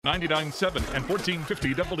99.7 and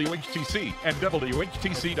 1450 WHTC and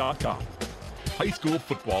WHTC.com. High school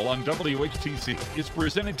football on WHTC is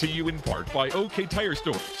presented to you in part by OK Tire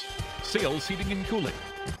Stores, Sales Heating and Cooling,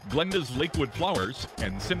 Glenda's Lakewood Flowers,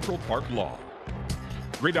 and Central Park Law.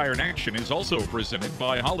 Gridiron Action is also presented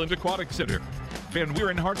by Holland Aquatic Center, Van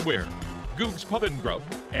Wieren Hardware, Goog's Pub and Grub,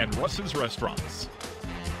 and Russ's Restaurants.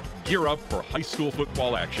 Gear up for high school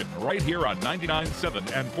football action right here on 99.7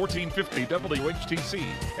 and 1450 WHTC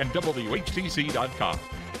and WHTC.com.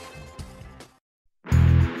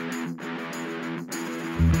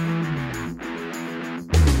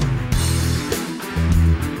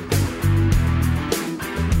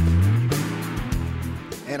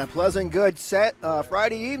 And a pleasant good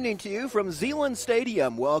Friday evening to you from Zeeland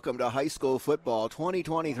Stadium. Welcome to high school football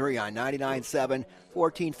 2023 on 99.7,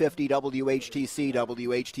 1450 WHTC,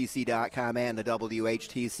 WHTC.com, and the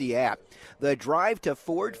WHTC app. The drive to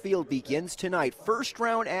Ford Field begins tonight. First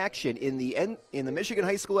round action in the Michigan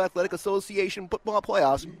High School Athletic Association football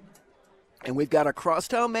playoffs. And we've got a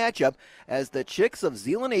crosstown matchup as the Chicks of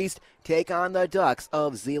Zeeland East take on the Ducks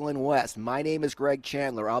of Zeeland West. My name is Greg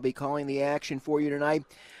Chandler. I'll be calling the action for you tonight.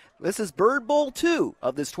 This is Bird Bowl 2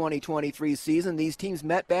 of this 2023 season. These teams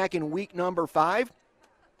met back in week number 5.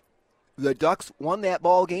 The Ducks won that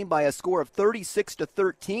ball game by a score of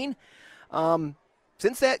 36-13.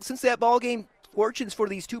 Since that ball game, fortunes for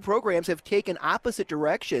these two programs have taken opposite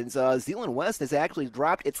directions. Zeeland West has actually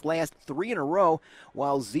dropped its last 3 in a row,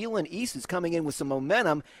 while Zeeland East is coming in with some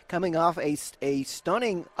momentum, coming off a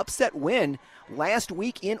stunning upset win last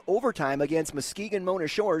week in overtime against Muskegon Mona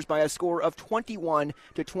Shores by a score of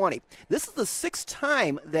 21-20. This is the 6th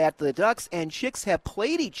time that the Ducks and Chicks have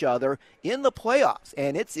played each other in the playoffs,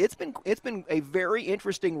 and it's been a very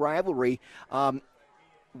interesting rivalry.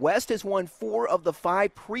 West has won 4 of the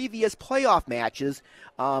 5 previous playoff matches.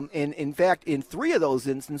 In fact, in 3 of those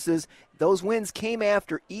instances, those wins came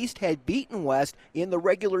after East had beaten West in the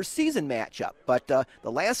regular season matchup. But the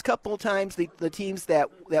last couple of times, the teams that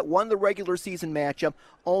won the regular season matchup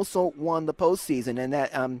also won the postseason, and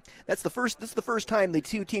this is the first time the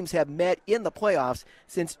two teams have met in the playoffs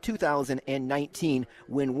since 2019,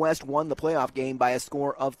 when West won the playoff game by a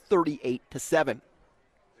score of 38-7.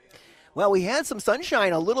 Well, we had some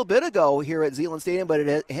sunshine a little bit ago here at Zeeland Stadium, but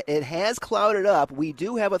it has clouded up. We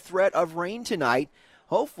do have a threat of rain tonight.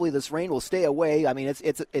 Hopefully this rain will stay away. I mean,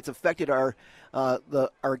 it's affected our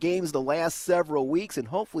games the last several weeks, and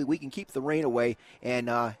hopefully we can keep the rain away and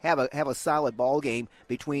have a solid ball game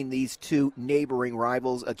between these two neighboring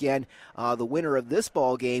rivals. Again, the winner of this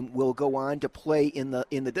ball game will go on to play in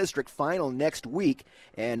the district final next week,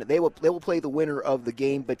 and they will play the winner of the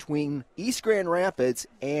game between East Grand Rapids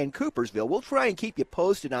and Coopersville. We'll try and keep you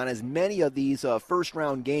posted on as many of these first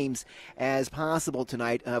round games as possible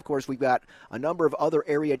tonight. Of course, we've got a number of other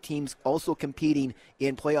area teams also competing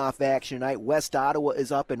in playoff action tonight. West Ottawa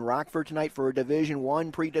is up in Rockford tonight for a Division I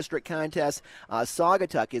pre-district contest.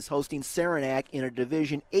 Saugatuck is hosting Saranac in a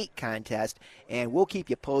Division 8 contest, and we'll keep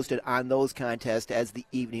you posted on those contests as the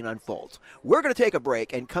evening unfolds. We're going to take a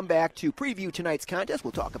break and come back to preview tonight's contest.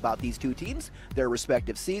 We'll talk about these two teams, their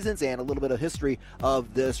respective seasons, and a little bit of history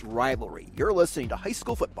of this rivalry. You're listening to High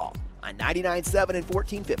School Football on 99.7 and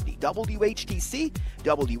 1450 WHTC,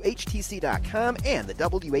 WHTC.com, and the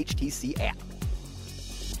WHTC app.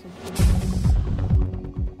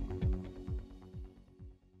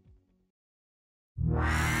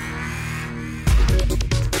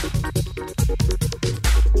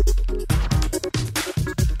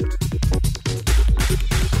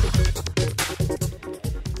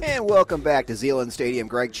 And welcome back to Zeeland Stadium.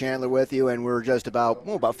 Greg Chandler with you, and we're just about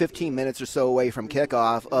 15 minutes or so away from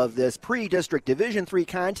kickoff of this pre-district Division III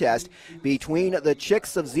contest between the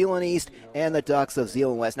Chicks of Zeeland East and the Ducks of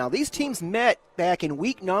Zeeland West. Now, these teams met back in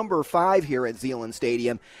week number 5 here at Zeeland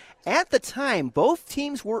Stadium. At the time, both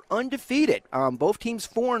teams were undefeated. Both teams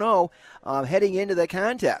 4-0 heading into the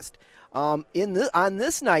contest. On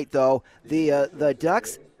this night, though, the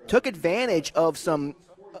Ducks took advantage of some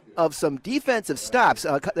defensive stops.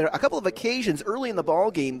 A couple of occasions early in the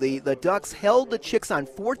ball game, the Ducks held the Chicks on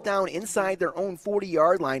 4th down inside their own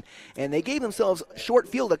 40-yard line, and they gave themselves short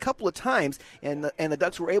field a couple of times, and the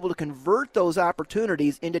Ducks were able to convert those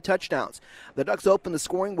opportunities into touchdowns. The Ducks opened the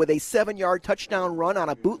scoring with a 7-yard touchdown run on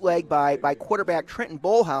a bootleg by quarterback Trenton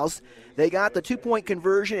Bullhouse. They got the 2-point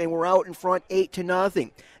conversion and were out in front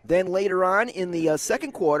 8-0. Then later on in the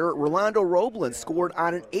second quarter, Rolando Roblin scored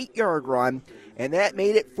on an 8-yard run, and that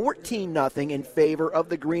made it 14-0 in favor of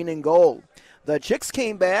the green and gold. The Chicks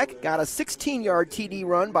came back, got a 16-yard TD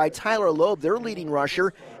run by Tyler Loeb, their leading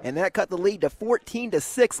rusher, and that cut the lead to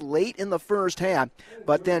 14-6 late in the first half.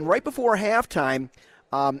 But then right before halftime,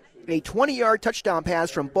 A 20-yard touchdown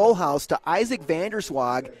pass from Bolhouse to Isaac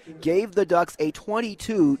Vanderswag gave the Ducks a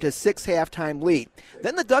 22-6 halftime lead.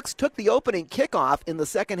 Then the Ducks took the opening kickoff in the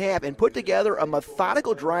second half and put together a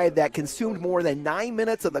methodical drive that consumed more than 9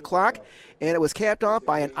 minutes of the clock, and it was capped off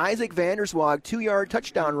by an Isaac Vanderswag 2-yard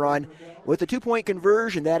touchdown run with a 2-point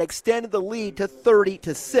conversion that extended the lead to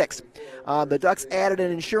 30-6. The Ducks added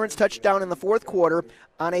an insurance touchdown in the fourth quarter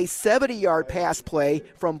on a 70-yard pass play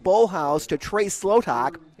from Bolhouse to Trey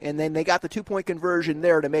Slotok, and then they got the 2-point conversion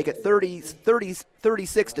there to make it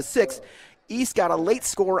 36-6. East got a late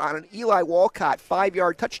score on an Eli Walcott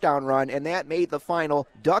 5-yard touchdown run, and that made the final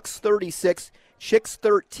Ducks 36, Chicks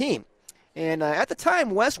 13. And at the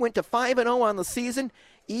time, West went to 5-0 on the season,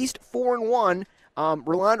 East 4-1.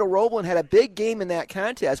 Rolando Roblin had a big game in that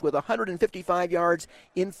contest with 155 yards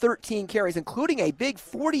in 13 carries, including a big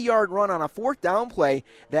 40-yard run on a fourth down play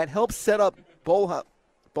that helped set up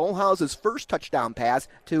Bolhouse's first touchdown pass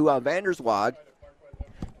to Vanderswag.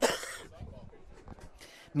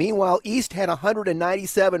 Meanwhile, East had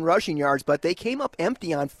 197 rushing yards, but they came up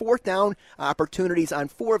empty on fourth down opportunities on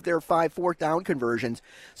 4 of their 5 fourth down conversions.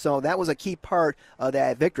 So that was a key part of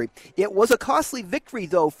that victory. It was a costly victory,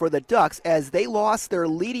 though, for the Ducks as they lost their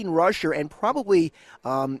leading rusher and probably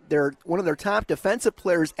one of their top defensive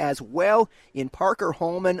players as well in Parker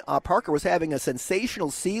Holman. Parker was having a sensational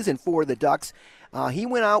season for the Ducks. He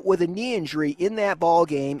went out with a knee injury in that ball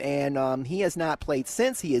game, and he has not played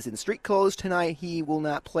since. He is in street clothes tonight. He will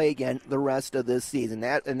not play again the rest of this season.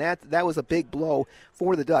 That was a big blow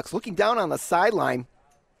for the Ducks. Looking down on the sideline,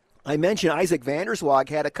 I mentioned Isaac Vanderswag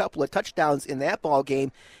had a couple of touchdowns in that ball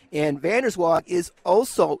game, and Vanderswag is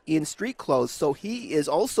also in street clothes, so he is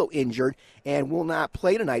also injured and will not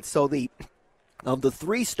play tonight. So of the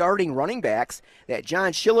 3 starting running backs that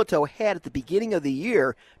John Shillito had at the beginning of the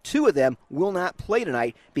year, 2 of them will not play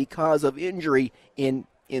tonight because of injury in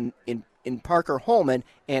Parker Holman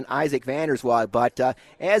and Isaac Vanderswag. But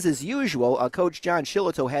as is usual, Coach John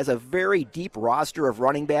Shillito has a very deep roster of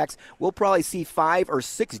running backs. We'll probably see 5 or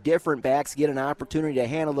 6 different backs get an opportunity to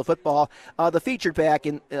handle the football. The featured back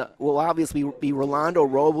will obviously be Rolando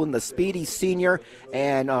Roblin, the speedy senior,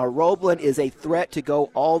 and Roblin is a threat to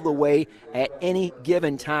go all the way at any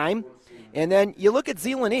given time. And then you look at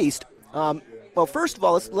Zeeland East. Well, first of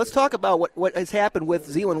all, let's talk about what has happened with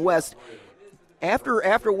Zeeland West.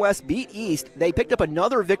 After West beat East, they picked up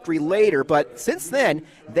another victory later, but since then,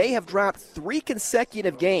 they have dropped 3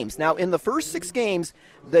 consecutive games. Now, in the first 6 games,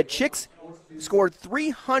 the Chicks scored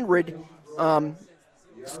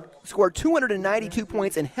 292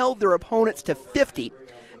 points and held their opponents to 50.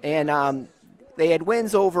 And they had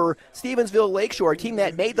wins over Stevensville Lakeshore, a team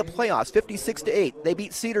that made the playoffs, 56-8. They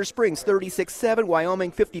beat Cedar Springs 36-7,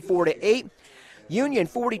 Wyoming 54-8, Union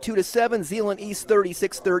 42-7, Zeeland East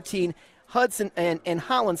 36-13. Hudson and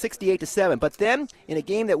Holland 68-7. But then, in a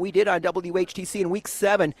game that we did on WHTC in Week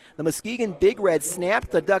 7, the Muskegon Big Reds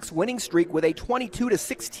snapped the Ducks' winning streak with a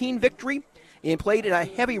 22-16 victory and played in a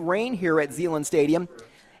heavy rain here at Zeeland Stadium.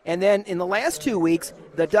 And then in the last 2 weeks,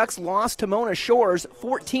 the Ducks lost to Mona Shores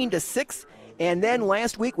 14-6, and then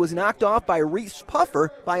last week was knocked off by Reese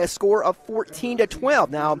Puffer by a score of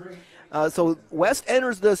 14-12. Now, so West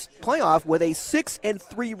enters this playoff with a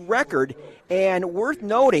 6-3 record, and worth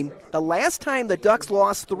noting, the last time the Ducks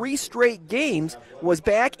lost 3 straight games was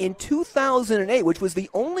back in 2008, which was the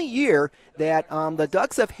only year that the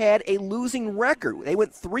Ducks have had a losing record. They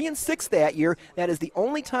went 3-6 that year. That is the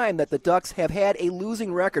only time that the Ducks have had a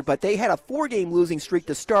losing record, but they had a 4-game losing streak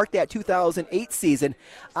to start that 2008 season.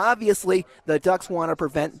 Obviously, the Ducks want to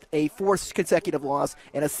prevent a 4th consecutive loss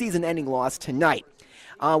and a season-ending loss tonight.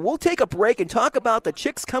 We'll take a break and talk about the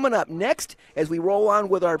Chicks coming up next as we roll on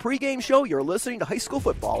with our pregame show. You're listening to High School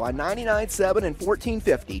Football on 99.7 and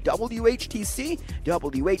 1450 WHTC,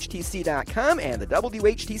 WHTC.com, and the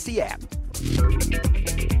WHTC app.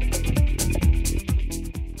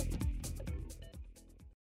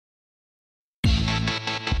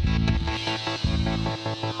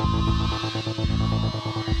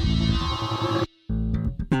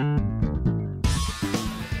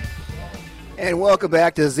 And welcome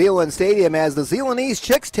back to Zeeland Stadium as the Zeeland East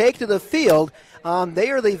Chicks take to the field.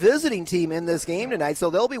 They are the visiting team in this game tonight,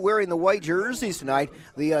 so they'll be wearing the white jerseys tonight.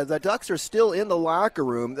 The Ducks are still in the locker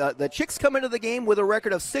room. The Chicks come into the game with a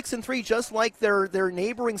record of 6-3, just like their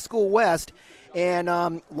neighboring school West.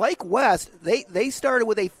 And like West, they started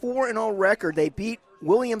with a 4-0 record. They beat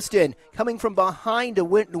Williamston coming from behind to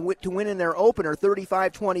win in their opener,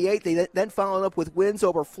 35-28. They then followed up with wins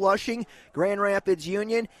over Flushing, Grand Rapids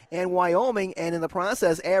Union, and Wyoming, and in the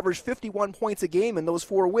process averaged 51 points a game in those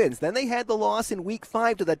 4 wins. Then they had the loss in Week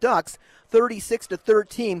 5 to the Ducks,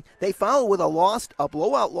 36-13. They followed with a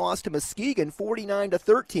blowout loss to Muskegon,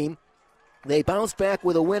 49-13. They bounced back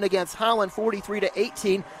with a win against Holland,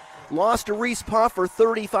 43-18. Lost to Reese Puffer,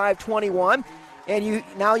 35-21. And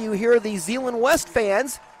now you hear the Zeeland West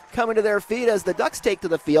fans coming to their feet as the Ducks take to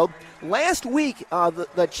the field. Last week,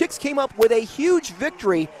 the Chicks came up with a huge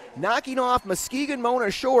victory, knocking off Muskegon Mona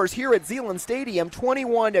Shores here at Zeeland Stadium,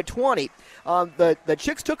 21-20. The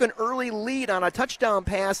Chicks took an early lead on a touchdown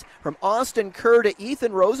pass from Austin Kerr to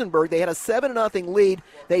Ethan Rosenberg. They had a 7-0 lead.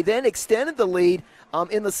 They then extended the lead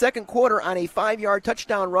in the second quarter on a 5-yard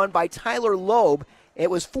touchdown run by Tyler Loeb. It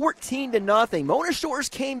was 14-0. Mona Shores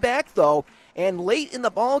came back, though, and late in the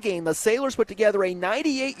ball game, the Sailors put together a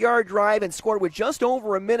 98-yard drive and scored with just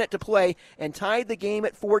over a minute to play and tied the game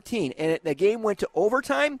at 14. And the game went to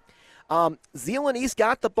overtime. Zeeland East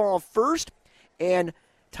got the ball first, and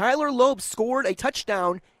Tyler Loeb scored a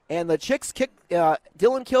touchdown, and the Chicks kicked,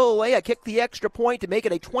 Dylan Killalea kicked the extra point to make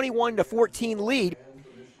it a 21-14 lead.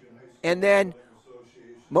 And then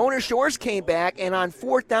Mona Shores came back, and on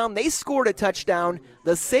 4th down, they scored a touchdown.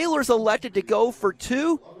 The Sailors elected to go for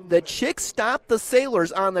 2. The Chicks stopped the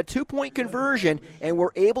Sailors on the 2-point conversion and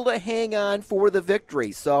were able to hang on for the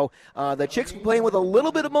victory. So the Chicks playing with a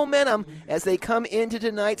little bit of momentum as they come into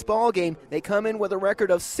tonight's ball game. They come in with a record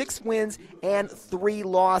of 6 wins and 3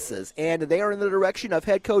 losses, and they are in the direction of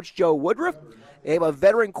head coach Joe Woodruff. They have a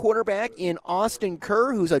veteran quarterback in Austin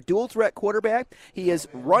Kerr, who's a dual-threat quarterback. He has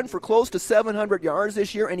run for close to 700 yards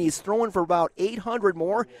this year, and he's thrown for about 800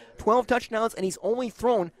 more, 12 touchdowns, and he's only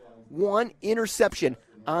thrown 1 interception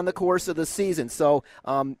on the course of the season. So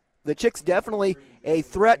the Chicks definitely a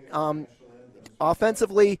threat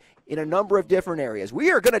offensively in a number of different areas. We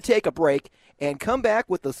are going to take a break and come back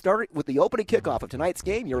with the opening kickoff of tonight's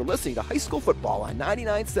game. You're listening to High School Football on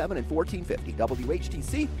 99.7 and 1450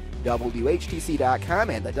 WHTC, WHTC.com,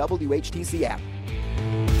 and the WHTC app.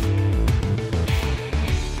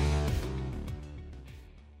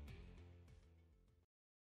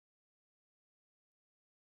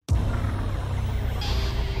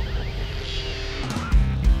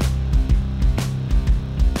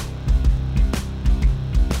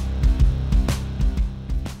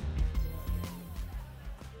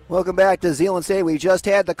 Welcome back to Zeeland Stadium. We just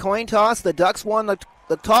had the coin toss. The Ducks won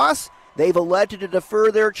the toss. They've elected to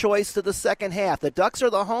defer their choice to the second half. The Ducks are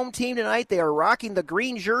the home team tonight. They are rocking the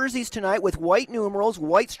green jerseys tonight with white numerals,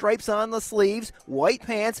 white stripes on the sleeves, white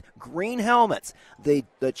pants, green helmets. The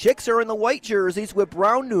Chicks are in the white jerseys with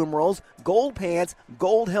brown numerals, gold pants,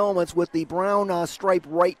 gold helmets with the brown stripe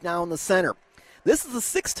right down the center. This is the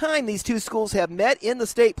 6th time these two schools have met in the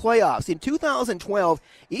state playoffs. In 2012,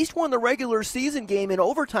 East won the regular season game in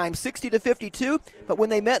overtime 60-52, but when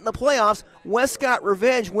they met in the playoffs, West got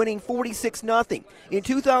revenge, winning 46-0. In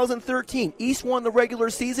 2013, East won the regular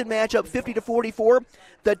season matchup 50-44.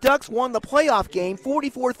 The Ducks won the playoff game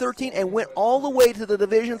 44-13 and went all the way to the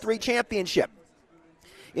Division III championship.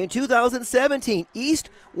 In 2017, East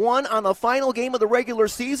won on the final game of the regular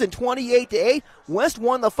season 28-8. West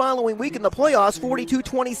won the following week in the playoffs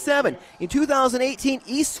 42-27. In 2018,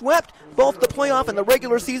 East swept both the playoff and the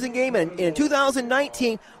regular season game. And in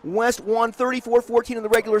 2019, West won 34-14 in the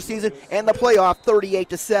regular season and the playoff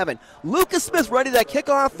 38-7. Lucas Smith ready to kick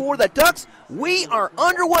off for the Ducks. We are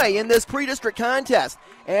underway in this pre-district contest.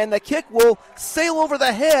 And the kick will sail over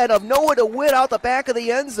the head of Noah DeWitt out the back of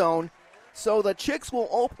the end zone. So the Chicks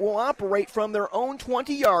will operate from their own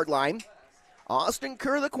 20-yard line. Austin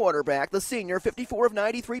Kerr, the quarterback, the senior, 54 of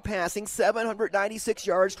 93 passing, 796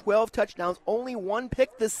 yards, 12 touchdowns, only 1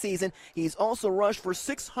 pick this season. He's also rushed for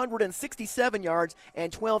 667 yards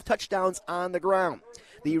and 12 touchdowns on the ground.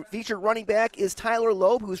 The featured running back is Tyler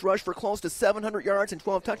Loeb, who's rushed for close to 700 yards and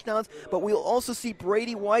 12 touchdowns, but we'll also see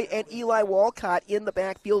Brady White and Eli Walcott in the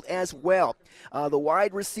backfield as well. The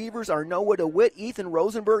wide receivers are Noah DeWitt, Ethan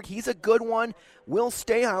Rosenberg, he's a good one, Will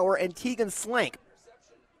Stayhauer, and Tegan Slank.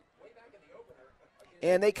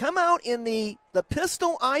 And they come out in the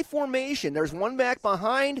pistol I formation. There's one back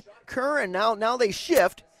behind Kerr, and now they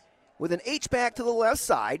shift with an H-back to the left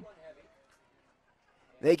side.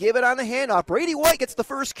 They give it on the handoff. Brady White gets the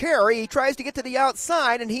first carry. He tries to get to the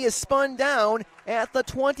outside, and he is spun down at the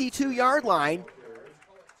 22-yard line.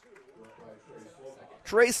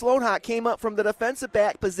 Trey Sloanhawk came up from the defensive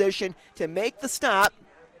back position to make the stop.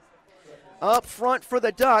 Up front for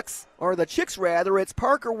the Ducks, or the Chicks rather, it's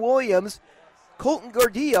Parker Williams, Colton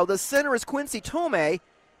Gordillo. The center is Quincy Tomei.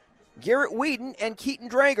 Garrett Whedon, and Keaton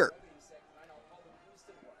Drager.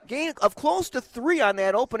 Gain of close to 3 on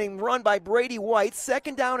that opening run by Brady White.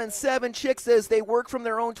 2nd down and 7. Chicks as they work from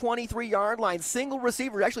their own 23-yard line. Single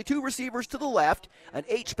receiver, actually 2 receivers to the left, an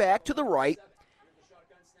H-back to the right.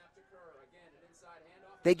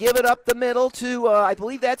 They give it up the middle to, I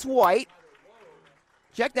believe that's White.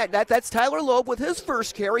 Check that. That's Tyler Loeb with his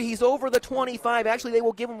first carry. He's over the 25. Actually, they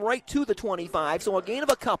will give him right to the 25, so a gain of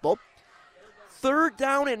a couple. 3rd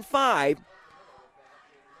down and 5.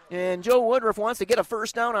 And Joe Woodruff wants to get a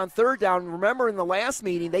first down on 3rd down. Remember, in the last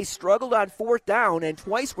meeting, they struggled on 4th down and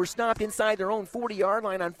twice were stopped inside their own 40-yard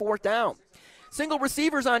line on 4th down. Single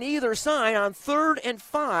receivers on either side on 3rd and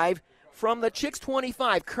 5 from the Chicks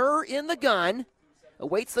 25. Kerr in the gun.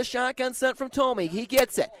 Awaits the shotgun sent from Tomey. He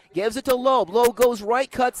gets it. Gives it to Loeb. Loeb goes right,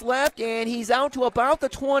 cuts left, and he's out to about the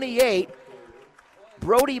 28.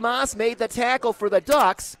 Brody Moss made the tackle for the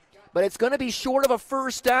Ducks, but it's going to be short of a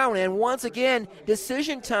first down. And once again,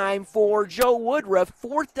 decision time for Joe Woodruff.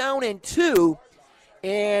 4th down and 2.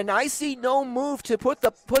 And I see no move to put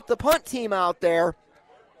the punt team out there.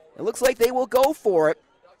 It looks like they will go for it.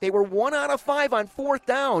 They were 1 out of 5 on 4th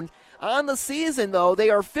down. On the season, though, they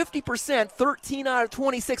are 50%. 13 out of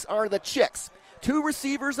 26 are the Chicks. 2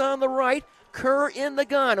 receivers on the right. Kerr in the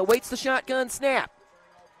gun. Awaits the shotgun snap.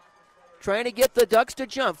 Trying to get the Ducks to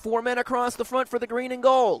jump. 4 men across the front for the green and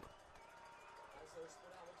gold.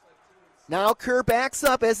 Now Kerr backs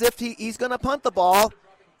up as if he's going to punt the ball.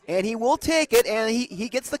 And he will take it, and he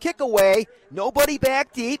gets the kick away. Nobody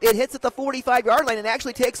back deep. It hits at the 45-yard line and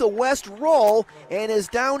actually takes a west roll and is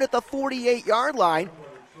down at the 48-yard line.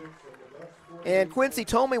 And Quincy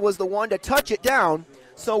Tomey was the one to touch it down.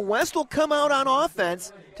 So West will come out on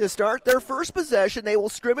offense to start their first possession. They will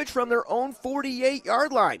scrimmage from their own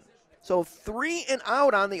 48-yard line. So 3 and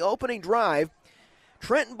out on the opening drive.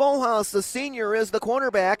 Trenton Bolhouse, the senior, is the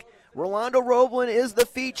cornerback. Rolando Roblin is the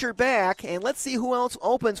feature back. And let's see who else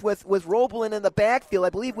opens with Roblin in the backfield.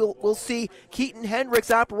 I believe we'll see Keaton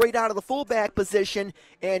Hendricks operate out of the fullback position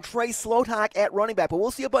and Trey Slotak at running back. But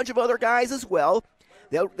we'll see a bunch of other guys as well.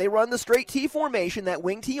 They run the straight T formation, that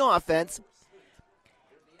wing T offense.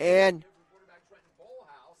 And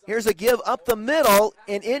here's a give up the middle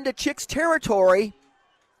and into Chicks territory.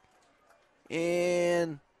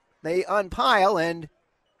 And they unpile, and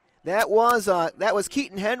that was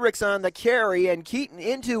Keaton Hendricks on the carry, and Keaton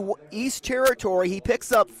into East territory. He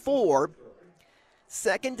picks up 4.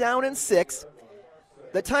 2nd down and 6.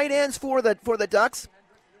 The tight ends for the Ducks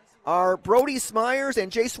are Brody Smyers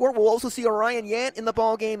and Jay Swart. We'll also see Orion Yant in the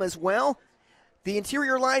ball game as well. The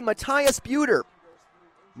interior line, Matthias Buter.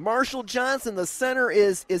 Marshall Johnson, the center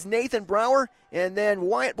is Nathan Brower, and then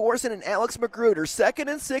Wyatt Borson and Alex Magruder. 2nd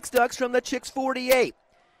and 6, Ducks from the Chicks 48.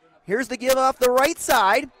 Here's the give off the right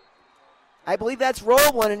side. I believe that's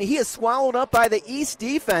Roblin, and he is swallowed up by the East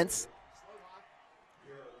defense.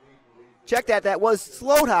 Check that. That was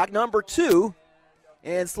Slotak, number 2.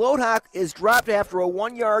 And Slotak is dropped after a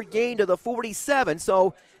 1-yard gain to the 47.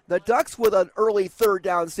 So the Ducks with an early 3rd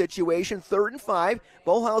down situation, 3rd and 5.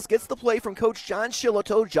 Bolhouse gets the play from Coach John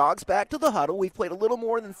Shillito, jogs back to the huddle. We've played a little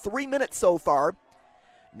more than 3 minutes so far.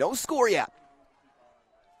 No score yet.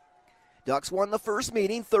 Ducks won the first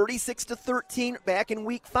meeting, 36-13 back in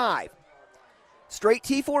week 5. Straight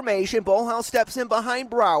T formation. Bolhouse steps in behind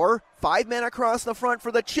Brower. 5 men across the front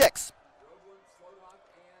for the Chicks.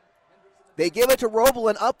 They give it to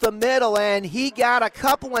Roblin up the middle, and he got a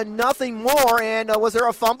couple and nothing more. And was there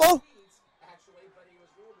a fumble?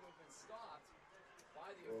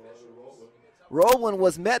 Roblin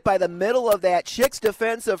was met by the middle of that Chicks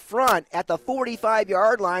defensive front at the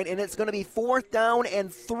 45-yard line, and it's going to be 4th down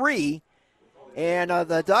and 3. And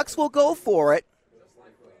the Ducks will go for it.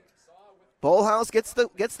 Bolhouse gets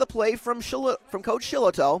the play from Coach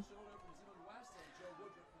Shillito.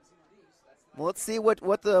 Well, let's see what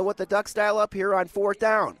the Ducks dial up here on 4th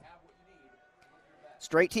down.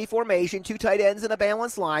 Straight T formation, 2 tight ends in a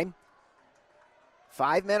balanced line.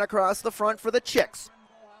 5 men across the front for the Chicks.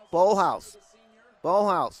 Bolhouse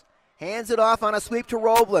hands it off on a sweep to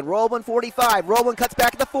Roblin. Roblin 45. Roblin cuts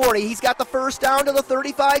back at the 40. He's got the first down to the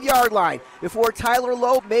 35-yard line before Tyler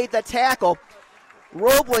Loeb made the tackle.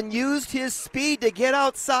 Roblin used his speed to get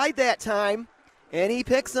outside that time, and he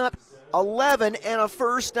picks up 11 and a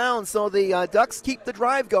first down. So the Ducks keep the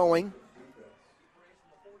drive going.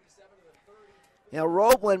 Now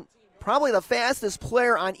Roblin, probably the fastest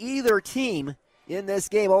player on either team in this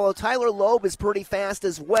game, although Tyler Loeb is pretty fast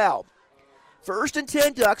as well. 1st and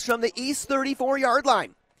 10 Ducks from the East 34-yard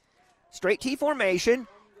line. Straight T formation.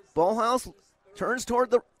 Bolhouse turns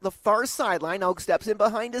toward the far sideline. Now steps in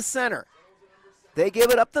behind his center. They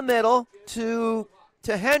give it up the middle to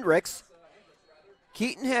to Hendricks.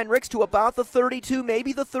 Keaton Hendricks to about the 32,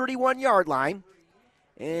 maybe the 31-yard line.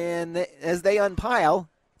 And as they unpile,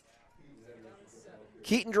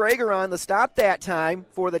 Keaton Drager on the stop that time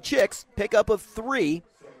for the Chicks. Pickup of 3.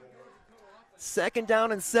 2nd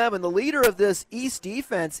down and 7. The leader of this East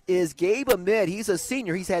defense is Gabe Amid. He's a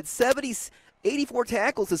senior. He's had 84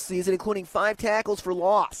 tackles this season, including 5 tackles for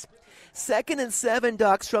loss. 2nd and 7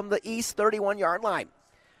 Ducks from the East 31-yard line.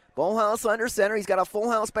 Bullhouse under center. He's got a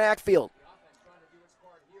full house backfield.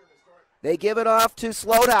 They give it off to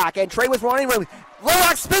Slodak, and Trey with running room.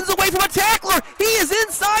 Slodak spins away from a tackler. He is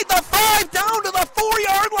inside the 5, down to the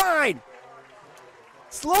 4-yard line.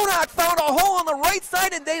 Slodak found a hole on the right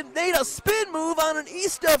side, and they made a spin move on an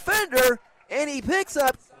East defender, and he picks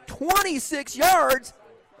up 26 yards.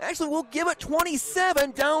 Actually, we'll give it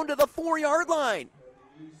 27 down to the 4-yard line.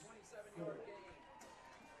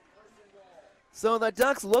 So the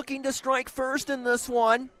Ducks looking to strike first in this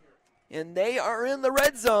one, and they are in the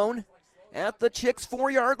red zone at the Chicks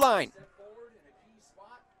 4-yard line.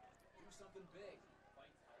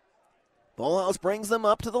 Bullhouse brings them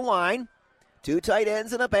up to the line. 2 tight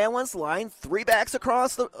ends in a balanced line. 3 backs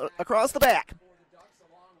across the back.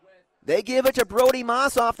 They give it to Brody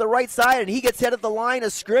Moss off the right side, and he gets hit at the line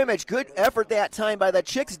of scrimmage. Good effort that time by the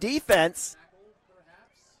Chicks defense.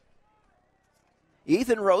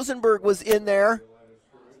 Ethan Rosenberg was in there.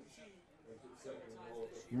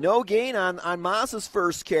 No gain on Moss's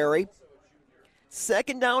first carry.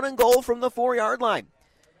 2nd down and goal from the 4-yard line.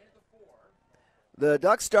 The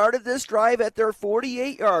Ducks started this drive at their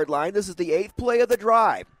 48-yard line. This is the 8th play of the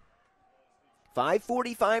drive.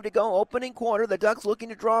 5:45 to go, opening quarter. The Ducks looking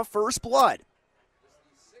to draw first blood.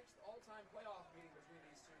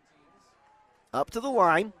 Up to the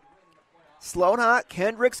line. Slodak,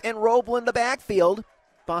 Hendricks, and Roble in the backfield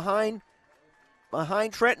behind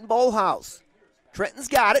Trenton Bullhouse. Trenton's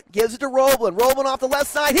got it, gives it to Roblin. Roblin off the left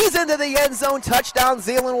side. He's into the end zone. Touchdown,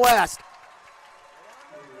 Zeeland West.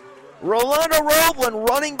 Rolando Roblin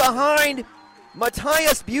running behind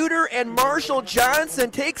Matthias Buter and Marshall Johnson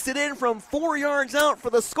takes it in from 4 yards out for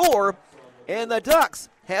the score. And the Ducks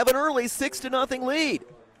have an early 6-0 lead.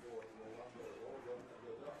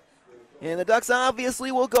 And the Ducks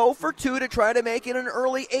obviously will go for 2 to try to make it an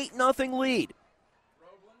early 8-0 lead.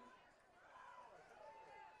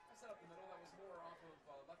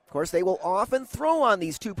 Of course, they will often throw on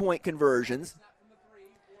these 2-point conversions.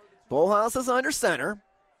 Bullhouse is under center.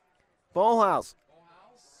 Bullhouse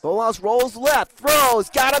rolls left, throws,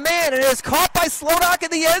 got a man, and is caught by Slodak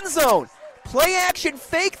in the end zone. Play action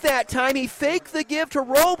fake that time. He faked the give to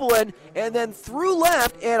Roblin and then threw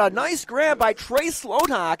left, and a nice grab by Trey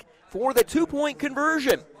Slodak for the 2-point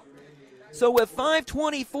conversion. So with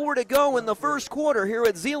 5:24 to go in the first quarter here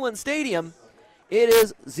at Zeeland Stadium, it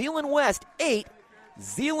is Zeeland West 8,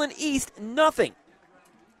 Zeeland East nothing.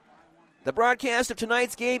 The broadcast of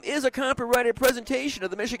tonight's game is a copyrighted presentation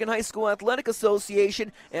of the Michigan High School Athletic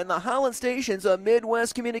Association and the Holland stations of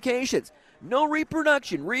Midwest Communications. No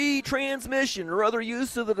reproduction, retransmission, or other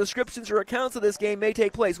use of the descriptions or accounts of this game may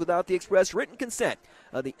take place without the express written consent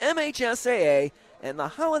of the MHSAA and the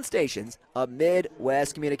Holland stations of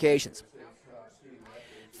Midwest Communications.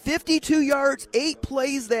 52 yards, 8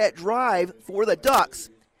 plays that drive for the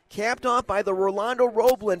Ducks, capped off by the Rolando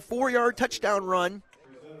Roblin 4-yard touchdown run,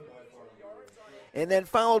 and then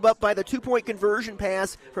followed up by the 2-point conversion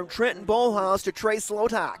pass from Trenton Bullhouse to Trey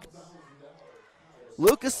Slotak.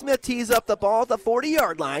 Lucas Smith tees up the ball at the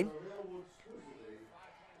 40-yard line.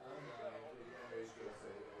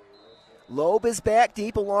 Loeb is back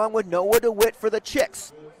deep along with Noah DeWitt for the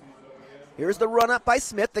Chicks. Here's the run up by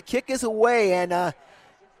Smith. The kick is away, and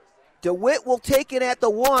DeWitt will take it at the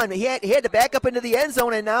 1. He had to back up into the end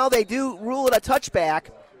zone, and now they do rule it a touchback.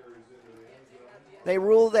 They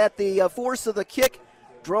rule that the force of the kick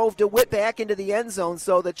drove DeWitt back into the end zone,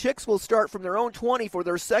 so the Chicks will start from their own 20 for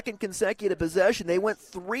their second consecutive possession. They went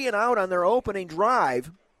 3 and out on their opening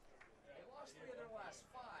drive. They lost 3 of their last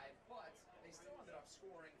 5, but they still ended up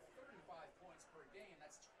scoring 35 points per game.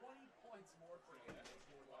 That's 20 points more per game than they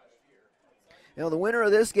scored last year. Now, the winner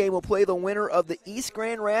of this game will play the winner of the East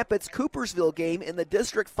Grand Rapids Coopersville game in the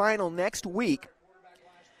district final next week.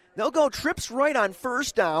 They'll go trips right on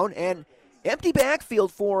first down and empty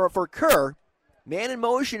backfield for Kerr. Man in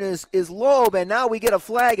motion is Loeb, and now we get a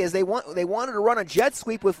flag as they wanted to run a jet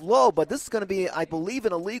sweep with Loeb, but this is going to be, I believe,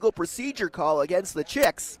 an illegal procedure call against the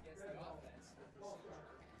Chicks.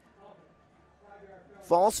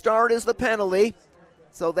 False start is the penalty,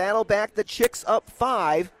 so that'll back the Chicks up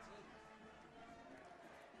 5.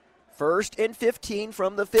 1st and 15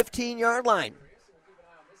 from the 15-yard line.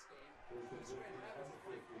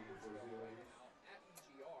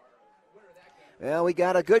 Well, we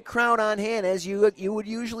got a good crowd on hand, as you would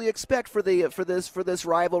usually expect for this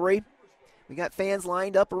rivalry. We got fans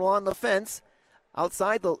lined up along the fence,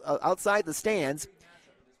 outside the stands.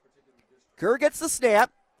 Kerr gets the snap.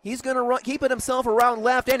 He's going to keep it himself around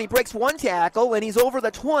left end. He breaks one tackle, and he's over the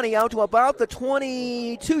 20 out to about the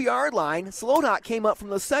 22-yard line. Slodak came up from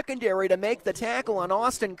the secondary to make the tackle on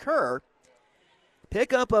Austin Kerr.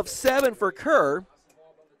 Pickup of 7 for Kerr.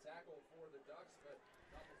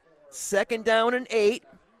 2nd down and 8.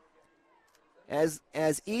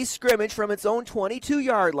 As East scrimmage from its own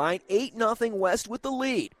 22-yard line, 8-0 West with the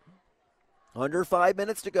lead. Under 5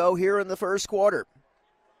 minutes to go here in the first quarter.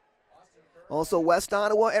 Also, West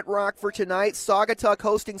Ottawa at Rockford tonight. Saugatuck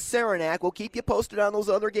hosting Saranac. We'll keep you posted on those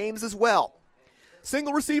other games as well.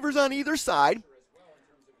 Single receivers on either side.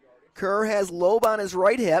 Kerr has Loeb on his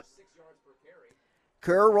right hip.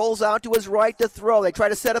 Kerr rolls out to his right to throw. They try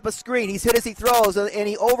to set up a screen. He's hit as he throws, and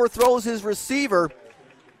he overthrows his receiver.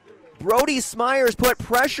 Brody Smyers put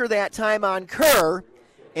pressure that time on Kerr,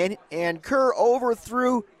 and Kerr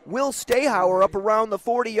overthrew Will Stayhauer up around the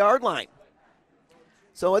 40-yard line.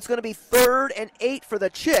 So it's going to be 3rd and 8 for the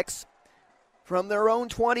Chicks from their own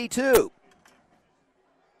 22.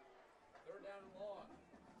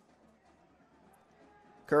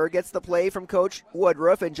 Kerr gets the play from Coach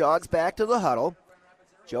Woodruff and jogs back to the huddle.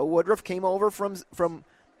 Joe Woodruff came over from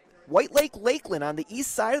White Lake Lakeland on the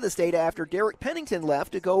east side of the state after Derek Pennington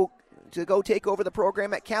left to go take over the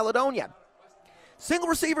program at Caledonia. Single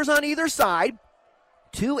receivers on either side.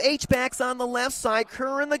 2 H-backs on the left side.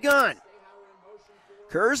 Kerr in the gun.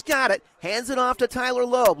 Kerr's got it, hands it off to Tyler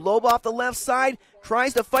Loeb. Loeb off the left side,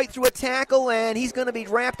 tries to fight through a tackle, and he's going to be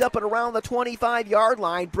wrapped up at around the 25-yard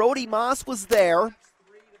line. Brody Moss was there,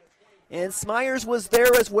 and Smyers was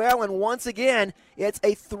there as well, and once again, it's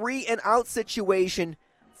a 3-and-out situation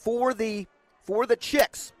for the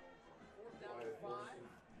Chicks.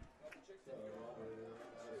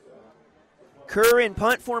 Kerr in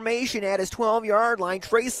punt formation at his 12-yard line.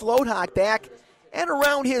 Trey Slodak back and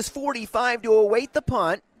around his 45 to await the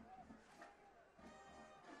punt.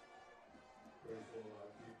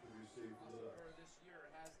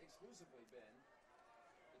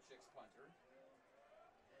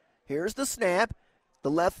 Here's the snap.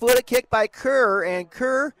 The left-footed kick by Kerr, and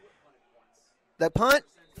Kerr, the punt,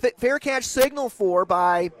 fair catch signal for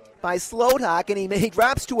by Slodak, and he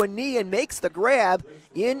drops to a knee and makes the grab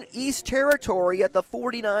in East territory at the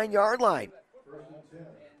 49-yard line.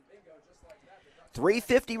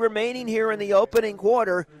 3:50 remaining here in the opening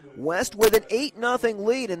quarter. West with an 8-0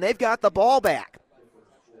 lead, and they've got the ball back.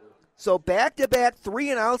 So back-to-back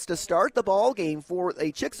 3-and-outs to start the ball game for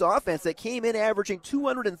a Chicks offense that came in averaging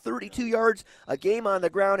 232 yards a game on the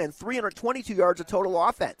ground and 322 yards of total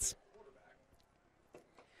offense.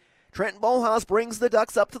 Trenton Bolhouse brings the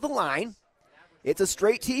Ducks up to the line. It's a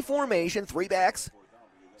straight T formation, 3 backs,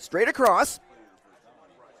 straight across.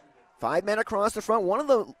 5 men across the front. One of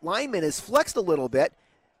the linemen is flexed a little bit.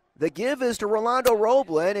 The give is to Rolando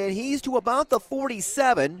Roblin, and he's to about the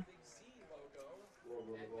 47.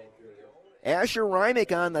 Asher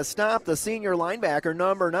Rymick on the stop, the senior linebacker,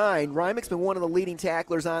 number 9. Rymick's been one of the leading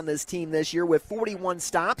tacklers on this team this year with 41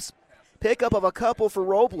 stops. Pickup of a couple for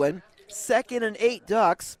Roblin. 2nd and 8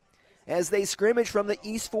 Ducks as they scrimmage from the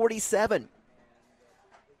East 47.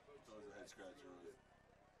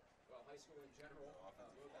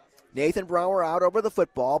 Nathan Brower out over the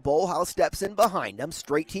football. Bolhouse steps in behind him.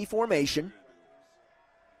 Straight T formation.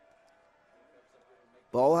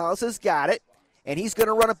 Bolhouse has got it, and he's going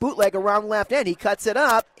to run a bootleg around left end. He cuts it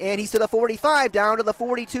up, and he's to the 45, down to the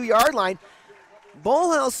 42-yard line.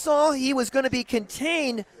 Bolhouse saw he was going to be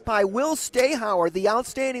contained by Will Stayhauer, the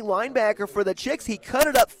outstanding linebacker for the Chicks. He cut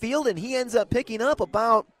it upfield, and he ends up picking up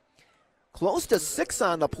about close to 6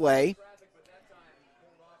 on the play.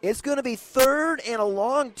 It's going to be 3rd and a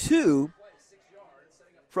long 2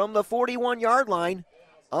 from the 41-yard line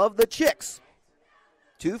of the Chicks.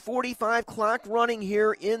 2:45 clock running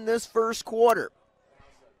here in this first quarter.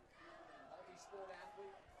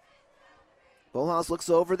 Bolhouse looks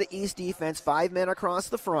over the East defense. 5 men across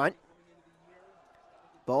the front.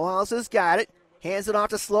 Bolhouse has got it. Hands it off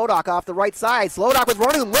to Slodak off the right side. Slodak with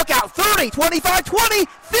running. Look out. 30, 25, 20,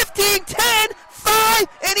 15, 10, 5,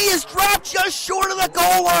 and he is dropped just short of the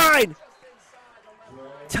goal line.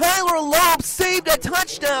 Tyler Loeb saved a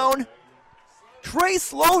touchdown. Trey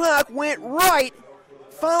Slodak went right,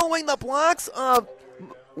 following the blocks of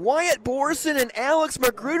Wyatt Borson and Alex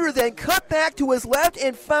Magruder, then cut back to his left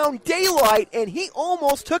and found daylight, and he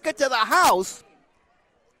almost took it to the house.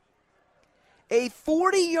 A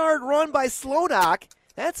 40-yard run by Slodak.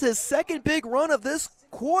 That's his second big run of this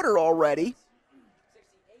quarter already.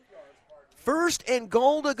 First and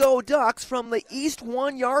goal to go Ducks from the east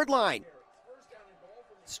 1 yard line.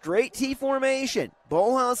 Straight T formation.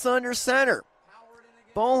 Bolhouse under center.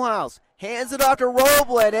 Bolhouse hands it off to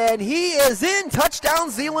Roblin, and he is in. Touchdown,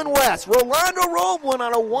 Zeeland West. Rolando Roblin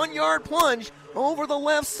on a 1 yard plunge over the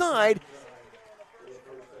left side.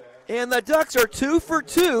 And the Ducks are 2 for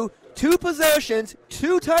 2. 2 possessions,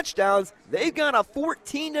 2 touchdowns. They've got a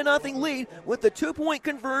 14-0 lead with the 2-point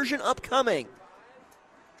conversion upcoming.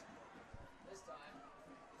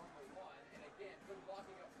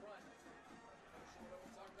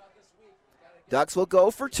 Ducks will go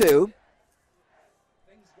for 2.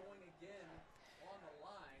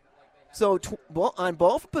 So on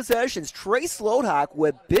both possessions, Trey Slothock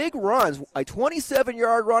with big runs, a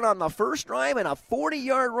 27-yard run on the first drive and a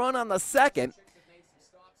 40-yard run on the second.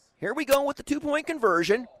 Here we go with the 2-point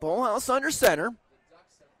conversion. Bolhouse under center.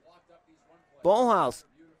 Bolhouse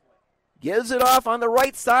gives it off on the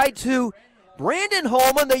right side to Brandon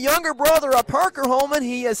Holman, the younger brother of Parker Holman.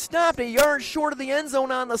 He is stopped a yard short of the end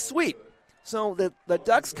zone on the sweep. So the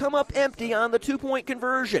Ducks come up empty on the 2-point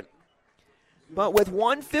conversion. But with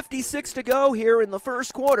 1:56 to go here in the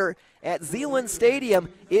first quarter at Zeeland Stadium,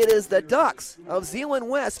 it is the Ducks of Zeeland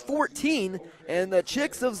West 14 and the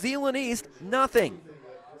Chicks of Zeeland East nothing.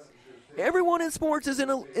 Everyone in sports is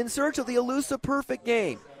in search of the elusive perfect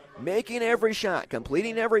game, making every shot,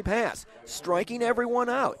 completing every pass, striking everyone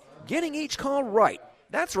out, getting each call right.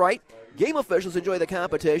 That's right. Game officials enjoy the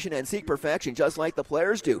competition and seek perfection just like the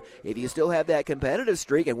players do. If you still have that competitive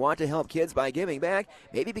streak and want to help kids by giving back,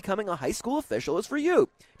 maybe becoming a high school official is for you.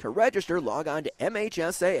 To register, log on to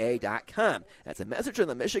MHSAA.com. That's a message from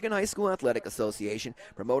the Michigan High School Athletic Association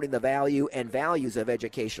promoting the value and values of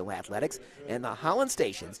educational athletics and the Holland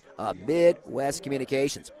stations of Midwest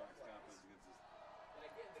Communications.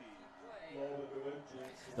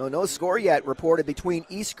 No score yet reported between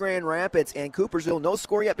East Grand Rapids and Coopersville. No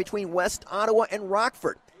score yet between West Ottawa and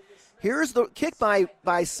Rockford. Here's the kick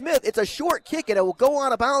by Smith. It's a short kick, and it will go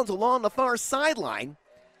out of bounds along the far sideline.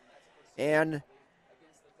 And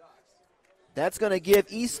that's going to give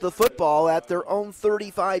East the football at their own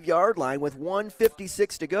 35-yard line with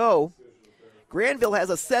 1:56 to go. Granville has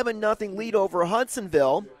a 7-0 lead over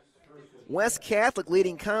Hudsonville. West Catholic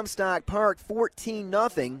leading Comstock Park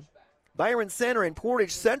 14-0. Byron Center and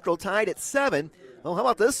Portage Central tied at 7. Well, how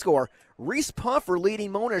about this score? Reese Puffer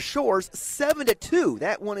leading Mona Shores 7-2.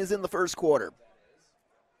 That one is in the first quarter.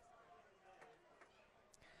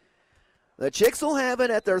 The Chicks will have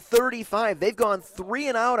it at their 35. They've gone 3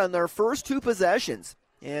 and out on their first 2 possessions.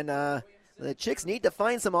 And the Chicks need to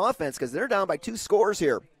find some offense because they're down by 2 scores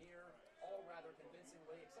here.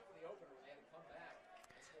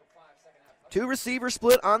 2 receiver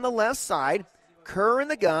split on the left side. Kerr in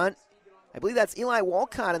the gun. I believe that's Eli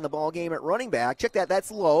Walcott in the ball game at running back. Check that.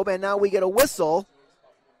 That's Loeb. And now we get a whistle.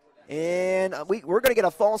 And we're going to get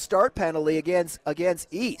a false start penalty against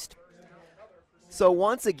East. So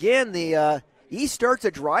once again, the East starts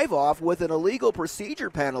a drive off with an illegal procedure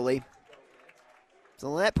penalty.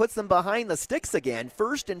 So that puts them behind the sticks again.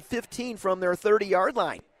 1st and 15 from their 30-yard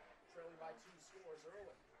line.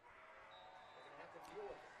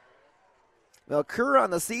 Well, Kerr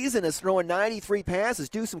on the season is throwing 93 passes.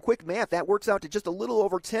 Do some quick math. That works out to just a little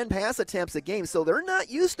over 10 pass attempts a game, so they're not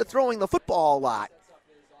used to throwing the football a lot.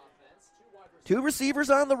 2 receivers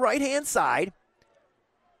on the right-hand side.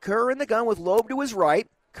 Kerr in the gun with Loeb to his right.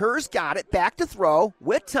 Kerr's got it. Back to throw.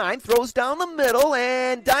 With time, throws down the middle,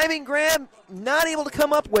 and diving grab, not able to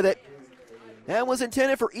come up with it. That was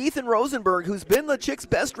intended for Ethan Rosenberg, who's been the Chicks'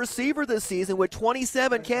 best receiver this season with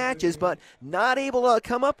 27 catches, but not able to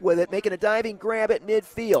come up with it, making a diving grab at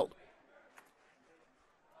midfield.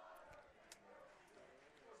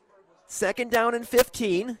 2nd down and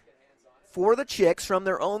 15 for the Chicks from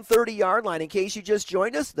their own 30-yard line. In case you just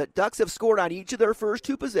joined us, the Ducks have scored on each of their first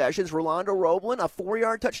 2 possessions. Rolando Roblin, a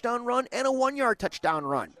 4-yard touchdown run and a 1-yard touchdown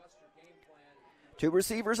run. 2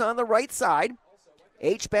 receivers on the right side.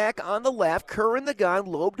 H-back on the left, Kerr in the gun,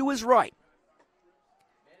 Loeb to his right.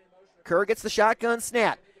 Kerr gets the shotgun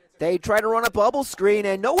snap. They try to run a bubble screen,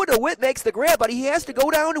 and Noah DeWitt makes the grab, but he has to go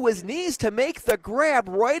down to his knees to make the grab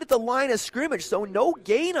right at the line of scrimmage, so no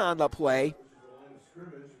gain on the play.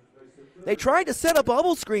 They tried to set a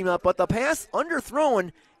bubble screen up, but the pass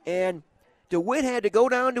underthrown, and DeWitt had to go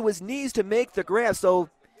down to his knees to make the grab, so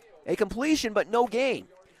a completion but no gain.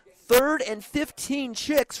 3rd and 15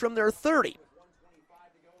 Chicks from their 30.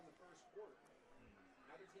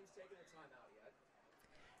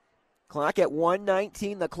 Clock at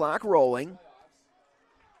 1:19, the clock rolling.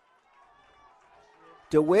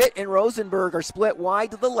 DeWitt and Rosenberg are split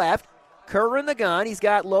wide to the left. Kerr in the gun. He's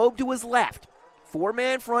got Loeb to his left.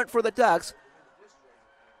 Four-man front for the Ducks.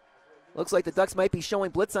 Looks like the Ducks might be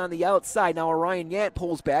showing blitz on the outside. Now Orion Yant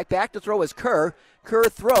pulls back. Back to throw is Kerr. Kerr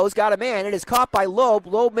throws, got a man. It is caught by Loeb.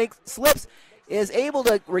 Loeb slips, is able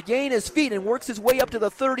to regain his feet and works his way up to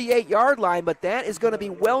the 38-yard line, but that is going to be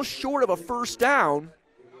well short of a first down.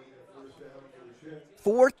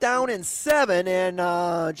 4th down and 7, and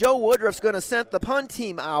Joe Woodruff's going to send the punt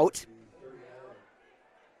team out.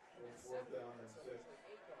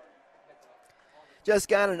 Just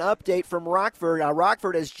got an update from Rockford.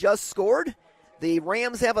 Rockford has just scored. The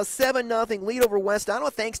Rams have a 7-0 lead over West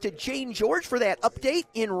Ottawa, thanks to Jane George for that update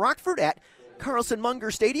in Rockford at Carlson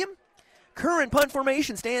Munger Stadium. Current punt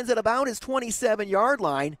formation stands at about his 27-yard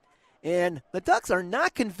line, and the Ducks are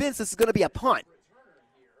not convinced this is going to be a punt.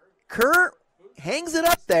 Kerr hangs it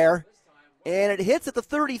up there, and it hits at the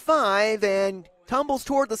 35 and tumbles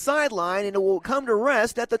toward the sideline, and it will come to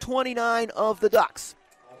rest at the 29 of the Ducks.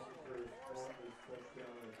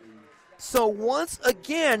 So once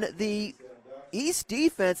again, the East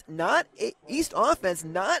offense not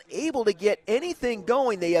able to get anything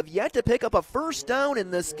going. They have yet to pick up a first down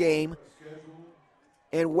in this game.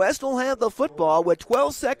 And West will have the football with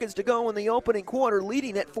 12 seconds to go in the opening quarter,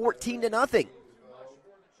 leading at 14-0.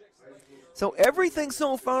 So everything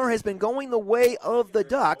so far has been going the way of the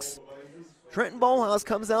Ducks. Trenton Bolhouse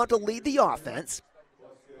comes out to lead the offense.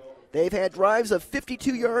 They've had drives of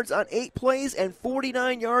 52 yards on 8 plays and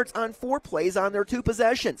 49 yards on 4 plays on their 2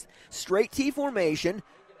 possessions. Straight T formation.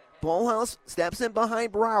 Bolhouse steps in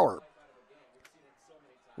behind Brower.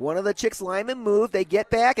 One of the Chicks linemen moved. They get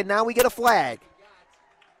back, and now we get a flag.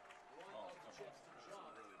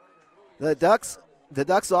 The Ducks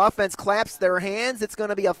offense claps their hands. It's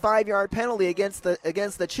going to be a 5-yard penalty against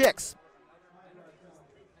the Chicks.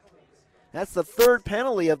 That's the 3rd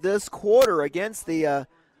penalty of this quarter against the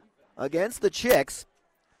Chicks.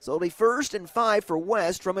 So it'll be 1st and 5 for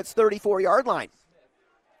West from its 34-yard line.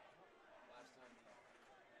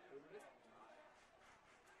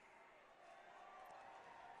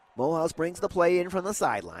 Bolhouse brings the play in from the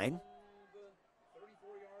sideline.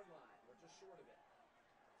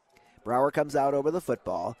 Brower comes out over the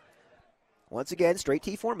football. Once again, straight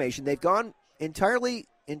T formation. They've gone entirely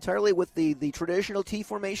with the traditional T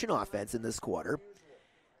formation offense in this quarter.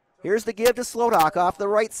 Here's the give to Slodak off the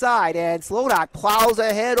right side, and Slodak plows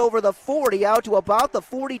ahead over the 40 out to about the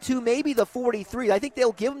 42, maybe the 43. I think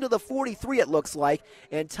they'll give him to the 43, it looks like.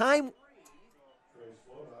 And time,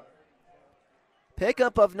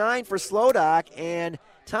 pickup of 9 for Slodak, and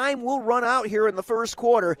time will run out here in the first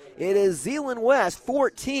quarter. It is Zeeland West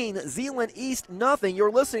 14, Zeeland East nothing.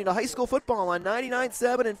 You're listening to high school football on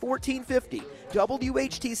 99.7 and 1450.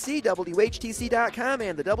 WHTC, WHTC.com,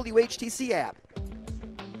 and the WHTC app.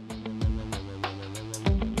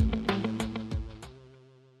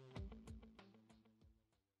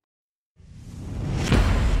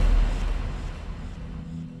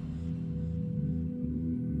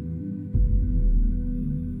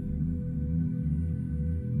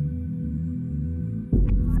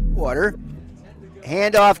 Water.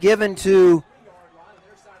 Handoff given to,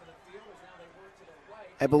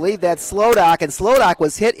 I believe that's Slodak, and Slodak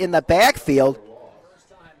was hit in the backfield.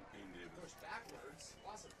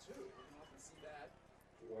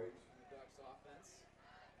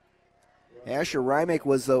 Asher Rymick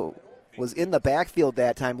was in the backfield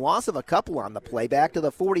that time. Loss of a couple on the play. Back to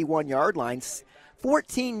the 41-yard line.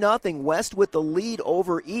 14-0 West with the lead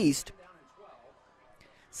over East.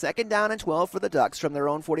 2nd down and 12 for the Ducks from their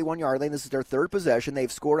own 41-yard line. This is their 3rd possession. They've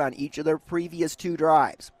scored on each of their previous 2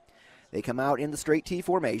 drives. They come out in the straight T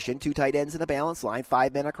formation. 2 tight ends in the balance line.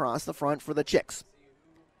 5 men across the front for the Chicks.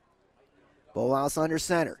 Bolhouse under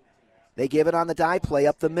center. They give it on the dive play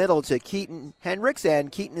up the middle to Keaton Hendricks, and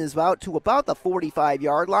Keaton is about the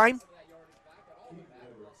 45-yard line.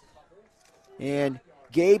 And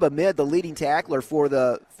Gabe Amid, the leading tackler for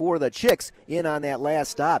the Chicks, in on that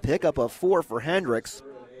last stop. Pickup of 4 for Hendricks.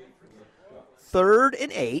 3rd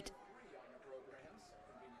and 8.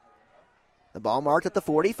 The ball marked at the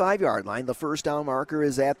 45-yard line. The first down marker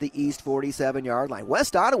is at the East 47-yard line.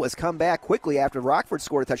 West Ottawa's come back quickly after Rockford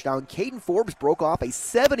scored a touchdown. Caden Forbes broke off a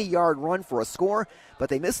 70-yard run for a score, but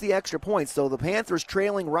they missed the extra point, so the Panthers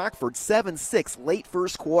trailing Rockford 7-6 late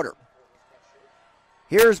first quarter.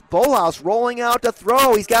 Here's Bolhouse rolling out to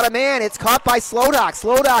throw. He's got a man. It's caught by Slodak.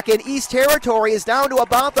 Slodak in East territory is down to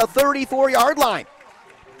about the 34-yard line.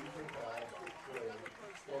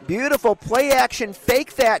 Beautiful play action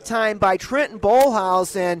fake that time by Trenton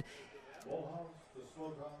Bolhouse, and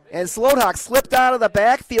Slodak slipped out of the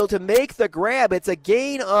backfield to make the grab. It's a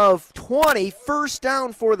gain of 20, first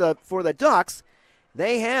down for the Ducks.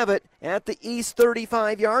 They have it at the East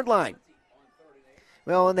 35-yard line.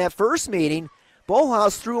 Well, in that first meeting,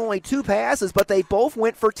 Bullhouse threw only 2 passes, but they both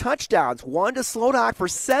went for touchdowns. One to Slodak for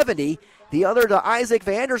 70, the other to Isaac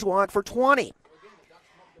Vanderswalk for 20.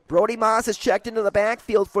 Brody Moss has checked into the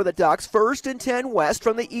backfield for the Ducks. 1st and 10 west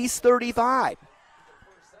from the East 35.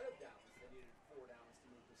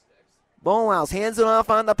 Bullhouse hands it off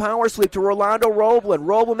on the power sweep to Rolando Roblin.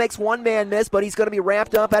 Roblin makes one man miss, but he's going to be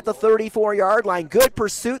wrapped up at the 34-yard line. Good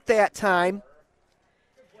pursuit that time.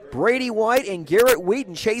 Brady White and Garrett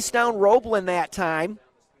Wheaton chased down Roblin that time.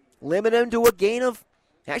 Limit him to a gain of,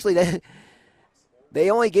 actually,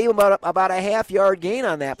 they only gave him about a half-yard gain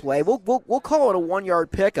on that play. We'll call it a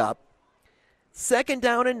 1-yard pickup. 2nd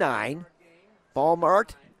down and 9. Ball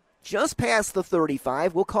marked just past the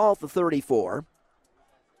 35. We'll call it the 34.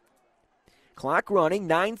 Clock running,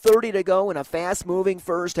 9:30 to go in a fast-moving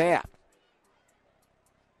first half.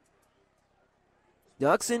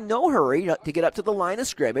 Ducks in no hurry to get up to the line of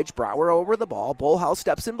scrimmage. Brower over the ball. Bullhouse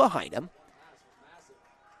steps in behind him.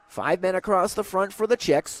 5 men across the front for the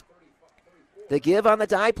Chicks. The give on the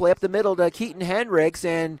die play up the middle to Keaton Hendricks,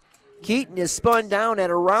 and Keaton is spun down at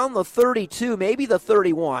around the 32, maybe the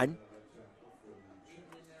 31.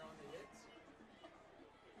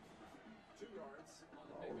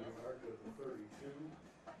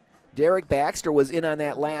 Derek Baxter was in on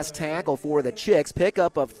that last tackle for the Chicks.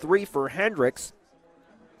 Pickup of 3 for Hendricks.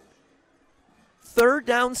 3rd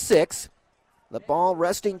down 6. The ball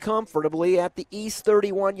resting comfortably at the East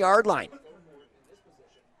 31-yard line.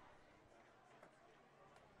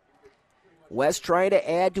 West trying to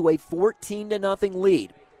add to a 14-0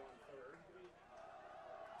 lead.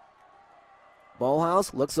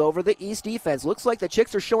 Bullhouse looks over the East defense. Looks like the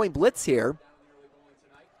Chicks are showing blitz here.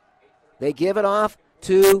 They give it off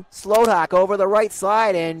to Slodak over the right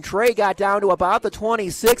side, and Trey got down to about the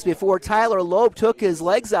 26 before Tyler Loeb took his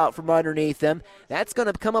legs out from underneath him. That's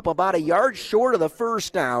going to come up about a yard short of the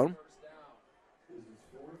first down.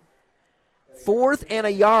 4th and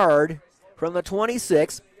a yard from the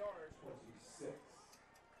 26.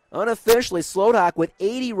 Unofficially, Slodak with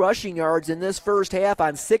 80 rushing yards in this first half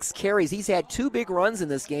on 6 carries. He's had 2 big runs in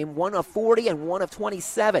this game, one of 40 and one of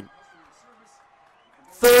 27.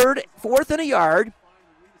 4th and a yard.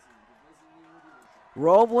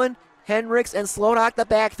 Roblin, Hendricks, and Slodak the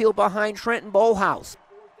backfield behind Trenton Bullhouse.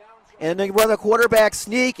 And they run the quarterback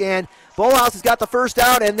sneak, and Bullhouse has got the first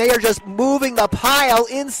down, and they are just moving the pile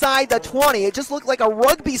inside the 20. It just looked like a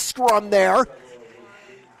rugby scrum there.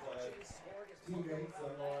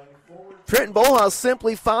 Trenton Bullhouse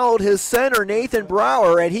simply followed his center, Nathan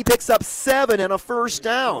Brower, and he picks up 7 and a first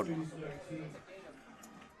down.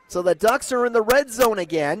 So the Ducks are in the red zone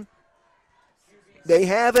again. They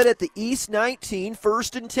have it at the East 19,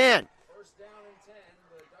 1st and 10.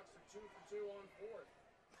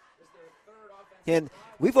 And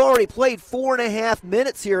we've already played 4.5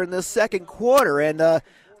 minutes here in this second quarter, and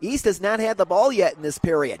East has not had the ball yet in this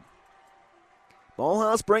period.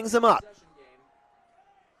 Bullhouse brings him up.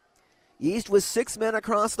 East with 6 men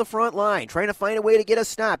across the front line, trying to find a way to get a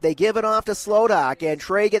stop. They give it off to Slodak, and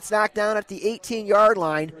Trey gets knocked down at the 18-yard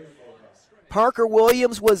line. Parker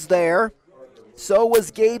Williams was there. So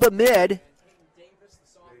was Gabe Amid.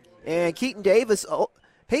 And Peyton Davis,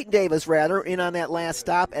 in on that last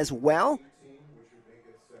stop as well.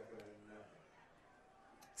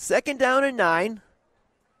 2nd down and 9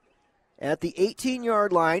 at the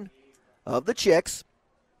 18-yard line of the Chicks.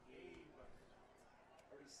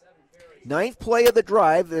 9th play of the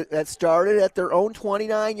drive that started at their own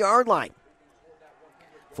 29-yard line.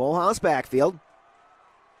 Full house backfield.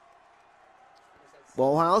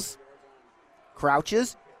 Bullhouse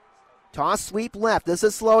crouches. Toss sweep left. This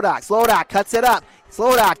is Slodak. Slodak cuts it up.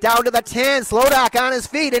 Slodak down to the 10. Slodak on his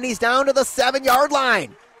feet, and he's down to the 7-yard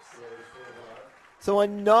line. So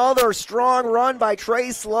another strong run by Trey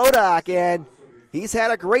Slodak, and he's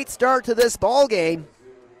had a great start to this ball game.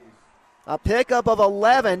 A pickup of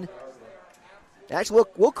 11. Actually,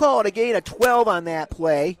 we'll call it a gain of 12 on that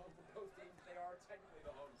play.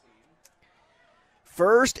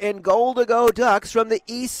 1st and goal to go Ducks from the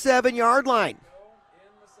East 7-yard line.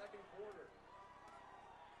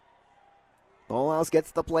 Bullhouse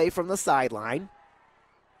gets the play from the sideline.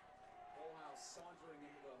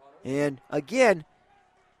 And again,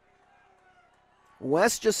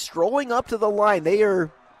 West just strolling up to the line. They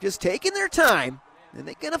are just taking their time, and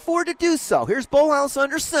they can afford to do so. Here's Bullhouse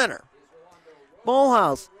under center.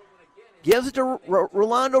 Bullhouse gives it to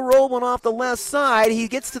Rolando Roblin off the left side. He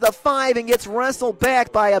gets to the 5 and gets wrestled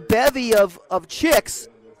back by a bevy of Chicks.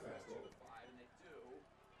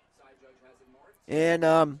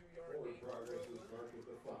 And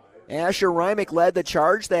Asher Rymick led the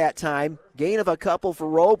charge that time. Gain of a couple for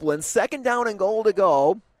Roeblen. Second down and goal to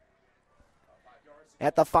go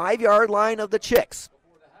at the 5-yard line of the Chicks.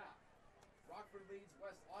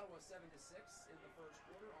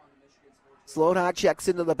 Slodak checks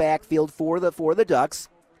into the backfield for the Ducks.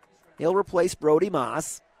 He'll replace Brody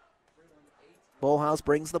Moss. Bullhouse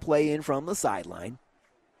brings the play in from the sideline.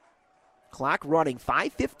 Clock running,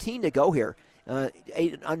 5:15 to go here.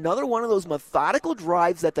 Another one of those methodical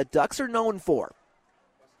drives that the Ducks are known for.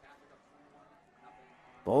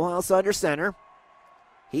 Bullhouse under center.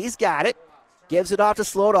 He's got it. Gives it off to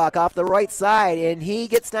Slodak off the right side, and he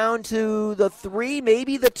gets down to the 3,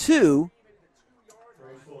 maybe the 2.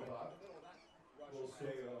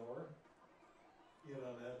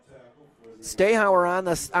 Stayhauer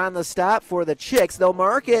on the stop for the Chicks. They'll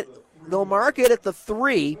mark it at the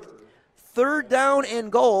 3. Third down and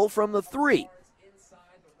goal from the 3.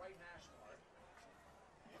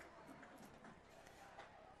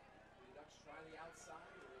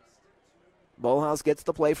 Bullhouse gets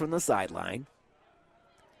the play from the sideline.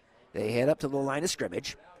 They head up to the line of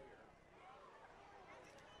scrimmage.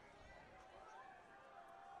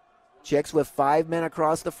 Chicks with 5 men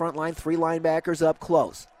across the front line, 3 linebackers up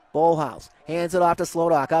close. Bullhouse hands it off to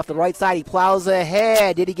Slodak off the right side. He plows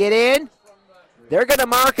ahead. Did he get in? They're going to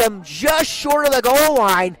mark him just short of the goal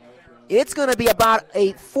line. It's going to be about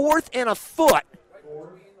a 4th and a foot.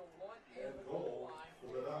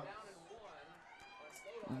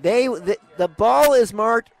 The ball is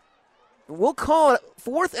marked, we'll call it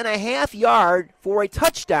 4th and a half yard for a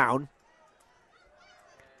touchdown.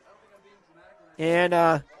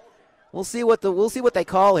 And we'll see what they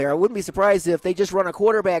call here. I wouldn't be surprised if they just run a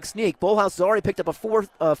quarterback sneak. Bullhouse has already picked up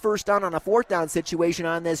a first down on a 4th down situation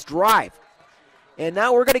on this drive. And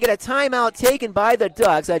now we're going to get a timeout taken by the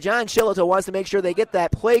Ducks. John Shillito wants to make sure they get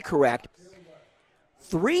that play correct.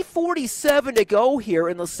 3:47 to go here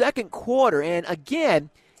in the second quarter. And again,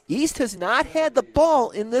 East has not had the ball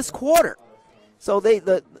in this quarter. So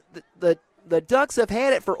the Ducks have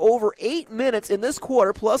had it for over 8 minutes in this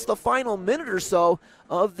quarter, plus the final minute or so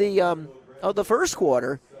of the first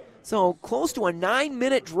quarter. So close to a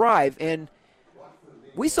 9-minute drive, and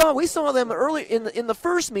we saw them early in the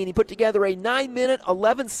first meeting put together a 9-minute,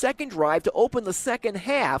 11-second drive to open the second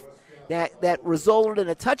half. That resulted in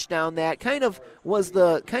a touchdown that kind of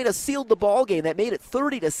sealed the ball game. That made it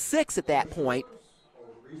 30-6 at that point.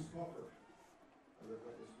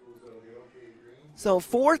 So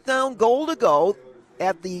 4th down, goal to go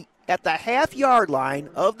at the half-yard line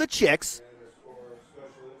of the Chicks.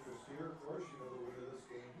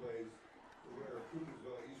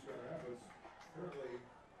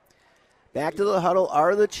 Back to the huddle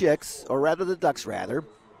are the Chicks, or rather the Ducks, rather.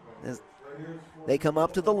 They come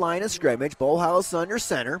up to the line of scrimmage. Bullhouse under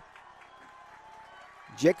center.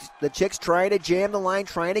 The Chicks trying to jam the line,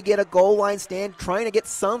 trying to get a goal line stand, trying to get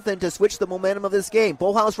something to switch the momentum of this game.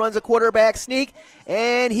 Bullhouse runs a quarterback sneak,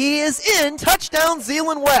 and he is in. Touchdown,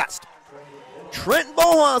 Zeeland West. Trent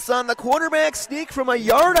Bullhouse on the quarterback sneak from a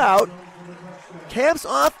yard out caps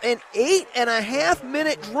off an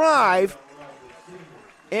 8.5-minute drive,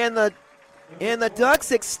 and the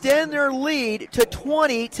Ducks extend their lead to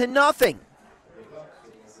 20-0.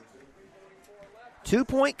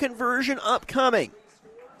 2-point conversion upcoming.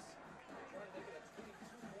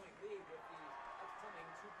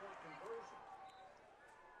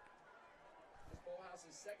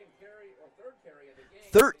 Second carry or third carry of the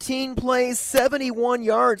game. 13 plays, 71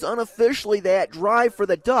 yards unofficially that drive for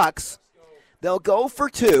the Ducks. They'll go for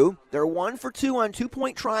 2. They're 1 for 2 on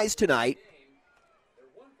 2-point tries tonight.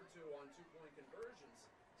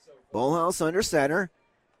 Bullhouse under center.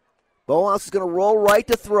 Bullhouse is going to roll right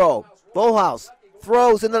to throw. Bullhouse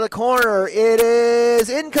throws into the corner. It is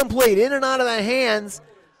incomplete. In and out of the hands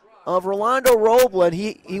of Rolando Roeblen.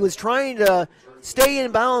 He was trying to stay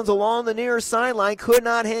in bounds along the near sideline, could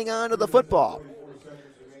not hang on to the football.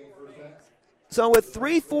 So with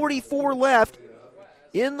 3:44 left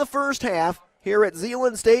in the first half here at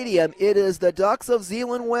Zeeland Stadium, it is the Ducks of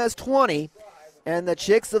Zeeland West 20 and the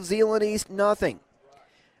Chicks of Zeeland East nothing.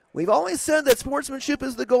 We've always said that sportsmanship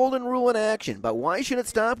is the golden rule in action, but why should it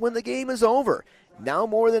stop when the game is over? Now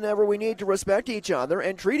more than ever, we need to respect each other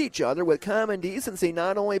and treat each other with common decency,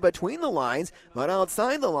 not only between the lines, but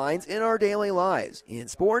outside the lines in our daily lives. In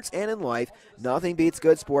sports and in life, nothing beats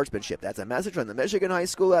good sportsmanship. That's a message from the Michigan High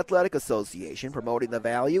School Athletic Association, promoting the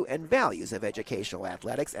value and values of educational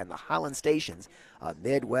athletics, and the Holland Stations of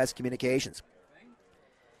Midwest Communications.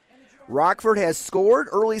 Rockford has scored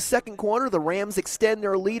early second quarter. The Rams extend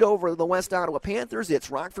their lead over the West Ottawa Panthers.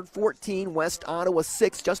 It's Rockford 14, West Ottawa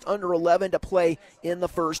 6, just under 11 to play in the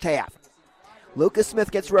first half. Lucas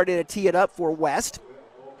Smith gets ready to tee it up for West.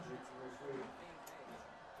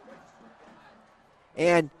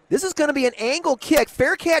 And this is going to be an angle kick.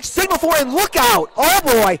 Fair catch, signal for it, and look out. Oh,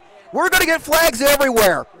 boy. We're going to get flags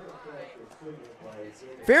everywhere.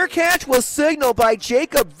 Fair catch was signaled by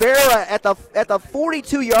Jacob Vera at the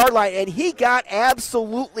 42-yard line, and he got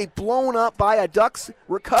absolutely blown up by a Ducks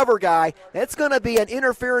recover guy. That's going to be an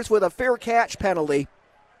interference with a fair catch penalty.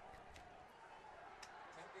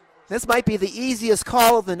 This might be the easiest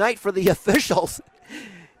call of the night for the officials.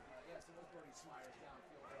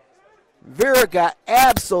 Vera got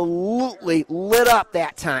absolutely lit up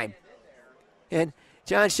that time. And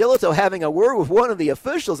John Shillito having a word with one of the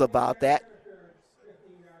officials about that.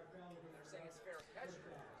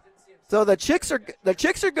 So the Chicks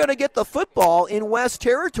are going to get the football in West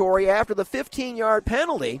territory after the 15-yard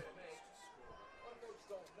penalty.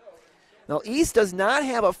 Now, East does not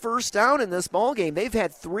have a first down in this ballgame. They've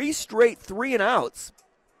had 3 straight 3-and-outs.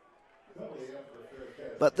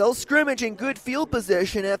 But they'll scrimmage in good field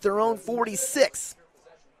position at their own 46.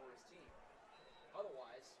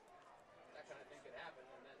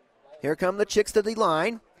 Here come the Chicks to the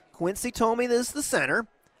line. Quincy Tomey is the center.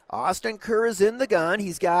 Austin Kerr is in the gun.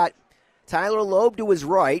 He's got Tyler Loeb to his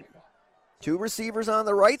right. 2 receivers on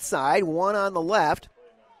the right side, 1 on the left.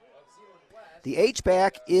 The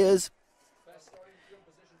H-back is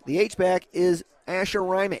Asher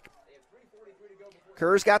Rymick.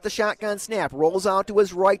 Kerr's got the shotgun snap, rolls out to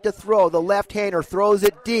his right to throw. The left-hander throws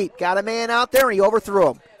it deep. Got a man out there, and he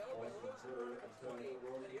overthrew him.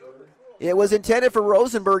 It was intended for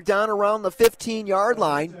Rosenberg down around the 15-yard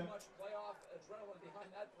line.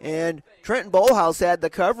 And Trenton Bolhouse had the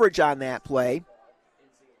coverage on that play.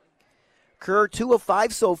 Kerr 2 of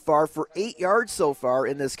 5 so far for 8 yards so far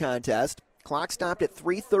in this contest. Clock stopped at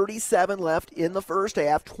 3:37 left in the first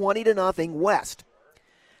half, 20-0 West.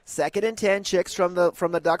 2nd and 10, Chicks from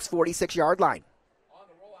the Ducks 46-yard line. On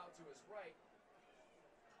the rollout to his right.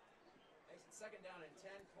 Makes it 2nd down and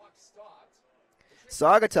 10. Clock stopped.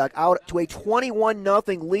 Saugatuck out to a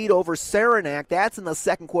 21-0 lead over Saranac. That's in the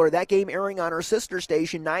second quarter. That game airing on our sister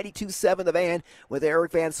station, 92.7 The Van, with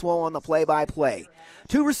Eric Van Swol on the play-by-play.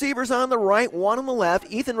 2 receivers on the right, 1 on the left.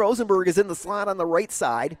 Ethan Rosenberg is in the slot on the right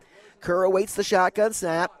side. Kerr awaits the shotgun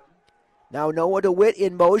snap. Now Noah DeWitt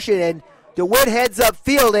in motion, and DeWitt heads up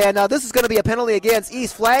field, and this is going to be a penalty against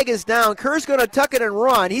East. Flag is down. Kerr's going to tuck it and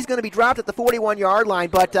run. He's going to be dropped at the 41-yard line,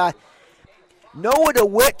 but Noah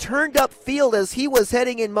DeWitt turned up field as he was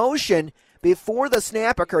heading in motion before the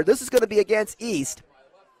snap occurred. This is going to be against East.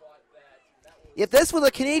 If this was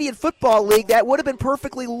a Canadian Football League, that would have been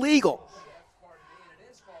perfectly legal.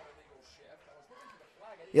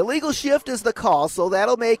 Illegal shift is the call, so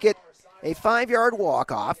that'll make it a 5-yard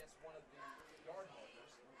walk-off.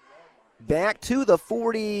 Back to the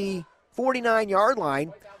 49-yard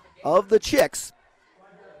line of the Chicks.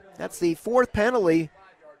 That's the 4th penalty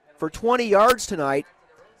for 20 yards tonight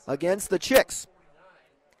against the Chicks.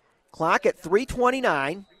 Clock at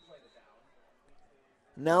 3:29.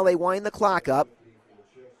 Now they wind the clock up.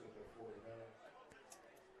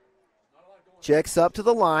 Chicks up to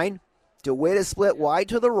the line. DeWitt is split wide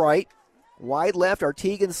to the right. Wide left are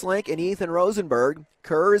Tegan Slink and Ethan Rosenberg.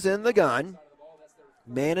 Kerr is in the gun.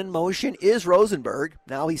 Man in motion is Rosenberg.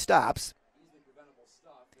 Now he stops.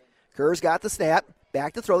 Kerr's got the snap.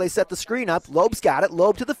 Back to throw. They set the screen up. Loeb's got it.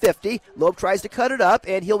 Loeb to the 50. Loeb tries to cut it up,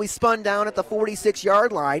 and he'll be spun down at the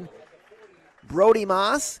 46-yard line. Brody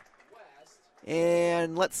Moss.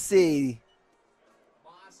 And let's see.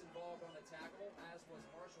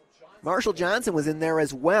 Marshall Johnson was in there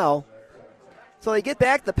as well. So they get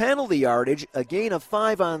back the penalty yardage. A gain of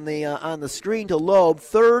 5 on the screen to Loeb.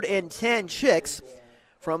 3rd and 10 Chicks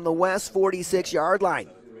from the West 46-yard line.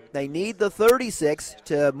 They need the 36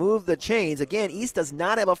 to move the chains. Again, East does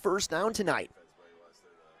not have a first down tonight.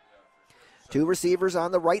 2 receivers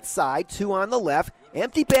on the right side, 2 on the left.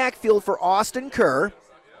 Empty backfield for Austin Kerr.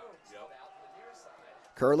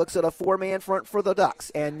 Kerr looks at a 4-man front for the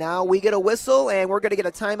Ducks. And now we get a whistle, and we're going to get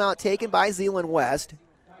a timeout taken by Zeeland West.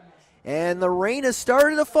 And the rain has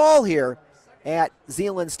started to fall here at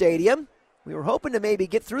Zeeland Stadium. We were hoping to maybe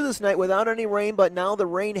get through this night without any rain, but now the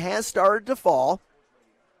rain has started to fall.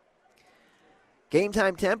 Game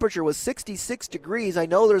time temperature was 66 degrees. I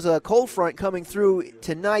know there's a cold front coming through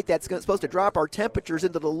tonight that's supposed to drop our temperatures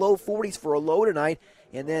into the low 40s for a low tonight,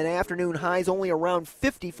 and then afternoon highs only around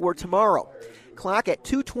 50 for tomorrow. Clock at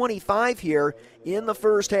 2:25 here in the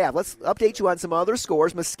first half. Let's update you on some other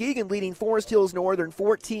scores. Muskegon leading Forest Hills Northern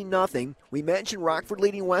 14-0. We mentioned Rockford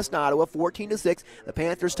leading West Ottawa 14-6. The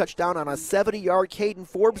Panthers touched down on a 70-yard Caden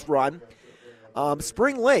Forbes run.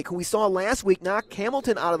 Spring Lake, who we saw last week, knocked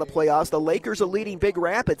Hamilton out of the playoffs. The Lakers are leading Big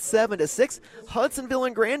Rapids 7-6. Hudsonville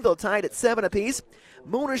and Granville tied at 7 apiece.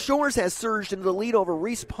 Mona Shores has surged into the lead over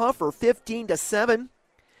Reese Puffer 15-7.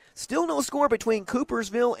 Still no score between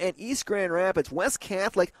Coopersville and East Grand Rapids. West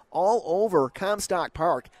Catholic all over Comstock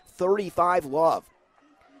Park, 35-love.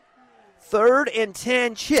 3rd and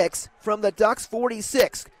 10 Chicks from the Ducks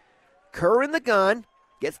 46. Kerr in the gun,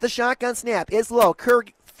 gets the shotgun snap, is low. Kerr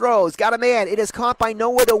throws, got a man. It is caught by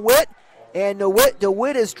Noah DeWitt, and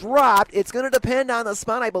DeWitt is dropped. It's going to depend on the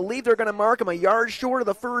spot. I believe they're going to mark him a yard short of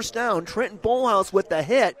the first down. Trenton Bullhouse with the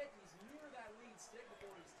hit.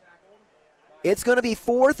 It's going to be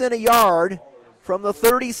 4th and a yard from the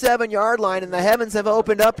 37-yard line, and the heavens have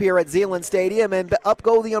opened up here at Zeeland Stadium, and up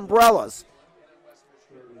go the umbrellas.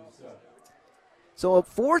 So a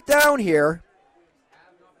 4th down here,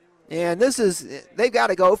 and they've got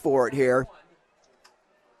to go for it here.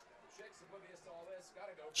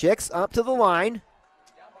 Chicks up to the line.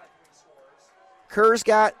 Kerr's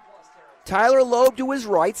got Tyler Loeb to his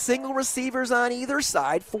right, single receivers on either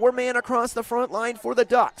side, 4-man across the front line for the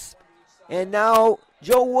Ducks. And now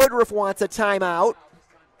Joe Woodruff wants a timeout.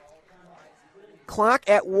 Clock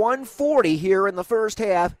at 1:40 here in the first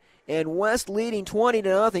half, and West leading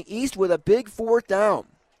 20-0. East with a big 4th down.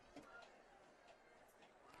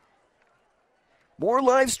 More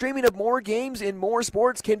live streaming of more games in more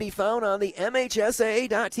sports can be found on the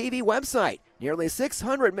MHSAA.TV website. Nearly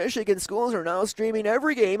 600 Michigan schools are now streaming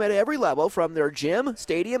every game at every level from their gym,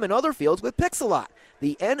 stadium, and other fields with Pixelot,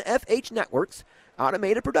 the NFH Network's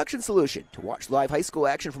automated production solution. To watch live high school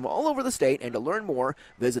action from all over the state and to learn more,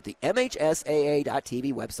 visit the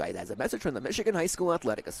MHSAA.TV website. As a message from the Michigan High School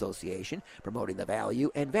Athletic Association, promoting the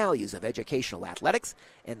value and values of educational athletics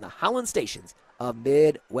and the Holland stations of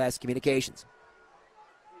Midwest Communications.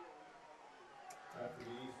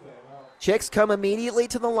 Chicks come immediately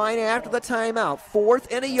to the line after the timeout. 4th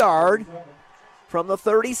and a yard from the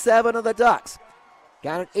 37 of the Ducks.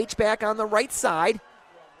 Got an H-back on the right side.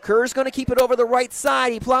 Kerr's going to keep it over the right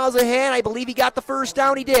side. He plows ahead. I believe he got the first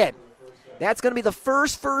down. He did. That's going to be the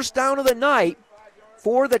first down of the night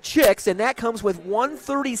for the Chicks, and that comes with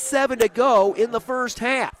 1:37 to go in the first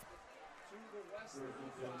half.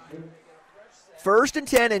 1st and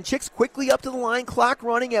 10, and Chicks quickly up to the line. Clock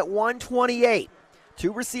running at 1:28.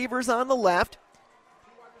 2 receivers on the left.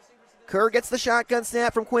 Kerr gets the shotgun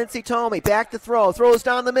snap from Quincy Tomey. Back to throw. Throws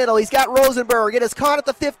down the middle. He's got Rosenberg. It is caught at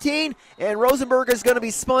the 15, and Rosenberg is going to be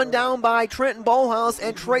spun down by Trenton Bullhouse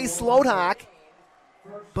and Trey Slotak.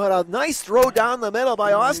 But a nice throw down the middle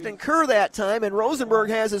by Austin Kerr that time, and Rosenberg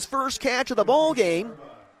has his first catch of the ball game,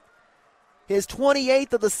 his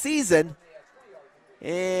 28th of the season,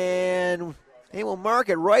 and they will mark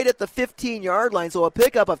it right at the 15-yard line, so a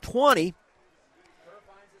pickup of 20.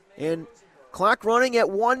 And clock running at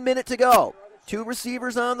 1 minute to go. 2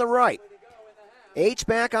 receivers on the right.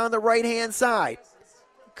 H-back on the right-hand side.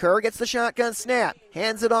 Kerr gets the shotgun snap.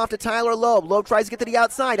 Hands it off to Tyler Loeb. Loeb tries to get to the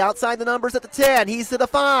outside. Outside the numbers at the 10. He's to the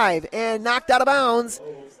 5 and knocked out of bounds.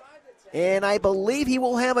 And I believe he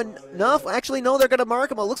will have enough. Actually, no, they're going to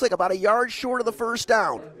mark him. It looks like about a yard short of the first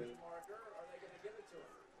down.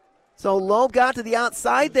 So Loeb got to the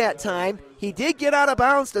outside that time. He did get out of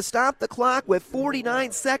bounds to stop the clock with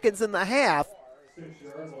 49 seconds in the half.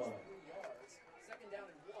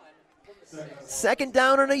 2nd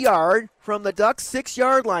down and a yard from the Ducks'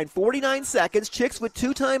 6-yard line. 49 seconds. Chicks with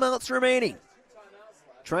 2 timeouts remaining.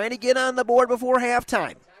 Trying to get on the board before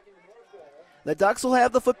halftime. The Ducks will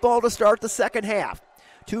have the football to start the second half.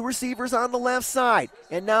 2 receivers on the left side.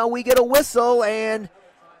 And now we get a whistle, and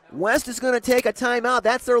West is going to take a timeout.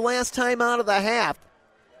 That's their last timeout of the half.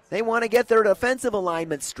 They want to get their defensive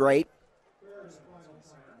alignment straight.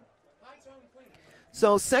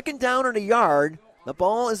 So 2nd down and a yard. The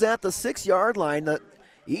ball is at the 6-yard line. The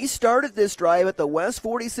East started this drive at the West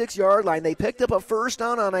 46-yard line. They picked up a first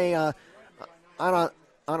down on a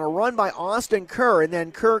run by Austin Kerr, and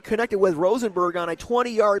then Kerr connected with Rosenberg on a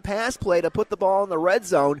 20-yard pass play to put the ball in the red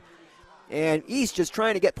zone. And East just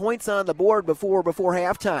trying to get points on the board before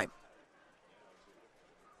halftime.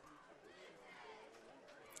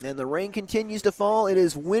 And the rain continues to fall. It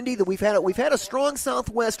is windy. We've had a strong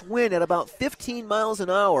southwest wind at about 15 miles an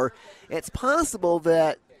hour. It's possible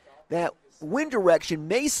that that wind direction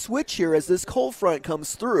may switch here as this cold front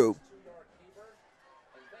comes through.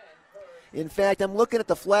 In fact, I'm looking at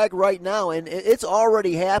the flag right now, and it's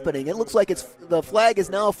already happening. It looks like the flag is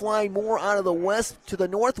now flying more out of the west to the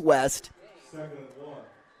northwest.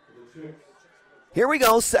 Here we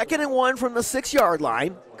go, 2nd and 1 from the 6-yard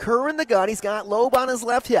line. Kerr in the gun. He's got Loeb on his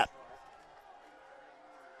left hip.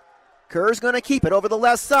 Kerr's going to keep it over the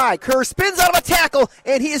left side. Kerr spins out of a tackle,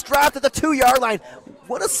 and he is dropped at the 2-yard line.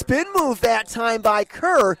 What a spin move that time by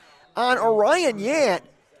Kerr on Orion Yant.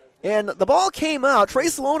 And the ball came out. Trey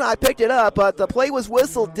Slonak picked it up, but the play was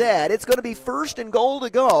whistled dead. It's going to be 1st and goal to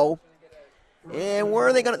go. And where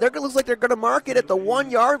are they going to? It looks like they're going to mark it at the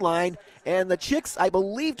 1-yard line. And the Chicks, I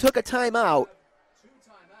believe, took a timeout.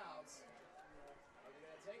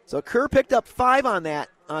 So Kerr picked up 5 on that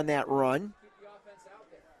run.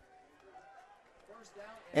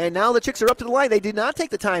 And now the Chicks are up to the line. They did not take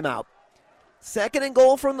the timeout. 1st and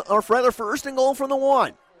goal from the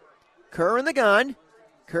 1. Kerr in the gun.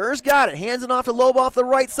 Kerr's got it. Hands it off to Loeb off the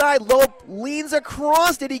right side. Loeb leans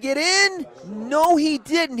across. Did he get in? No, he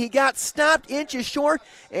didn't. He got stopped inches short,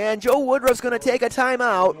 and Joe Woodruff's going to take a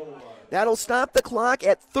timeout. That'll stop the clock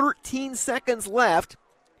at 13 seconds left.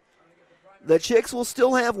 The Chicks will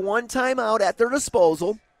still have 1 timeout at their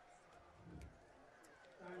disposal.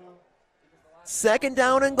 2nd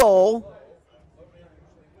down and goal.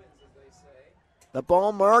 The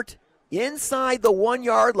ball marked inside the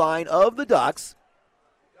 1-yard line of the Ducks.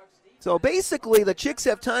 So basically, the Chicks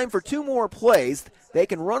have time for 2 more plays. They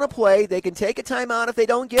can run a play, they can take a timeout if they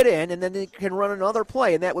don't get in, and then they can run another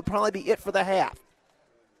play, and that would probably be it for the half.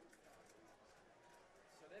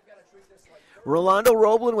 Rolando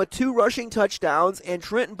Roblin with 2 rushing touchdowns, and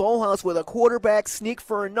Trenton Bolhouse with a quarterback sneak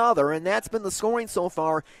for another, and that's been the scoring so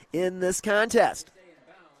far in this contest.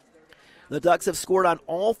 The Ducks have scored on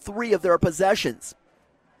all 3 of their possessions.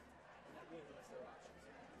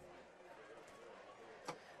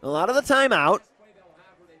 A lot of the timeout.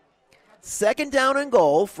 2nd down and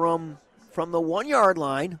goal from the 1-yard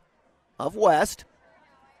line of West.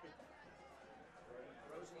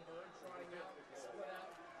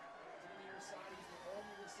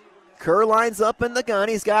 Kerr lines up in the gun.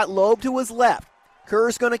 He's got Loeb to his left.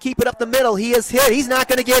 Kerr's going to keep it up the middle. He is hit. He's not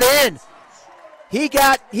going to get in. He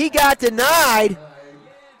got denied.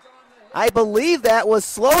 I believe that was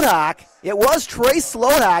Slodak. It was Trey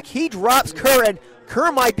Slodak. He drops Kerr, and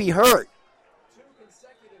Kerr might be hurt.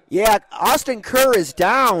 Yeah, Austin Kerr is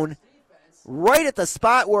down right at the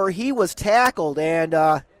spot where he was tackled. And,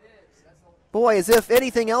 boy, as if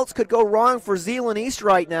anything else could go wrong for Zeeland East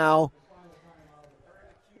right now.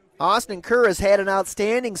 Austin Kerr has had an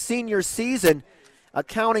outstanding senior season,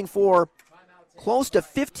 accounting for close to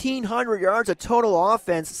 1,500 yards of total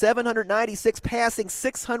offense, 796 passing,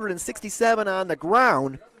 667 on the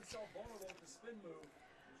ground.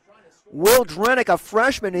 Will Drenick, a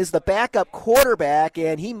freshman, is the backup quarterback,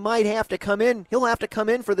 and he might have to come in. He'll have to come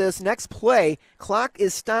in for this next play. Clock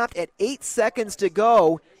is stopped at 8 seconds to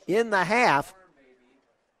go in the half.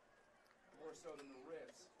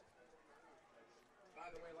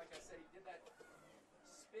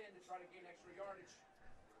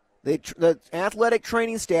 The athletic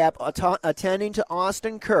training staff attending to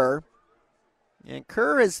Austin Kerr. And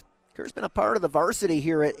Kerr's been a part of the varsity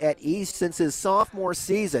here at East since his sophomore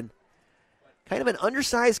season. Kind of an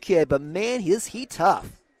undersized kid, but man, is he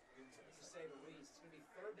tough.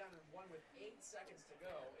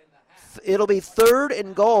 It'll be 3rd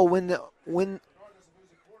and goal when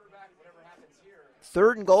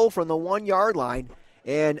 3rd and goal from the 1-yard line.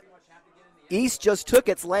 And East just took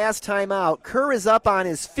its last time out. Kerr is up on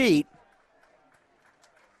his feet.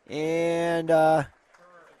 And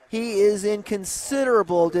he is in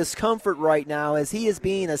considerable discomfort right now as he is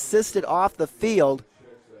being assisted off the field.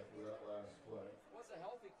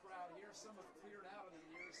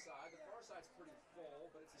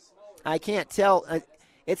 I can't tell.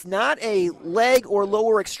 It's not a leg or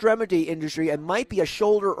lower extremity injury. It might be a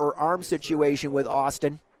shoulder or arm situation with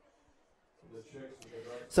Austin.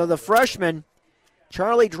 So the freshman,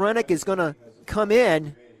 Charlie Drenick, is going to come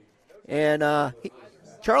in. And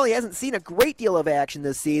Charlie hasn't seen a great deal of action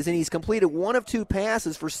this season. He's completed 1 of 2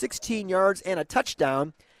 passes for 16 yards and a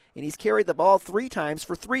touchdown. And he's carried the ball 3 times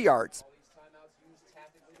for 3 yards.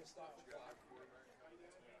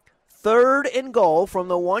 3rd and goal from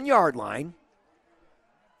the 1-yard line.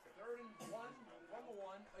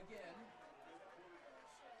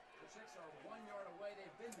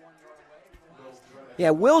 Yeah,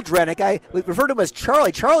 Will Drenick, we refer to him as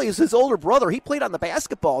Charlie. Charlie is his older brother. He played on the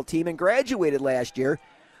basketball team and graduated last year.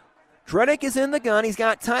 Drenick is in the gun. He's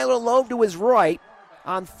got Tyler Loeb to his right.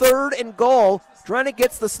 On 3rd and goal, Drenick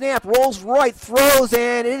gets the snap, rolls right, throws,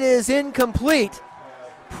 and it is incomplete.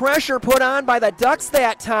 Pressure put on by the Ducks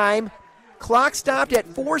that time. Clock stopped at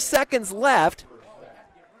 4 seconds left.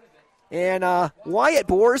 And Wyatt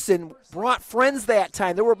Borson brought friends that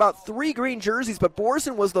time. There were about 3 green jerseys, but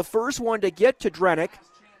Borson was the first one to get to Drenick.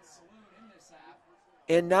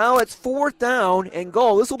 And now it's 4th down and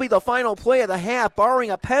goal. This will be the final play of the half, barring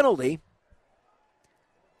a penalty.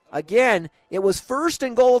 Again, it was 1st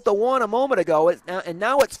and goal at the 1 a moment ago, and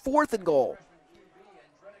now it's 4th and goal.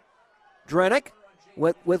 Drenick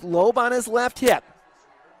with Loeb on his left hip.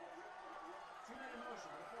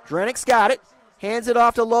 Drenick's got it. Hands it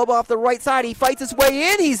off to Loeb off the right side. He fights his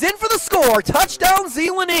way in. He's in for the score. Touchdown,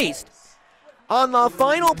 Zeeland East. On the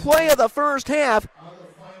final play of the first half,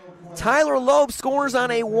 Tyler Loeb scores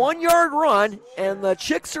on a 1-yard run, and the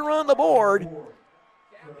Chicks are on the board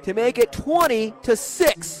to make it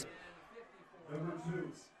 20-6.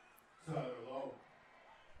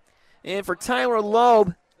 And for Tyler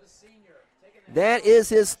Loeb, that is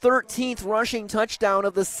his 13th rushing touchdown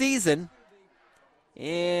of the season.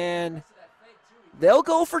 And they'll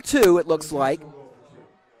go for 2, it looks like.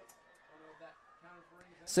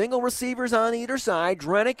 Single receivers on either side.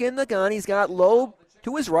 Drenick in the gun. He's got Loeb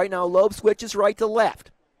to his right. Now Loeb switches right to left.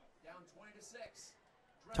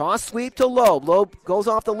 Toss sweep to Loeb. Loeb goes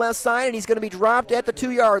off the left side, and he's going to be dropped at the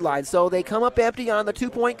 2-yard line. So they come up empty on the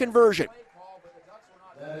 2-point conversion.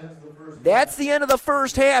 That's the end of the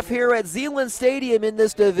first half here at Zeeland Stadium in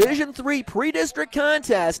this Division III pre-district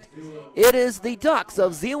contest. It is the Ducks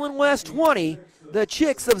of Zeeland West 20, the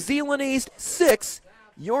Chicks of Zeeland East 6.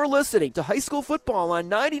 You're listening to high school football on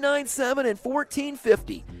 99.7 and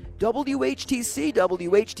 1450. WHTC,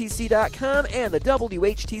 WHTC.com, and the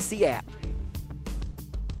WHTC app.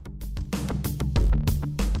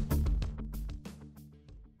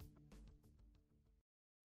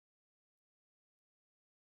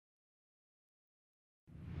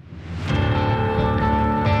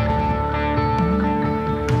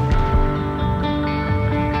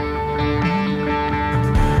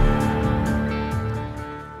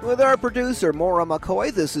 With our producer, Maura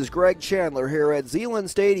McCoy, this is Greg Chandler here at Zeeland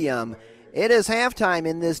Stadium. It is halftime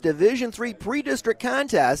in this Division III pre-district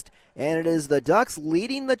contest, and it is the Ducks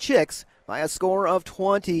leading the Chicks by a score of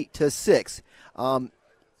 20-6.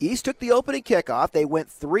 East took the opening kickoff. They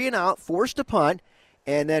went 3 and out, forced a punt,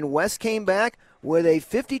 and then West came back with a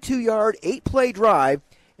 52-yard, 8-play drive,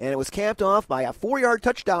 and it was capped off by a 4-yard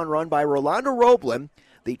touchdown run by Rolando Roblin.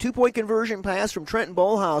 The 2-point conversion pass from Trenton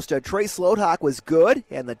Bolhouse to Trey Slothock was good,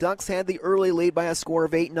 and the Ducks had the early lead by a score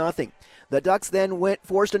of 8-0. The Ducks then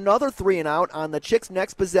forced another 3 and out on the Chicks'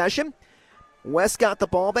 next possession. West got the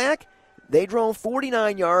ball back. They drove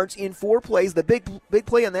 49 yards in 4 plays. The big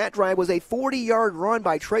play on that drive was a 40-yard run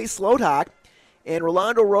by Trey Slothock, and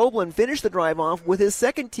Rolando Roblin finished the drive off with his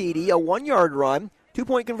second TD, a 1-yard run.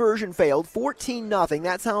 2-point conversion failed, 14-0.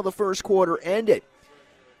 That's how the first quarter ended.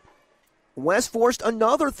 West forced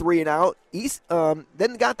another 3 and out. East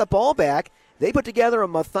then got the ball back. They put together a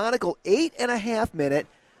methodical 8.5-minute,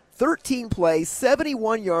 13-play,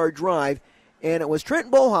 71-yard drive, and it was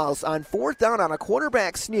Trenton Bolhouse on 4th down on a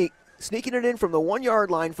quarterback sneaking it in from the 1-yard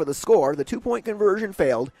line for the score. The 2-point conversion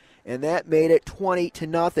failed, and that made it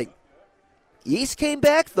 20-0. East came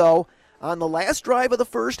back, though, on the last drive of the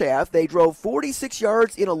first half. They drove 46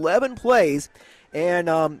 yards in 11 plays. And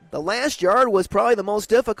the last yard was probably the most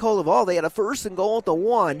difficult of all. They had a 1st and goal at the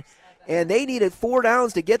 1, and they needed 4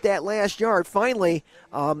 downs to get that last yard. Finally,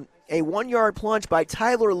 a 1-yard plunge by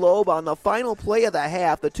Tyler Loeb on the final play of the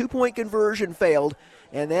half. The 2-point conversion failed,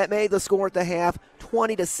 and that made the score at the half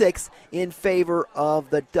 20-6 in favor of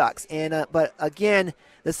the Ducks. And but again,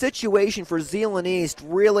 the situation for Zeeland East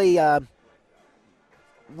really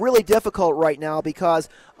difficult right now because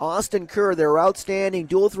Austin Kerr, their outstanding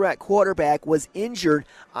dual-threat quarterback, was injured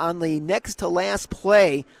on the next to last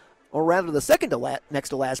play, or rather the second to next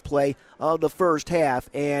to last play of the first half,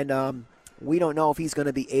 and we don't know if he's going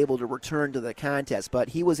to be able to return to the contest, but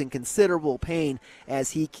he was in considerable pain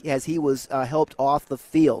as he was helped off the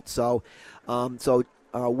field. So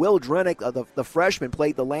Will Drenick, the freshman,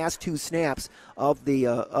 played the last 2 snaps of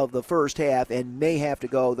the first half and may have to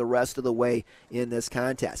go the rest of the way in this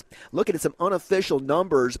contest. Looking at some unofficial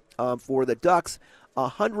numbers for the Ducks,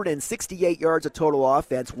 168 yards of total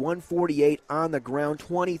offense, 148 on the ground,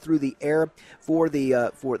 20 through the air for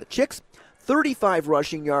the Chicks. 35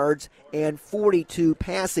 rushing yards and 42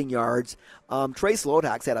 passing yards. Trey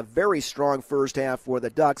Slothock's had a very strong first half for the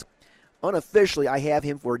Ducks. Unofficially, I have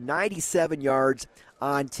him for 97 yards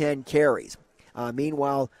on 10 carries.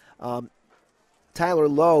 Meanwhile, Tyler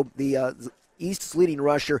Loeb, the East's leading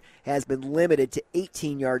rusher, has been limited to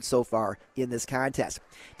 18 yards so far in this contest.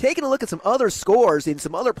 Taking a look at some other scores in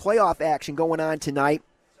some other playoff action going on tonight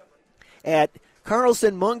at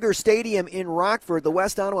Carlson Munger Stadium in Rockford. The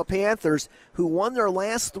West Ottawa Panthers, who won their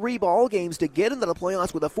last 3 ball games to get into the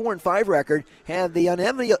playoffs with a 4-5 record, had the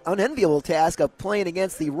unenviable task of playing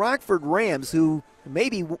against the Rockford Rams, who may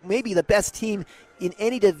be the best team in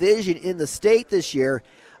any division in the state this year.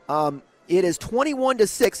 It is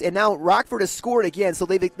 21-6, and now Rockford has scored again, so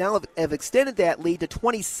they've now have extended that lead to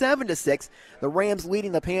 27-6. The Rams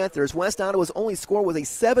leading the Panthers. West Ottawa's only score was a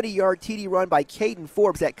 70-yard TD run by Caden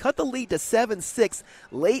Forbes that cut the lead to 7-6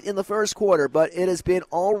 late in the first quarter, but it has been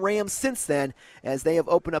all Rams since then as they have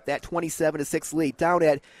opened up that 27-6 lead. Down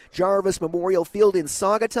at Jarvis Memorial Field in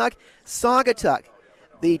Saugatuck,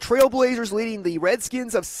 the Trailblazers leading the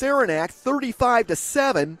Redskins of Saranac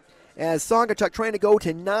 35-7. As Saugatuck trying to go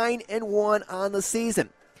to 9-1 on the season.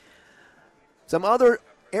 Some other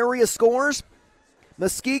area scores.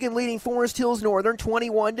 Muskegon leading Forest Hills Northern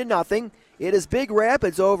 21-0. It is Big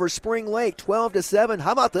Rapids over Spring Lake 12-7.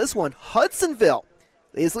 How about this one? Hudsonville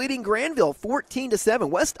is leading Granville 14-7.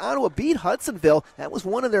 West Ottawa beat Hudsonville. That was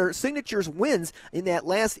one of their signatures wins in that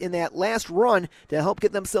last run to help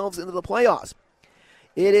get themselves into the playoffs.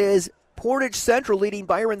 It is Portage Central leading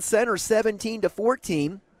Byron Center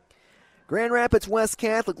 17-14. Grand Rapids West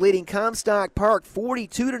Catholic leading Comstock Park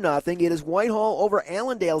 42-0. It is Whitehall over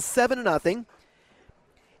Allendale 7-0.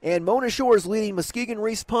 And Mona Shores leading Muskegon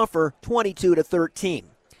Reese Puffer 22-13.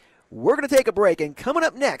 We're going to take a break, and coming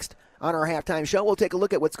up next on our halftime show, we'll take a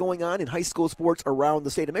look at what's going on in high school sports around the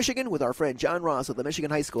state of Michigan with our friend John Ross of the Michigan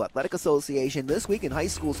High School Athletic Association. This Week in High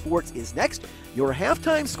School Sports is next. Your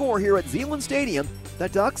halftime score here at Zeeland Stadium, the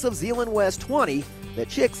Ducks of Zeeland West 20, the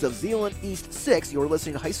Chicks of Zeeland East 6. You're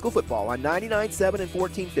listening to High School Football on 99.7 and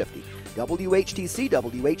 1450. WHTC,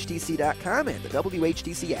 WHTC.com, and the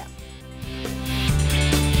WHTC app.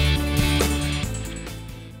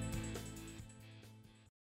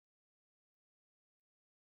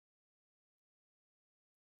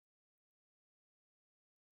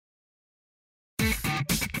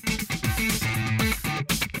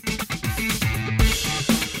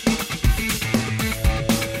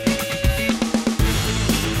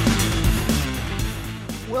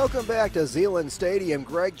 Welcome back to Zeeland Stadium.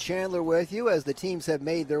 Greg Chandler with you as the teams have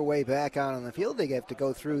made their way back out on the field. They have to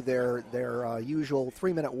go through their usual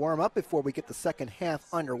 3-minute warm-up before we get the second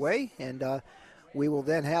half underway, and we will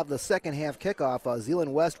then have the second half kickoff.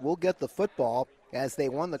 Zeeland West will get the football as they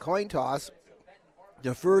won the coin toss,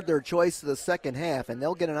 deferred their choice to the second half, and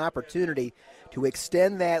they'll get an opportunity to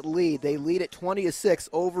extend that lead. They lead at 20-6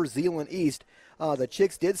 over Zeeland East. The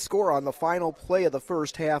Chicks did score on the final play of the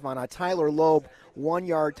first half on a Tyler Loeb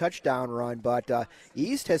 1-yard touchdown run, but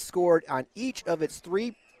East has scored on each of its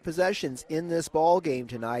 3 possessions in this ball game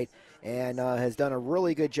tonight and has done a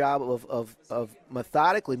really good job of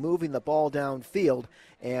methodically moving the ball downfield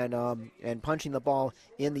and punching the ball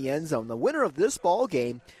in the end zone. The winner of this ball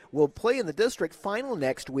game will play in the district final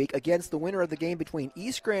next week against the winner of the game between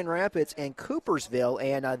East Grand Rapids and Coopersville,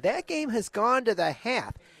 and that game has gone to the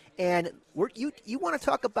half. And you want to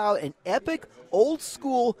talk about an epic,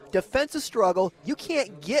 old-school defensive struggle. You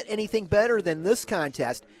can't get anything better than this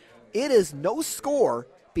contest. It is no score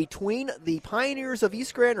between the Pioneers of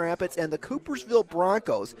East Grand Rapids and the Coopersville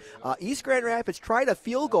Broncos. East Grand Rapids tried a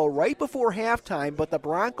field goal right before halftime, but the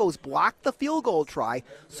Broncos blocked the field goal try,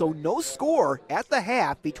 so no score at the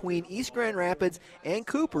half between East Grand Rapids and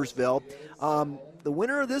Coopersville. The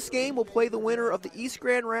winner of this game will play the winner of the East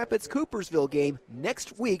Grand Rapids-Coopersville game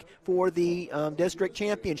next week for the district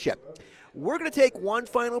championship. We're going to take one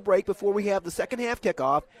final break before we have the second half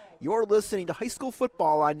kickoff. You're listening to High School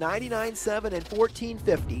Football on 99.7 and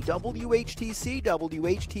 1450, WHTC,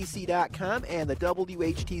 WHTC.com, and the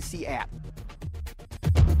WHTC app.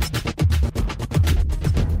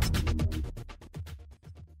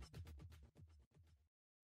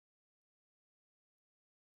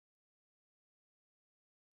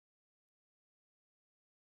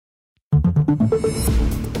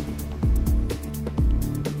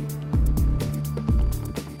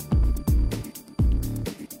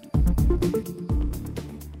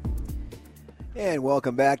 And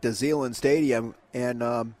welcome back to Zeeland Stadium,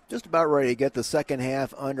 and just about ready to get the second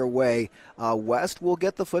half underway. West will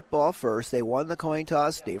get the football first. They won the coin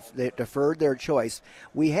toss. They deferred their choice.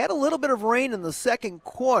 We had a little bit of rain in the second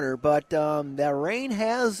quarter, but that rain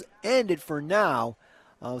has ended for now.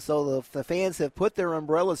 So the fans have put their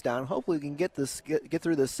umbrellas down. Hopefully we can get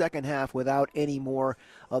through the second half without any more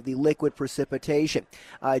of the liquid precipitation.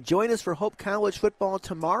 Join us for Hope College football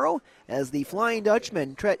tomorrow as the Flying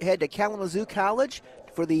Dutchmen head to Kalamazoo College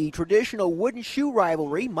for the traditional wooden shoe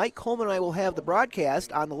rivalry. Mike Coleman and I will have the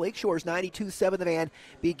broadcast on the Lakeshore's 92.7 The Van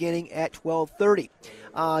beginning at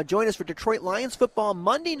 12:30. Join us for Detroit Lions football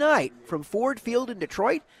Monday night from Ford Field in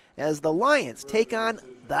Detroit as the Lions take on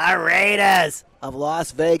the Raiders of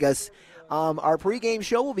Las Vegas. Our pregame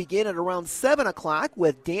show will begin at around 7 o'clock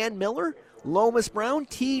with Dan Miller, Lomas Brown,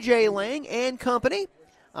 TJ Lang, and company.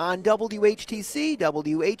 on WHTC,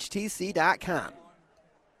 WHTC.com.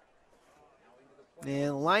 And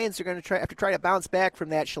the Lions are going to have to try to bounce back from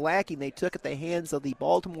that shellacking they took at the hands of the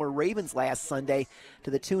Baltimore Ravens last Sunday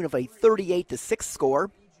to the tune of a 38-6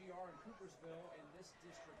 score.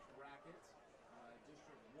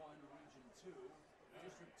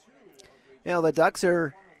 Now the Ducks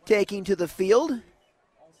are taking to the field.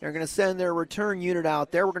 They're going to send their return unit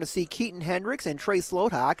out there. We're going to see Keaton Hendricks and Trey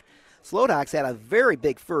Slothock. Slothock's had a very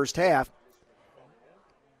big first half.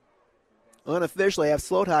 Unofficially, I have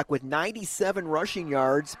Slothock with 97 rushing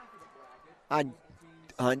yards on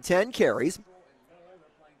 10 carries.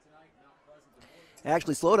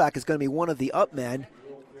 Actually, Slothock is going to be one of the up men.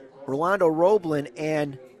 Rolando Roblin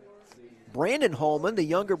and Brandon Holman, the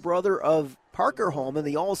younger brother of Parker Holman,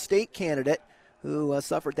 the All-State candidate who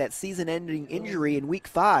suffered that season-ending injury in Week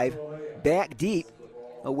 5, back deep,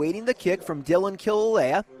 awaiting the kick from Dylan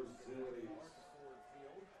Killalea.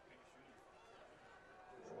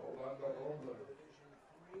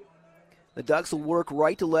 The Ducks will work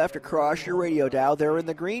right to left across your radio dial. They're in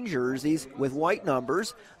the green jerseys with white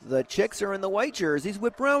numbers. The Chicks are in the white jerseys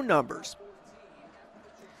with brown numbers.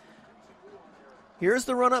 Here's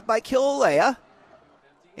the run up by Killalea.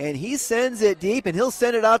 And he sends it deep, and he'll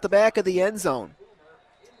send it out the back of the end zone.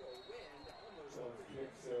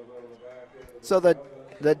 So the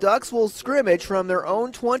Ducks will scrimmage from their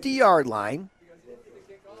own 20-yard line.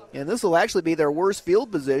 And this will actually be their worst field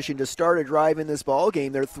position to start a drive in this ball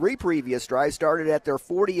game. Their 3 previous drives started at their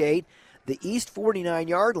 48, the east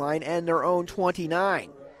 49-yard line, and their own 29.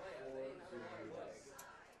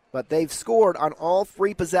 But they've scored on all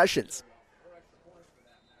 3 possessions.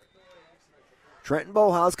 Trenton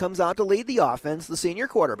Bohaus comes out to lead the offense, the senior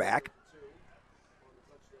quarterback.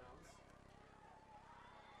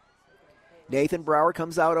 Nathan Brower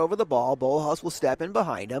comes out over the ball. Bohaus will step in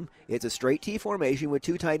behind him. It's a straight T formation with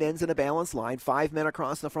 2 tight ends in a balanced line. 5 men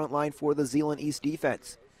across the front line for the Zeeland East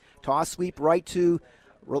defense. Toss sweep right to,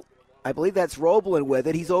 I believe that's Roblin with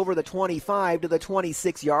it. He's over the 25 to the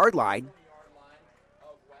 26-yard line.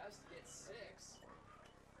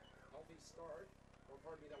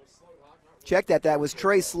 Check that was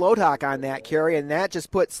Trey Slothock on that carry, and that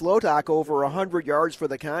just put Slothock over 100 yards for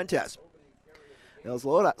the contest.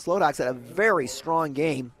 Slothock's had a very strong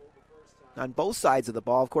game on both sides of the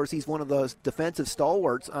ball. Of course, he's one of those defensive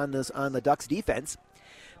stalwarts on the Ducks defense.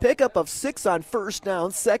 Pickup of 6 on first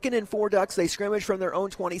down. 2nd and 4 Ducks. They scrimmage from their own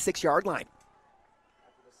 26-yard line.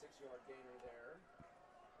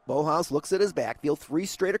 Bohaus looks at his backfield. 3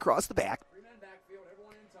 straight across the back.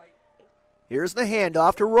 Here's the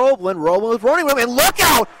handoff to Roblin. Roblin with running room, and look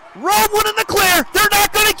out! Roblin in the clear. They're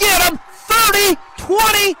not going to get him. 30,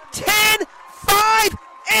 20, 10, 5,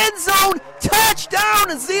 end zone,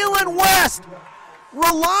 touchdown, Zeeland West.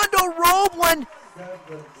 Rolando Roblin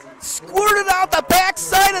squirted out the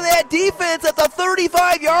backside of that defense at the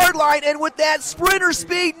 35-yard line, and with that sprinter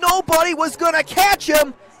speed, nobody was going to catch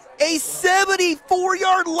him. A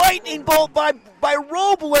 74-yard lightning bolt by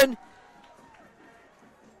Roblin.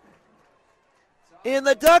 And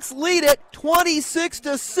the Ducks lead it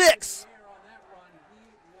 26-6.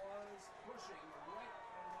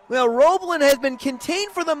 Well, Roblin has been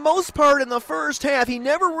contained for the most part in the first half. He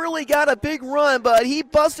never really got a big run, but he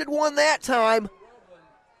busted one that time.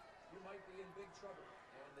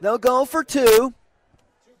 They'll go for 2.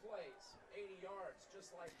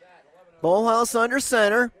 Bohaus under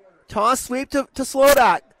center. Toss sweep to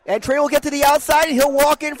Slothock. And Trey will get to the outside, and he'll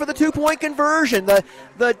walk in for the 2-point conversion.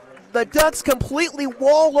 The Ducks completely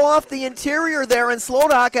walled off the interior there, and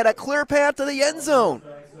Slothock had a clear path to the end zone.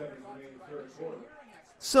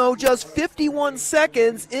 So just 51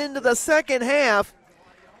 seconds into the second half,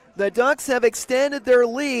 the Ducks have extended their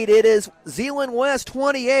lead. It is Zeeland West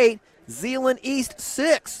 28, Zeeland East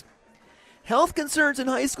 6. Health concerns in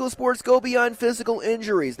high school sports go beyond physical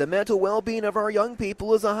injuries. The mental well-being of our young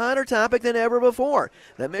people is a hotter topic than ever before.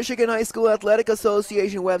 The Michigan High School Athletic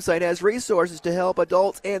Association website has resources to help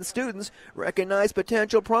adults and students recognize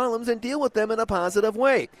potential problems and deal with them in a positive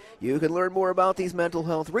way. You can learn more about these mental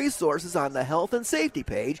health resources on the health and safety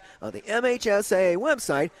page of the MHSAA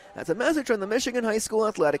website. That's a message from the Michigan High School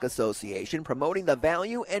Athletic Association promoting the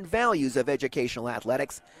value and values of educational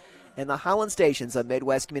athletics and the Holland stations of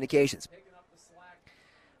Midwest Communications.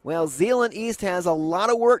 Well, Zeeland East has a lot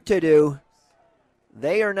of work to do.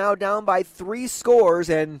 They are now down by 3 scores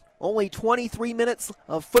and only 23 minutes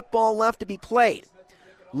of football left to be played.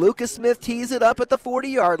 Lucas Smith tees it up at the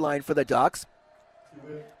 40-yard line for the Ducks.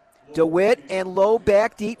 DeWitt and Lowe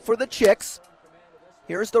back deep for the Chicks.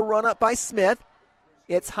 Here's the run up by Smith.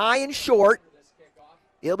 It's high and short.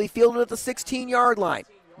 It'll be fielded at the 16-yard line.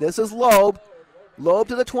 This is Loeb. Loeb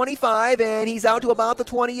to the 25, and he's out to about the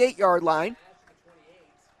 28-yard line.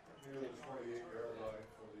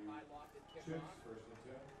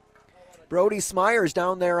 Brody Smyers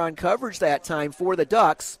down there on coverage that time for the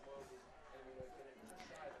Ducks.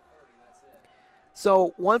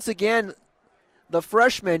 So once again, the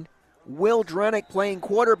freshman, Will Drenick, playing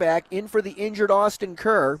quarterback, in for the injured Austin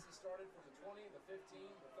Kerr.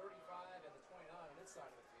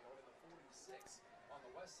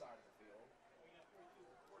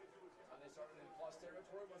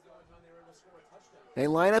 They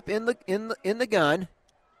line up in the gun.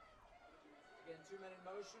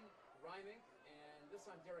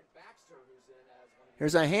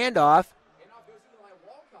 Here's a handoff.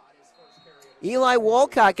 Eli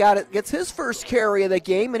Walcott gets his first carry of the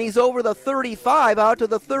game, and he's over the 35 out to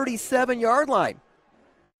the 37-yard line.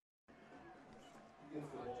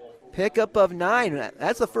 Pickup of 9.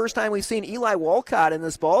 That's the first time we've seen Eli Walcott in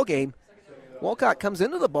this ball game. Walcott comes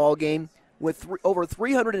into the ball game with over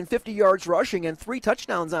 350 yards rushing and 3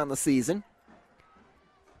 touchdowns on the season.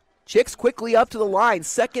 Chicks quickly up to the line,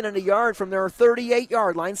 2nd and a yard from their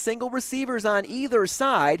 38-yard line. Single receivers on either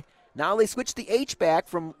side. Now they switch the H-back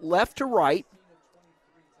from left to right.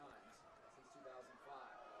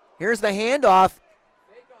 Here's the handoff.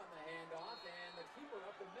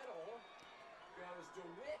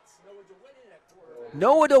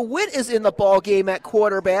 Noah DeWitt is in the ball game at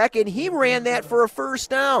quarterback, and he ran that for a first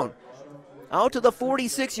down out to the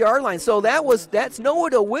 46-yard line. So that's Noah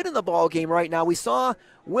DeWitt in the ball game right now. We saw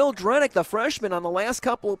Will Drenick, the freshman, on the last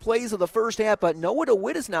couple of plays of the first half, but Noah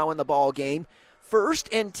DeWitt is now in the ball game. 1st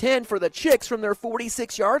and 10 for the Chicks from their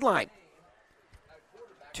 46-yard line.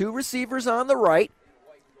 2 receivers on the right.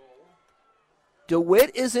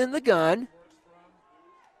 DeWitt is in the gun.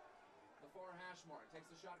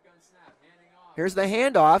 Here's the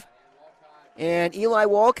handoff. And Eli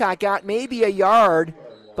Walcott got maybe a yard,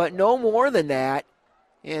 but no more than that.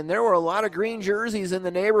 And there were a lot of green jerseys in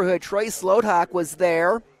the neighborhood. Trey Slothock was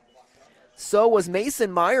there. So was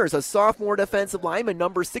Mason Myers, a sophomore defensive lineman,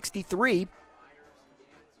 number 63.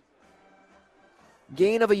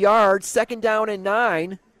 Gain of a yard, 2nd down and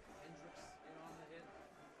 9.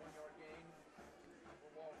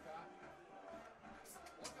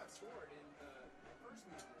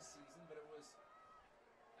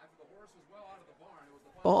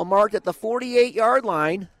 Ball marked at the 48-yard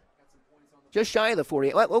line, just shy of the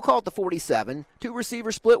 48. We'll call it the 47. 2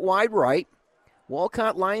 receivers split wide right.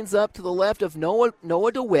 Walcott lines up to the left of Noah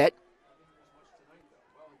DeWitt.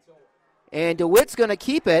 And DeWitt's going to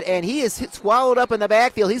keep it, and he is swallowed up in the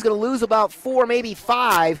backfield. He's going to lose about 4, maybe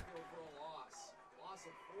 5.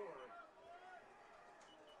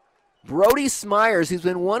 Brody Smyers, who's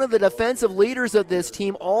been one of the defensive leaders of this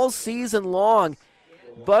team all season long,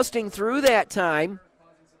 busting through that time.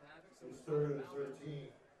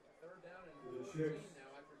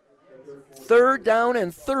 3rd down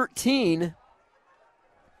and 13.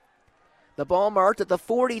 The ball marked at the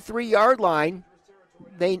 43-yard line.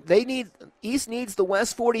 East needs the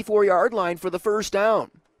West 44-yard line for the first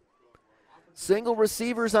down. Single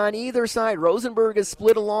receivers on either side. Rosenberg is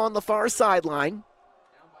split along the far sideline.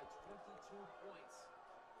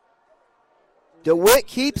 DeWitt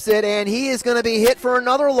keeps it, and he is going to be hit for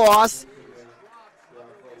another loss.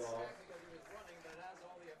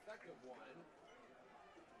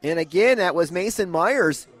 And again, that was Mason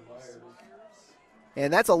Myers.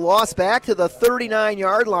 And that's a loss back to the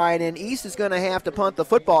 39-yard line, and East is going to have to punt the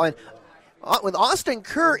football. And with Austin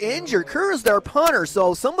Kerr injured, Kerr is their punter,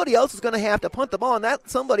 so somebody else is going to have to punt the ball, and that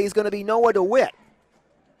somebody is going to be Noah DeWitt.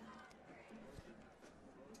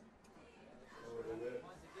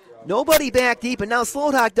 Nobody back deep, and now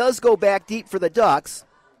Slothock does go back deep for the Ducks.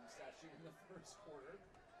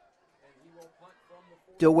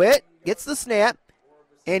 DeWitt gets the snap,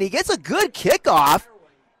 and he gets a good kickoff.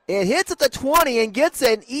 It hits at the 20 and gets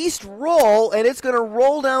an East roll, and it's going to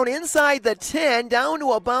roll down inside the 10, down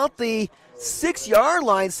to about the 6-yard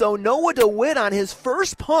line. So Noah DeWitt on his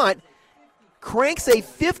first punt cranks a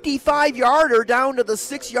 55-yarder down to the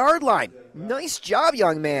 6-yard line. Nice job,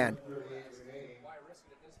 young man.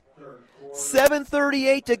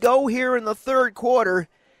 7:38 to go here in the third quarter.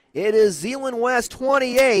 It is Zeeland West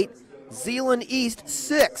 28, Zeeland East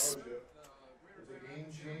 6.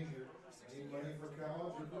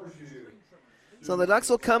 So the Ducks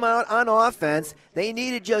will come out on offense. They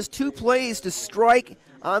needed just 2 plays to strike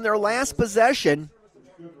on their last possession.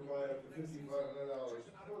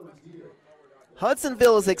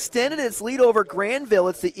 Hudsonville has extended its lead over Granville.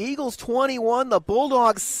 It's the Eagles 21, the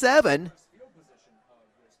Bulldogs 7.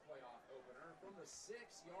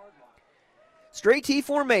 Straight T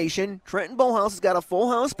formation. Trenton Bullhouse has got a full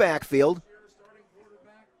house backfield.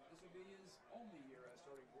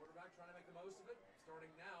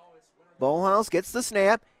 Bolhouse gets the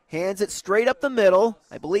snap, hands it straight up the middle.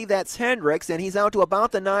 I believe that's Hendricks, and he's out to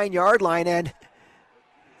about the 9-yard line, and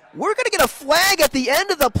we're going to get a flag at the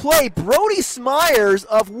end of the play. Brody Smyers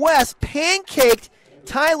of West pancaked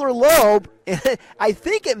Tyler Loeb. I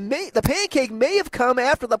think the pancake may have come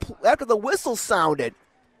after the whistle sounded.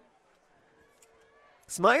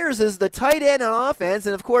 Smyers is the tight end on offense,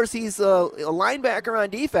 and of course he's a linebacker on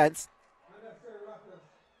defense.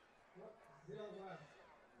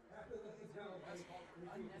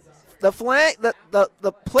 The flag,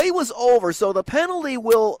 the play was over, so the penalty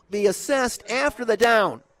will be assessed after the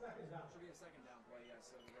down.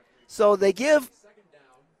 So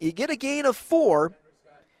you get a gain of 4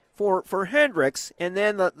 for Hendricks, and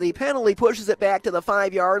then the penalty pushes it back to the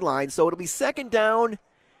 5-yard line. So it'll be second down.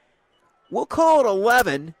 We'll call it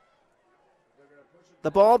 11.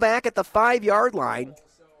 The ball back at the 5-yard line.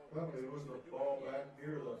 Well, it was the ball back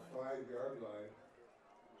near the 5-yard line.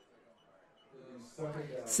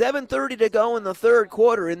 7:30 to go in the third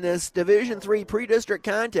quarter in this Division III pre-district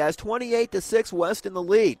contest. 28-6 West in the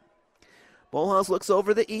lead. Bolhouse looks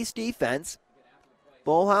over the East defense.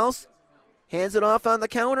 Bolhouse hands it off on the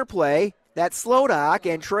counter play. That's Slodock,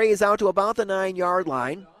 and Trey is out to about the 9-yard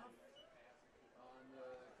line.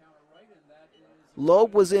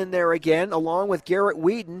 Loeb was in there again, along with Garrett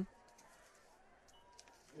Whedon.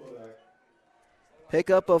 Pick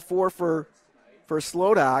up a 4 for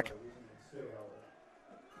Slodock.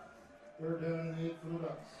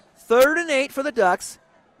 3rd and 8 for the Ducks.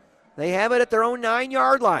 They have it at their own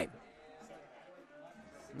 9-yard line.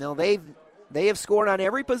 Now they have scored on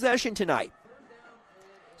every possession tonight.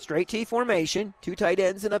 Straight T formation, 2 tight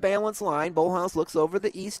ends in a balanced line. Bolhouse looks over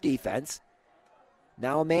the East defense.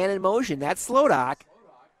 Now a man in motion. That's Slodock.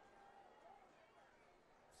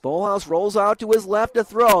 Bolhouse rolls out to his left to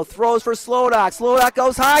throw. Throws for Slodock. Slodock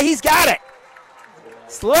goes high. He's got it.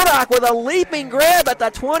 Slodock with a leaping grab at the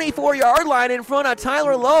 24-yard line in front of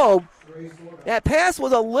Tyler Loeb. That pass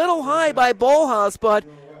was a little high by Bolhouse, but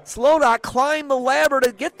Slodock climbed the ladder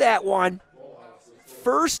to get that one.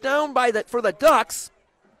 First down for the Ducks.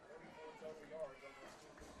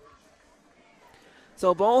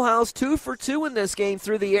 So Bolhouse 2 for 2 in this game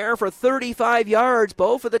through the air for 35 yards.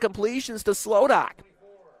 Both of the completions to Slodock.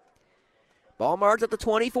 Ball marked at the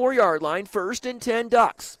 24-yard line. 1st and 10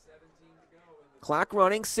 Ducks. Clock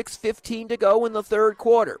running, 6:15 to go in the third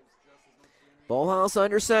quarter. Bolhouse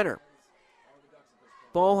under center.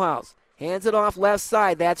 Bolhouse hands it off left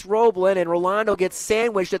side. That's Roblin, and Rolando gets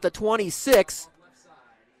sandwiched at the 26.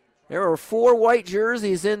 There are 4 white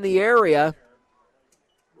jerseys in the area.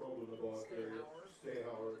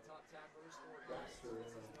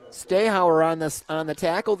 Stayhauer on the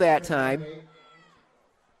tackle that time.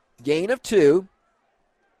 Gain of 2.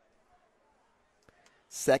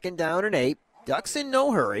 2nd down and 8. Ducks in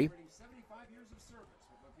no hurry. 75 years of service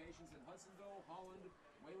with locations in Hudsonville, Holland,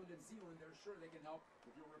 Wayland, and Zeeland. They're sure they can help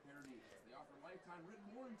with your repair needs. They offer lifetime written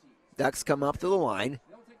warranties. Ducks come up to the line.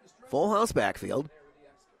 Full house backfield.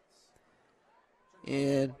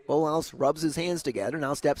 And Bolhouse rubs his hands together.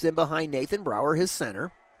 Now steps in behind Nathan Brower, his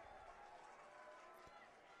center.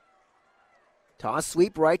 Toss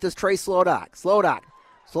sweep right to Trey Slodock.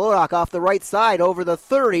 Slodock off the right side over the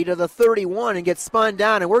 30 to the 31 and gets spun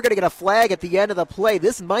down, and we're going to get a flag at the end of the play.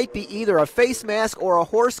 This might be either a face mask or a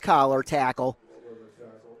horse collar tackle.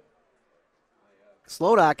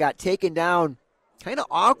 Slodock got taken down kind of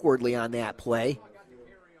awkwardly on that play.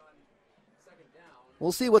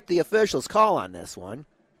 We'll see what the officials call on this one.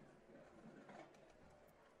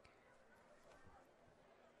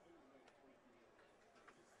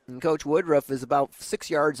 And Coach Woodruff is about 6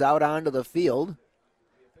 yards out onto the field,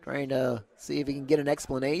 trying to see if he can get an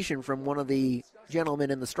explanation from one of the gentlemen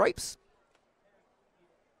in the stripes.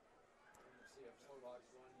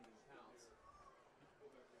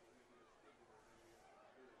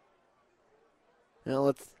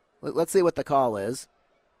 Now let's see what the call is.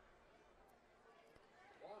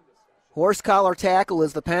 Horse collar tackle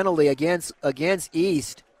is the penalty against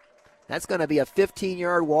East. That's going to be a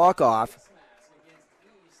 15-yard walk-off.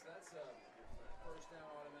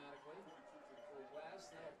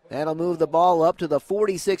 That'll move the ball up to the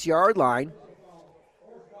 46-yard line.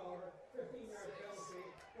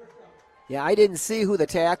 Yeah, I didn't see who the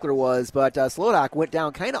tackler was, but Slodock went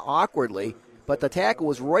down kind of awkwardly, but the tackle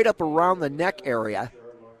was right up around the neck area.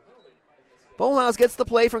 Bolhouse gets the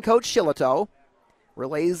play from Coach Shillito.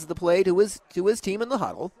 Relays the play to his team in the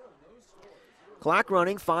huddle. Clock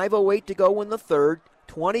running, 5:08 to go in the third.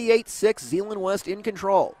 28-6, Zeeland West in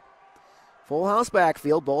control. Full house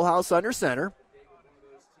backfield, Bolhouse under center.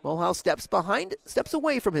 Bolhouse steps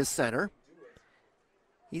away from his center.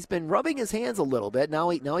 He's been rubbing his hands a little bit. Now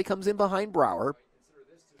he comes in behind Brower.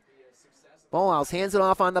 Ballhouse hands it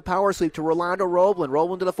off on the power sweep to Rolando Roblin.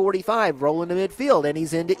 Roblin to the 45, rolling to midfield, and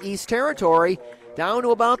he's into East territory, down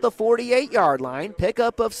to about the 48-yard line.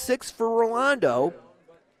 Pickup of 6 for Rolando.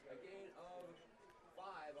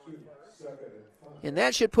 And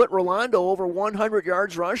that should put Rolando over 100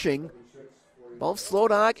 yards rushing. Both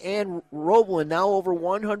Slodak and Roblin now over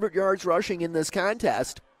 100 yards rushing in this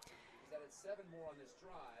contest.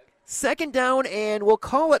 Second down, and we'll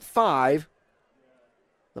call it 5.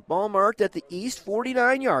 The ball marked at the East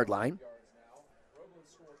 49-yard line.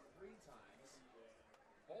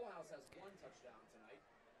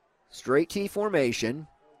 Straight T formation.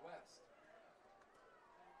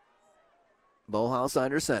 Bullhouse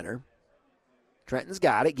under center. Trenton's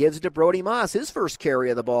got it, gives it to Brody Moss, his first carry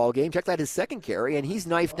of the ball game. Check that, his second carry, and he's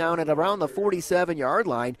knifed down at around the 47-yard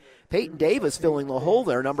line. Peyton Davis filling the hole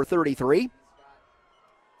there, number 33.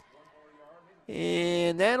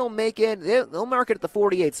 And that'll make it, they'll mark it at the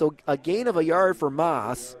 48, so a gain of a yard for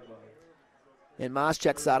Moss. And Moss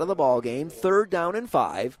checks out of the ball game. Third down and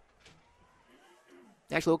 5.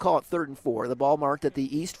 Actually, we'll call it 3rd and 4. The ball marked at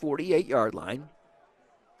the East 48-yard line.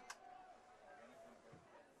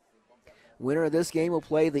 Winner of this game will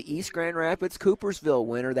play the East Grand Rapids Coopersville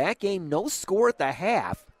winner. That game, no score at the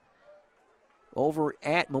half over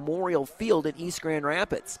at Memorial Field at East Grand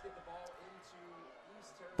Rapids.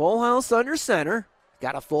 Bullhouse under center.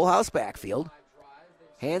 Got a full house backfield.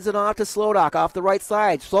 Hands it off to Slodak off the right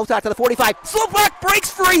side. Slodak to the 45. Slodak breaks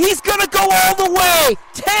free. He's going to go all the way.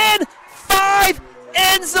 10-5,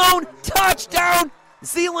 end zone, touchdown,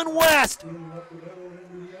 Zeeland West.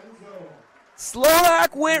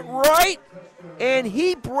 Slodak went right, and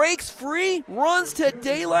he breaks free, runs to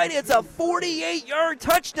daylight. It's a 48-yard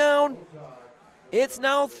touchdown. It's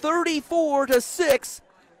now 34-6,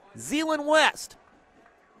 Zeeland West.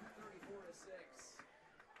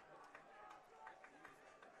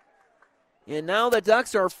 And now the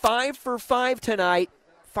Ducks are 5 for 5 tonight.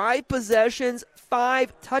 5 possessions,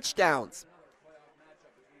 5 touchdowns.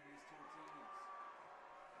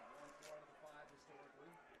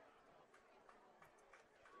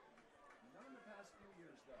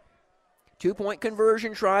 Two-point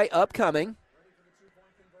conversion try upcoming.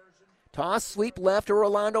 Toss sweep left to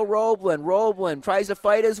Rolando Roblin. Roblin tries to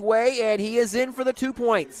fight his way, and he is in for the 2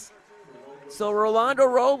 points. So Rolando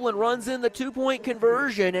Roblin runs in the 2-point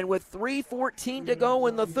conversion, and with 3:14 to go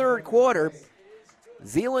in the third quarter,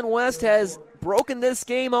 Zeeland West has broken this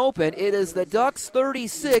game open. It is the Ducks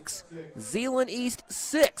 36, Zeeland East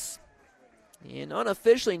 6. And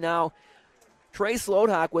unofficially now, Trey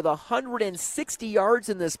Slodak with 160 yards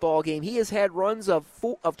in this ball game. He has had runs of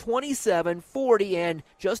 27, 40, and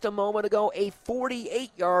just a moment ago, a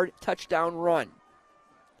 48-yard touchdown run.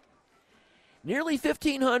 Nearly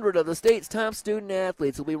 1,500 of the state's top student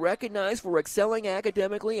athletes will be recognized for excelling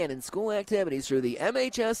academically and in school activities through the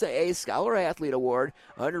MHSAA Scholar Athlete Award,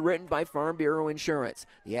 underwritten by Farm Bureau Insurance.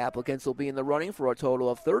 The applicants will be in the running for a total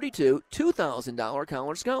of 32 $2,000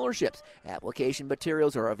 college scholarships. Application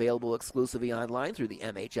materials are available exclusively online through the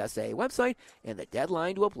MHSAA website, and the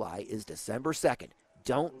deadline to apply is December 2nd.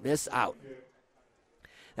 Don't miss out.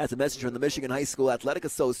 That's a message from the Michigan High School Athletic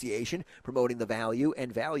Association, promoting the value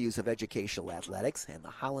and values of educational athletics, and the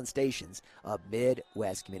Holland stations of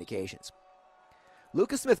Midwest Communications.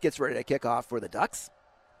 Lucas Smith gets ready to kick off for the Ducks.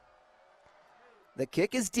 The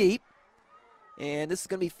kick is deep, and this is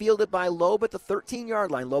going to be fielded by Loeb at the 13-yard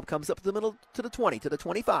line. Loeb comes up to the middle to the 20, to the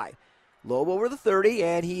 25. Loeb over the 30,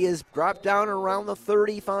 and he is dropped down around the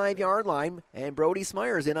 35-yard line, and Brody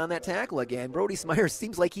Smyers in on that tackle again. Brody Smyers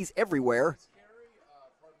seems like he's everywhere.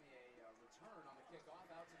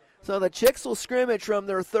 So the Chicks will scrimmage from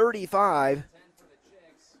their 35.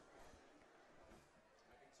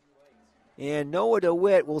 And Noah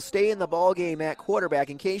DeWitt will stay in the ballgame at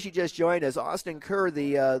quarterback. In case you just joined us, Austin Kerr,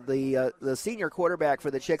 the senior quarterback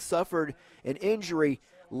for the Chicks, suffered an injury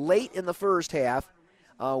late in the first half.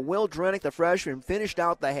 Will Drenick, the freshman, finished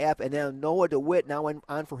out the half, and then Noah DeWitt now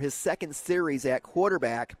on for his second series at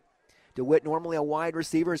quarterback. DeWitt, normally a wide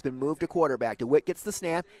receiver, has been moved to quarterback. DeWitt gets the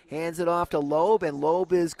snap, hands it off to Loeb, and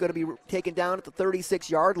Loeb is going to be taken down at the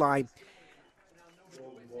 36-yard line.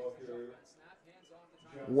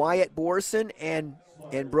 Wyatt Borson and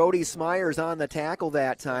Brody Smyers on the tackle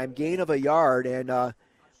that time. Gain of a yard, and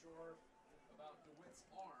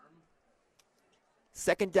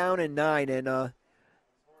second down and 9, and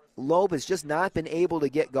Loeb has just not been able to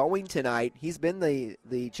get going tonight. He's been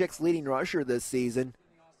the Chicks' leading rusher this season.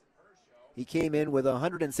 He came in with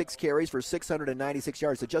 106 carries for 696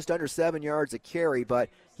 yards, so just under 7 yards a carry, but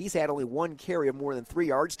he's had only one carry of more than 3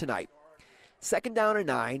 yards tonight. 2nd down and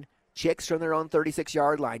 9. Chicks from their own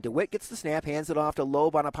 36-yard line. DeWitt gets the snap, hands it off to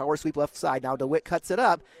Loeb on a power sweep left side. Now DeWitt cuts it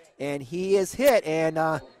up, and he is hit.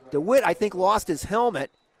 And DeWitt, I think, lost his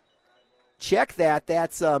helmet. Check that.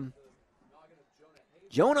 That's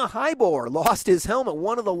Jonah Hybor lost his helmet,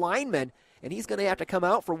 one of the linemen, and he's going to have to come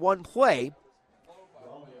out for one play.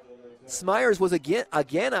 Smyers was again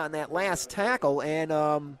on that last tackle,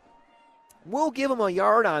 and we'll give him a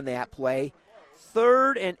yard on that play.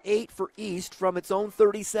 3rd and 8 for East from its own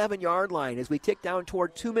 37-yard line as we tick down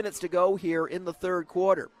toward 2 minutes to go here in the third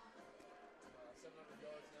quarter.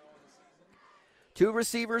 2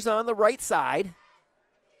 receivers on the right side.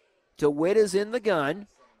 DeWitt is in the gun.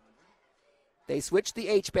 They switch the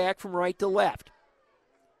H-back from right to left.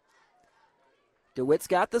 DeWitt's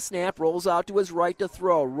got the snap, rolls out to his right to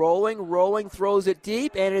throw. Rolling, throws it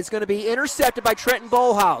deep, and it's going to be intercepted by Trenton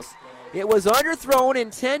Bolhouse. It was underthrown,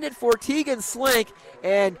 intended for Tegan Slink,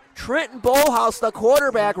 and Trenton Bolhouse, the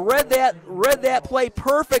quarterback, read that play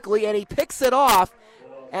perfectly, and he picks it off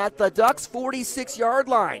at the Ducks' 46-yard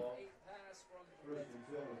line.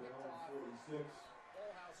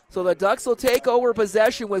 So the Ducks will take over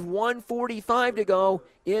possession with 1:45 to go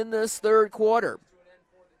in this third quarter.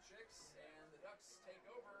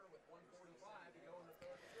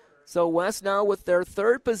 So West now with their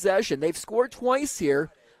third possession. They've scored twice here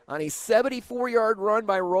on a 74-yard run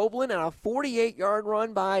by Roblin and a 48-yard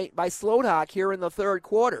run by Slowdock here in the third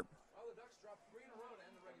quarter.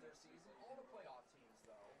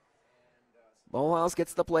 Bolhouse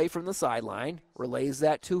gets the play from the sideline, relays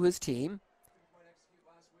that to his team.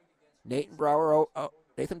 Nathan Brower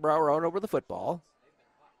out over the football.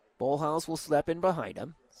 Bolhouse will step in behind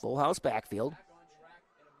him. Bolhouse backfield.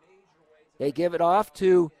 They give it off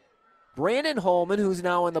to Brandon Holman, who's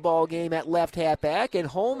now in the ball game at left halfback, and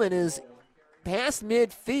Holman is past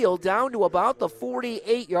midfield down to about the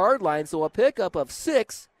 48-yard line, so a pickup of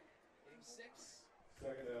 6.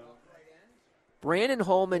 Brandon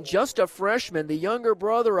Holman, just a freshman, the younger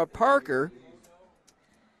brother of Parker.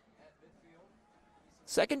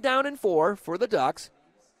 2nd down and 4 for the Ducks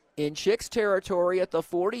in Chicks territory at the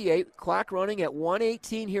 48. Clock running at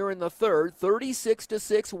 1:18 here in the third,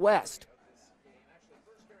 36-6 West.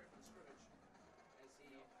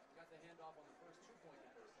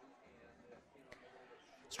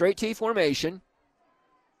 Straight T formation.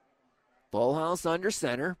 Bolhouse under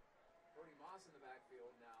center.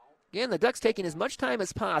 Again, the Ducks taking as much time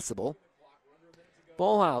as possible.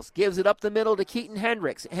 Bolhouse gives it up the middle to Keaton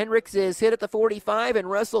Hendricks. Hendricks is hit at the 45 and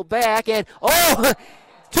wrestled back. And,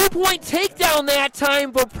 2-point takedown that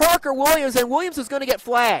time for Parker Williams, and Williams is going to get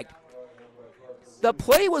flagged. The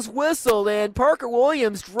play was whistled, and Parker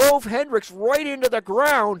Williams drove Hendricks right into the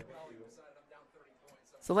ground.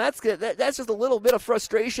 So that's good. That's just a little bit of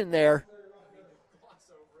frustration there.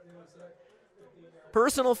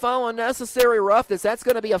 Personal foul, unnecessary roughness. That's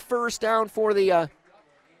going to be a first down for the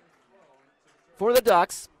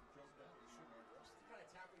Ducks.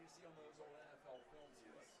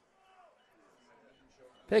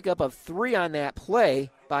 Pickup of 3 on that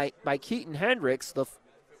play by Keaton Hendricks,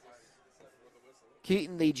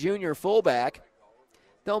 Keaton, the junior fullback.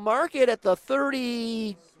 They'll mark it at the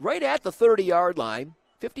 30, right at the 30-yard line.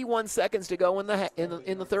 51 seconds to go in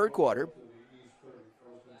the third quarter.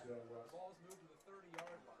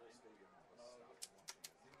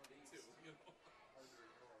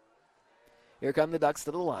 Here come the Ducks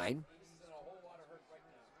to the line.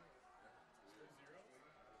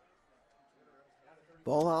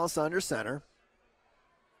 Bolhouse under center.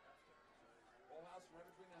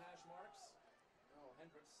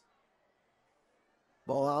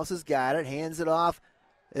 Bolhouse has got it, hands it off.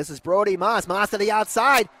 This is Brody Moss. Moss to the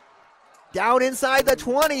outside. Down inside the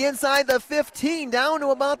 20, inside the 15, down to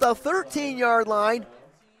about the 13-yard line.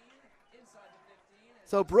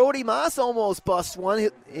 So Brody Moss almost busts one,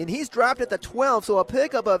 and he's dropped at the 12, so a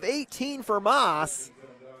pickup of 18 for Moss.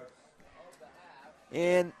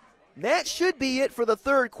 And that should be it for the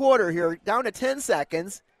third quarter here, down to 10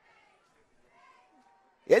 seconds.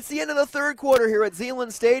 It's the end of the third quarter here at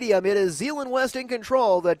Zeeland Stadium. It is Zeeland West in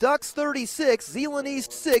control. The Ducks 36, Zeeland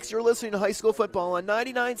East 6. You're listening to high school football on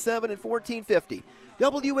 99.7 and 1450.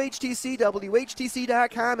 WHTC,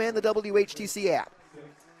 WHTC.com, and the WHTC app.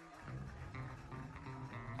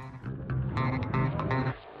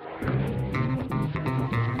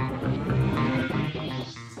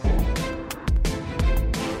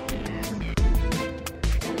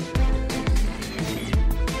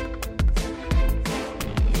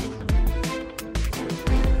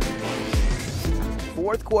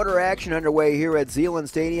 Fourth quarter action underway here at Zeeland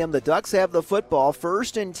Stadium. The Ducks have the football,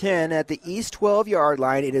 1st and 10 at the East 12-yard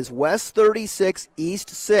line. It is West 36, East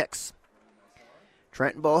 6.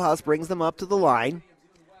 Trenton Bohaus brings them up to the line.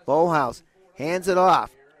 Bohaus hands it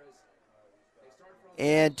off.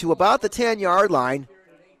 And to about the 10-yard line.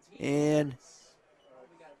 And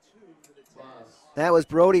that was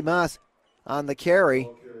Brody Moss on the carry.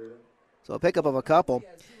 So a pickup of a couple.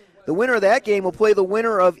 The winner of that game will play the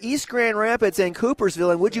winner of East Grand Rapids and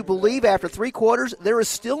Coopersville. And would you believe, after 3 quarters, there is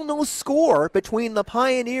still no score between the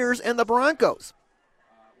Pioneers and the Broncos.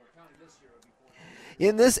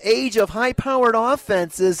 In this age of high-powered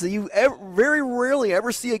offenses, you very rarely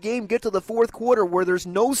ever see a game get to the fourth quarter where there's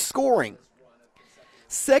no scoring.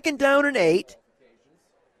 2nd down and 8.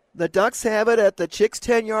 The Ducks have it at the Chicks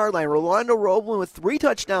 10-yard line. Rolando Roblin with 3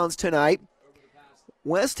 touchdowns tonight.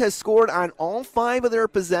 West has scored on all 5 of their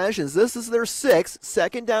possessions. This is their 6th.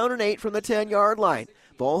 2nd down and 8 from the 10-yard line.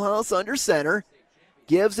 Bohaus under center.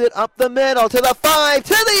 Gives it up the middle to the 5, to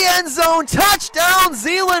the end zone. Touchdown,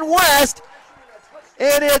 Zeeland West.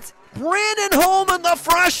 And it's Brandon Holman, the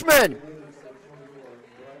freshman.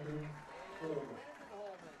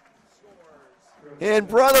 And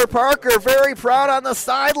Brother Parker very proud on the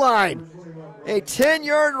sideline. A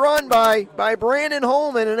 10-yard run by Brandon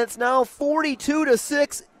Holman, and it's now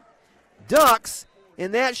 42-6 Ducks,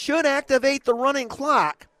 and that should activate the running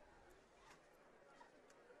clock.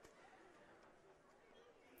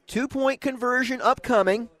 2-point conversion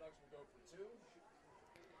upcoming.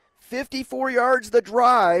 54 yards the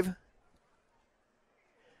drive.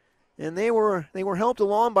 And they were helped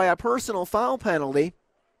along by a personal foul penalty.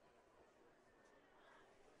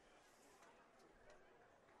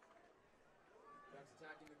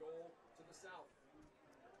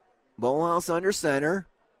 Bohaus under center.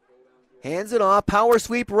 Hands it off. Power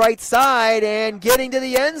sweep right side and getting to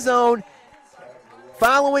the end zone.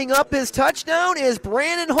 Following up his touchdown is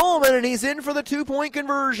Brandon Holman, and he's in for the 2-point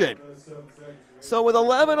conversion. So with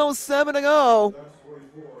 11:07 to go,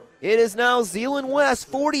 it is now Zeeland West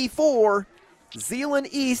 44, Zeeland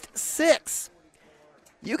East 6.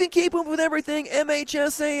 You can keep up with everything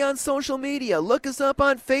MHSA on social media. Look us up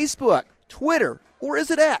on Facebook, Twitter, or is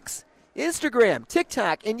it X? Instagram,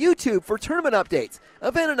 TikTok, and YouTube for tournament updates,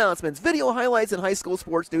 event announcements, video highlights, and high school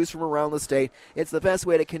sports news from around the state. It's the best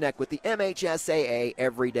way to connect with the MHSAA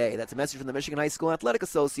every day. That's a message from the Michigan High School Athletic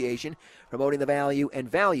Association, promoting the value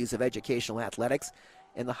and values of educational athletics,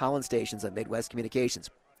 and the Holland stations of Midwest Communications.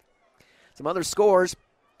 Some other scores.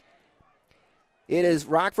 It is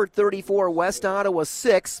Rockford 34, West Ottawa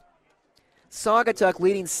 6. Saugatuck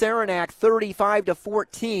leading Saranac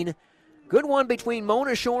 35-14. Good one between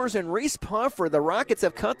Mona Shores and Reese Puffer. The Rockets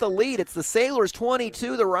have cut the lead. It's the Sailors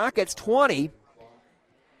 22, the Rockets 20.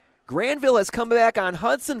 Granville has come back on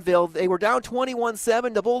Hudsonville. They were down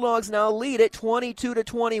 21-7. The Bulldogs now lead it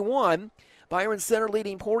 22-21. Byron Center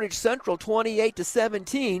leading Portage Central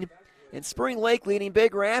 28-17. And Spring Lake leading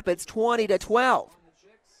Big Rapids 20-12.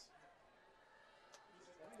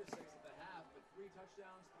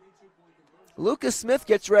 Lucas Smith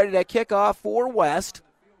gets ready to kick off for West.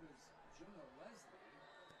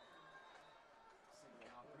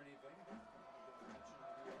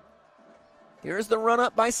 Here's the run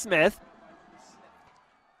up by Smith.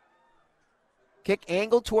 Kick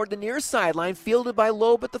angled toward the near sideline, fielded by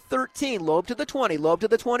Loeb at the 13. Loeb to the 20, Loeb to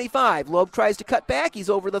the 25. Loeb tries to cut back.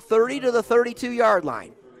 He's over the 30 to the 32-yard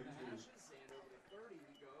line.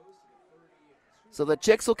 So the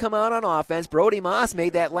Chicks will come out on offense. Brody Moss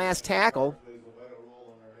made that last tackle.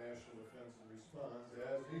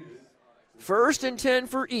 1st and 10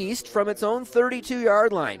 for East from its own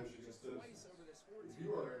 32-yard line.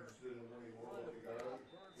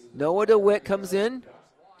 Noah DeWitt comes in.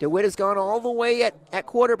 DeWitt has gone all the way at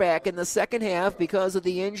quarterback in the second half because of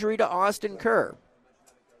the injury to Austin Kerr.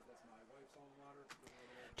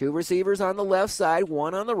 2 receivers on the left side,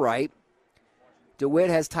 1 on the right. DeWitt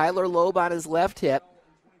has Tyler Loeb on his left hip.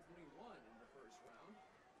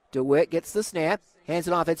 DeWitt gets the snap, hands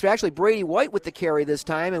it off. It's actually Brady White with the carry this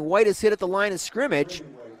time, and White is hit at the line of scrimmage.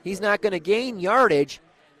 He's not going to gain yardage.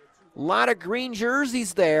 A lot of green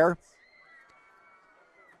jerseys there.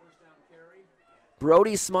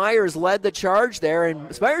 Brody Smyers led the charge there,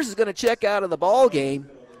 and Smyers is going to check out of the ball game.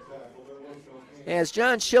 As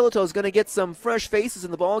John Shillito is going to get some fresh faces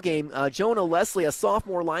in the ball game. Jonah Leslie, a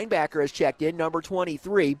sophomore linebacker, has checked in, number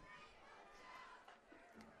 23.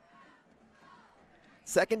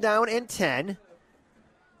 2nd down and 10.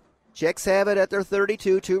 Chicks have it at their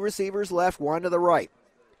 32. 2 receivers left, 1 to the right.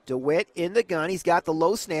 DeWitt in the gun. He's got the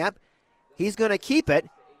low snap. He's going to keep it.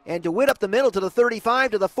 And DeWitt up the middle to the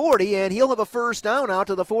 35 to the 40, and he'll have a first down out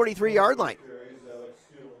to the 43-yard line.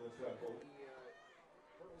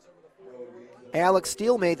 Alex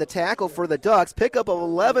Steele made the tackle for the Ducks. Pickup of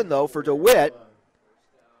 11, though, for DeWitt.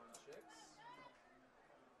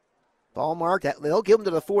 Ball marked. They'll give him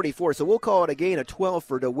to the 44, so we'll call it a gain of 12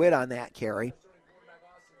 for DeWitt on that carry.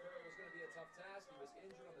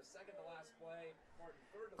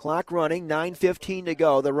 Clock running, 9:15 to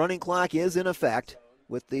go. The running clock is in effect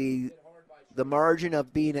with the margin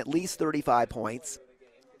of being at least 35 points.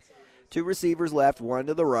 2 receivers left, 1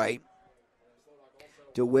 to the right.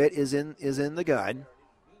 DeWitt is in the gun.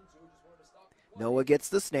 Noah gets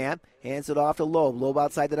the snap, hands it off to Loeb. Loeb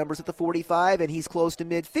outside the numbers at the 45, and he's close to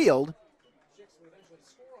midfield.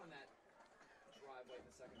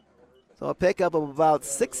 So a pickup of about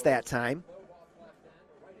 6 that time.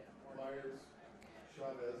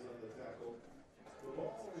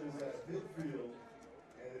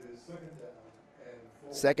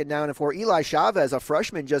 Second down and 4. Eli Chavez, a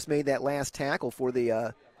freshman, just made that last tackle for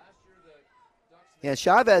the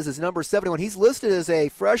Chavez is number 71. He's listed as a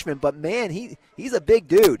freshman, but man, he's a big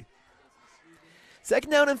dude.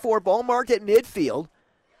 Second down and 4, ball marked at midfield.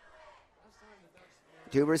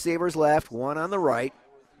 2 receivers left, 1 on the right.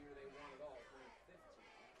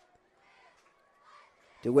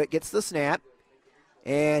 DeWitt gets the snap,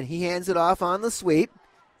 and he hands it off on the sweep.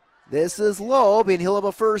 This is Loeb, and he'll have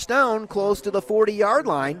a first down close to the 40-yard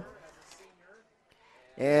line.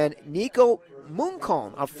 And Nico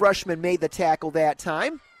Munkholm, a freshman, made the tackle that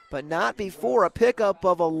time, but not before a pickup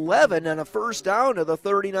of 11 and a first down to the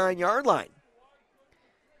 39-yard line.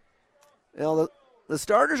 Well, the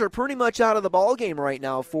starters are pretty much out of the ball game right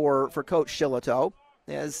now for Coach Shillito,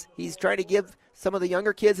 as he's trying to give some of the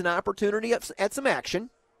younger kids an opportunity at some action.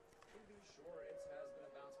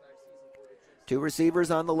 2 receivers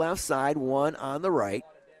on the left side, 1 on the right.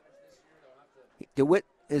 DeWitt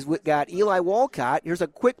has got Eli Walcott. Here's a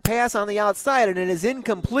quick pass on the outside, and it is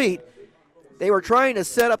incomplete. They were trying to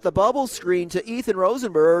set up the bubble screen to Ethan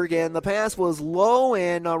Rosenberg, and the pass was low,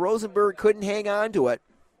 and Rosenberg couldn't hang on to it.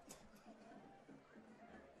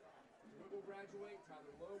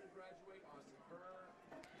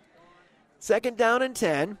 Second down and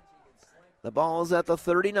 10. The ball is at the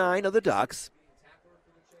 39 of the Ducks.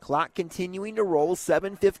 Clock continuing to roll,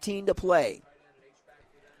 7:15 to play.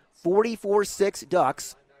 44-6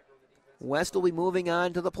 Ducks. West will be moving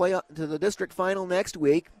on to the district final next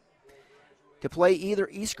week to play either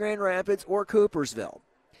East Grand Rapids or Coopersville.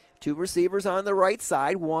 2 receivers on the right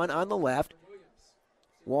side, 1 on the left.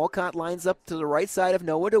 Walcott lines up to the right side of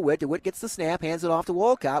Noah DeWitt. DeWitt gets the snap, hands it off to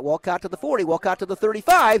Walcott. Walcott to the 40, Walcott to the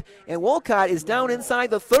 35, and Walcott is down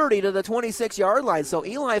inside the 30 to the 26-yard line. So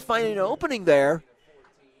Eli finding an opening there.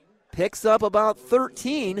 Picks up about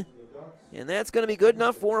 13, and that's going to be good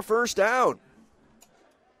enough for a first down.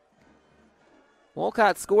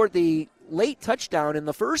 Walcott scored the late touchdown in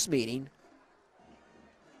the first meeting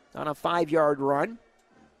on a 5-yard run.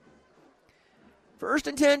 First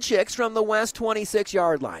and 10 Chicks from the West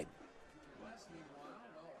 26-yard line.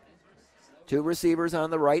 2 receivers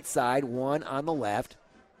on the right side, 1 on the left.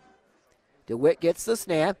 DeWitt gets the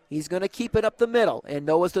snap. He's going to keep it up the middle, and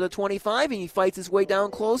Noah's to the 25, and he fights his way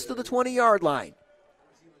down close to the 20-yard line.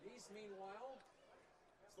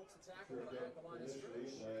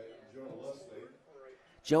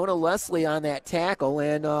 Jonah Leslie on that tackle,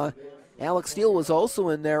 and Alex Steele was also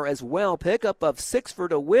in there as well. Pickup of 6 for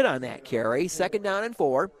DeWitt on that carry. Second down and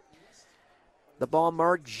 4. The ball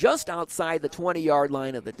marked just outside the 20-yard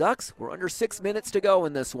line of the Ducks. We're under 6 minutes to go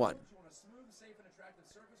in this one.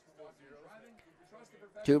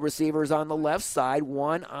 2 receivers on the left side,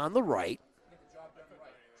 1 on the right.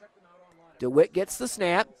 DeWitt gets the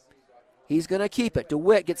snap. He's going to keep it.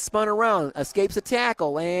 DeWitt gets spun around, escapes a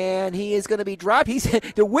tackle, and he is going to be dropped.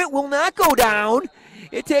 DeWitt will not go down.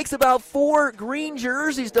 It takes about 4 green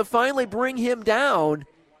jerseys to finally bring him down.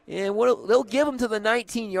 And they'll give him to the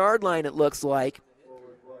 19-yard line, it looks like.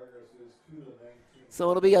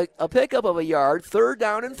 So it'll be a pickup of a yard, 3rd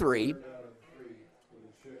down and 3.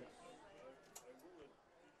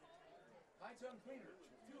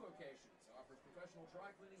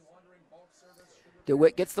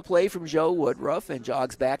 DeWitt gets the play from Joe Woodruff and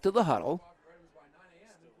jogs back to the huddle.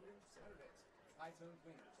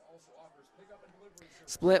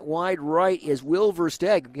 Split wide right is Will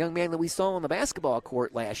Versteg, a young man that we saw on the basketball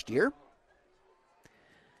court last year.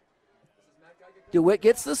 DeWitt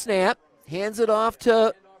gets the snap, hands it off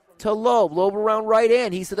to Loeb. Loeb around right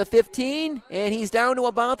end. He's to the 15, and he's down to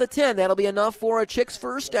about the 10. That'll be enough for a Chicks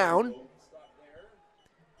first down.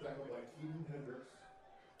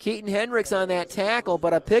 Keaton Hendricks on that tackle,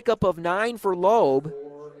 but a pickup of 9 for Loeb.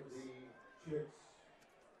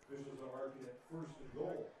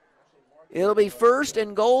 It'll be 1st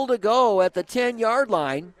and goal to go at the 10-yard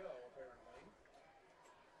line.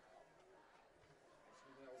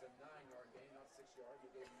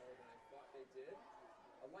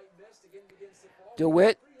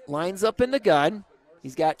 DeWitt lines up in the gun.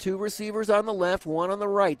 He's got two receivers on the left, one on the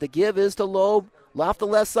right. The give is to Loeb, off the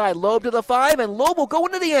left side. Loeb to the 5, and Loeb will go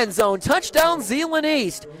into the end zone. Touchdown, Zeeland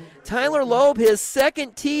East. Tyler Loeb, his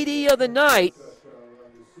second TD of the night.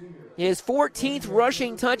 His 14th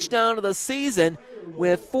rushing touchdown of the season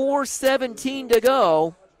with 4:17 to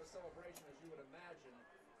go.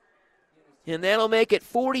 And that'll make it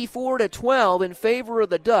 44-12 in favor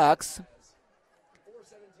of the Ducks.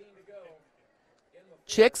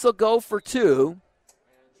 Chicks will go for 2.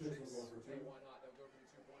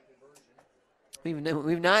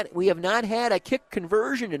 We have not had a kick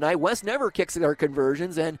conversion tonight. West never kicks their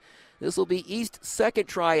conversions, and this will be East's second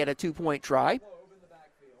try at a 2-point try.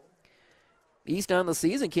 East on the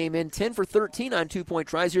season came in 10 for 13 on 2-point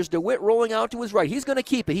tries. Here's DeWitt rolling out to his right. He's going to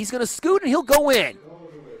keep it. He's going to scoot, and he'll go in.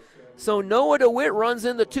 So Noah DeWitt runs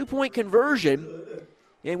in the 2-point conversion.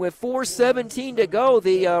 And with 4:17 to go,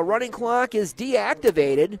 the running clock is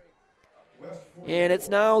deactivated. And it's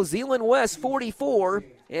now Zeeland West 44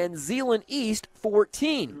 and Zeeland East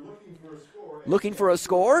 14. Looking for a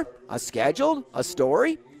score, a schedule, a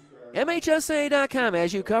story? MHSA.com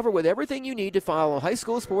has you covered with everything you need to follow high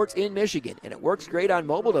school sports in Michigan. And it works great on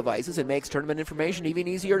mobile devices and makes tournament information even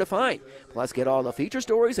easier to find. Plus, get all the feature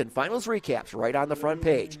stories and finals recaps right on the front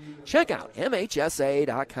page. Check out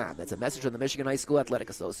MHSA.com. That's a message from the Michigan High School Athletic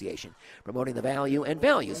Association, promoting the value and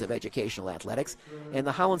values of educational athletics and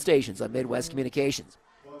the Holland stations of Midwest Communications.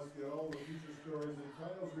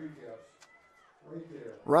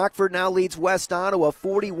 Rockford now leads West Ottawa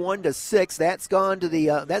 41-6. That's gone to the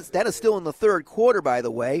that is still in the third quarter, by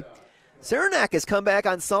the way. Saranac has come back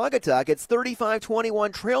on Saugatuck. It's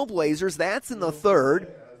 35-21 Trailblazers. That's in the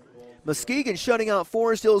third. Muskegon shutting out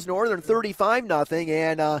Forest Hills Northern 35-0,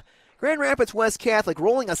 and Grand Rapids West Catholic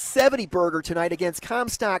rolling a 70-burger tonight against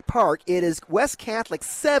Comstock Park. It is West Catholic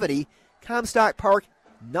 70, Comstock Park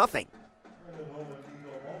nothing.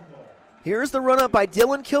 Here's the run-up by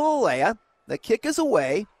Dylan Killalea. The kick is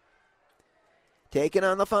away. Taken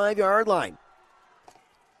on the 5-yard line.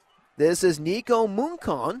 This is Nico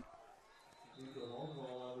Munkon.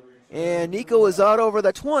 And Nico is out over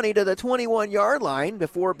the 20 to the 21-yard line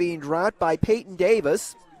before being dropped by Peyton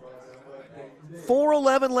Davis.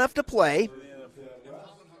 4:11 left to play.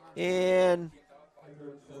 And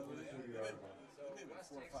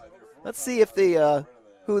let's see if the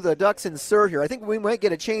who the Ducks insert here. I think we might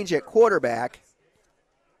get a change at quarterback.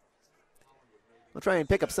 We'll try and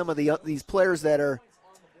pick up some of these players that are.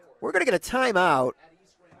 We're going to get a timeout.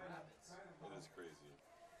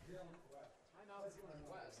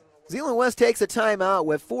 Zeeland West takes a timeout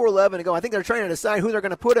with 4:11 to go. I think they're trying to decide who they're going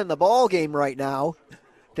to put in the ball game right now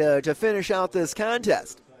to finish out this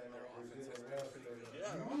contest.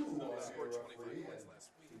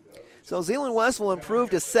 So Zeeland West will improve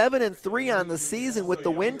to 7-3 on the season with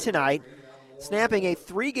the win tonight, snapping a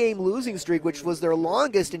 3-game losing streak, which was their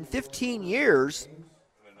longest in 15 years.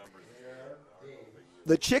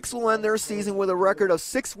 The Chicks will end their season with a record of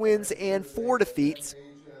 6 wins and 4 defeats.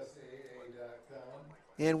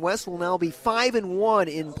 And West will now be 5-1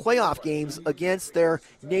 in playoff games against their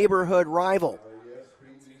neighborhood rival.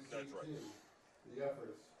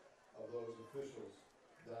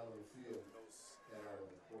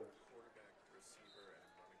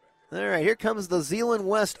 All right, here comes the Zeeland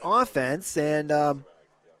West offense, and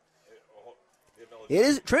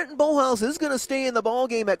Trenton Bolhouse is going to stay in the ball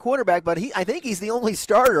game at quarterback, but I think he's the only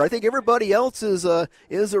starter. I think everybody else is a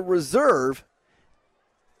reserve.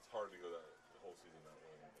 It's hard to go the whole season that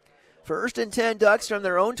way. First and 10 Ducks from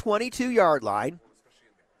their own 22-yard line.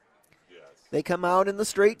 They come out in the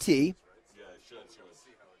straight tee. Yeah, it should. So we'll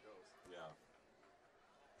see how it goes. Yeah.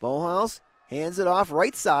 Bolhouse hands it off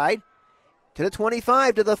right side to the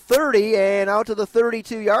 25, to the 30, and out to the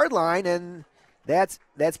 32-yard line, and that's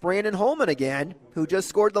Brandon Holman again, who just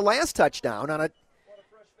scored the last touchdown on a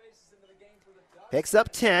picks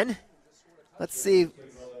up 10. Let's see.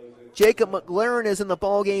 Jacob McLaren is in the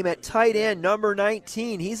ball game at tight end, number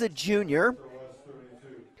 19. He's a junior.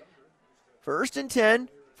 First and 10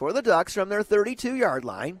 for the Ducks from their 32-yard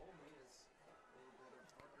line.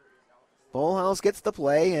 Bolhouse gets the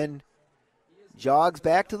play and jogs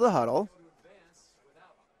back to the huddle.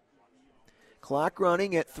 Clock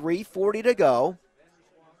running at 3:40 to go.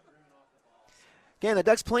 Again, the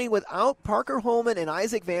Ducks playing without Parker Holman and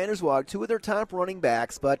Isaac Vanderswag, two of their top running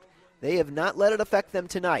backs, but they have not let it affect them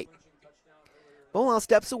tonight. Bolhouse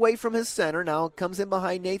steps away from his center, now comes in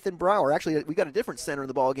behind Nathan Brower. Actually, we got a different center in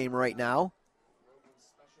the ball game right now.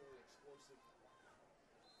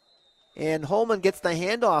 And Holman gets the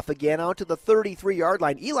handoff again out to the 33-yard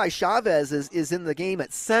line. Eli Chavez is in the game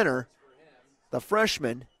at center, the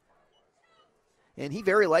freshman. and he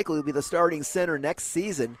very likely will be the starting center next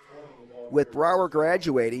season with Brower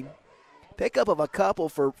graduating. Pickup of a couple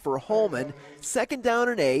for Holman. 2nd down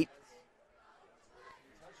and 8.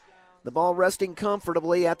 The ball resting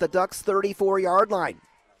comfortably at the Ducks' 34-yard line.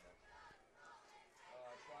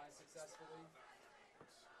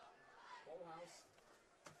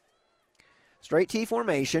 Straight T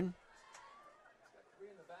formation.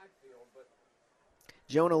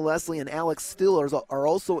 Jonah Leslie and Alex Stillers are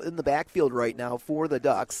also in the backfield right now for the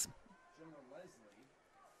Ducks.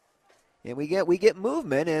 And we get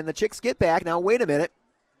movement, and the Chicks get back. Now, wait a minute.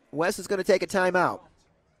 West is going to take a timeout.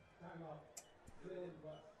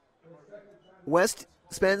 West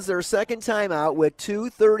spends their second timeout with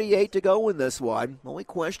 2:38 to go in this one. Only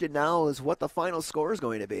question now is what the final score is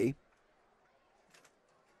going to be.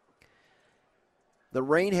 The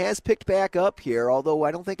rain has picked back up here, although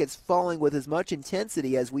I don't think it's falling with as much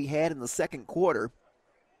intensity as we had in the second quarter.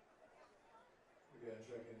 Again,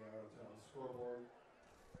 checking the out-of-town scoreboard.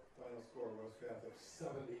 Final score, West Catholic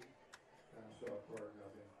 70, Comstock Park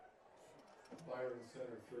nothing. Byron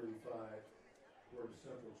Center 35, Ward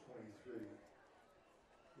Central 23.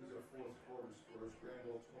 These are fourth quarter scores.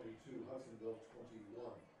 Granville 22, Hudsonville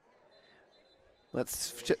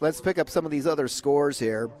 21. Let's pick up some of these other scores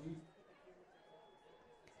here.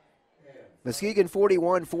 Muskegon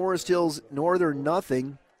 41, Forest Hills Northern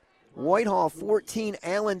nothing. Whitehall 14,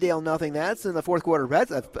 Allendale nothing. That's in the fourth quarter. That's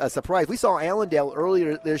a surprise. We saw Allendale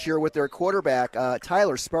earlier this year with their quarterback,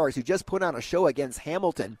 Tyler Sparks, who just put on a show against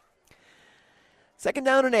Hamilton. 2nd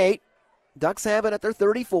down and 8. Ducks have it at their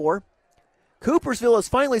 34. Coopersville has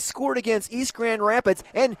finally scored against East Grand Rapids.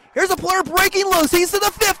 And here's a player breaking loose. He's to the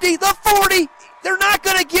 50, the 40. They're not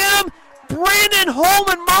going to get him. Brandon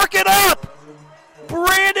Holman, mark it up.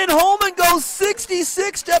 Brandon Holman goes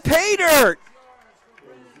 66 to pay dirt.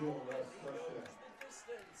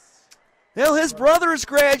 Well, his brother is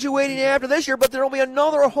graduating after this year, but there will be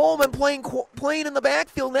another Holman playing in the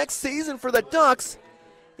backfield next season for the Ducks.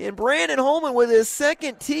 And Brandon Holman with his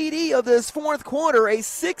second TD of this fourth quarter, a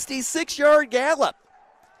 66-yard gallop.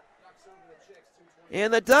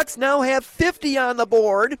 And the Ducks now have 50 on the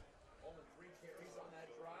board.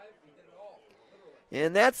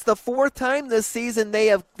 And that's the fourth time this season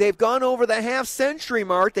they've gone over the half-century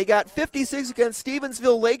mark. They got 56 against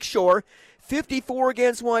Stevensville Lakeshore, 54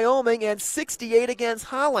 against Wyoming, and 68 against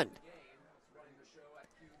Holland.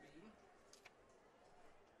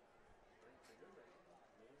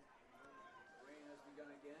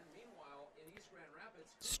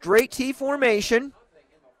 Straight T formation.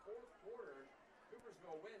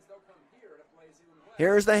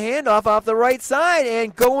 Here's the handoff off the right side,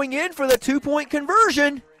 and going in for the two-point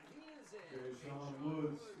conversion.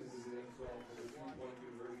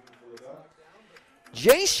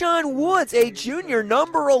 Jay-Sean Woods, a junior,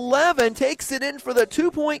 number 11, takes it in for the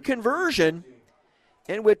two-point conversion.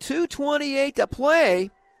 And with 2:28 to play,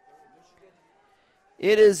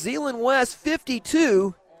 it is Zeeland West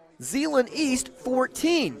 52, Zeeland East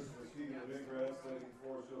 14.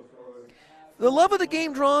 The love of the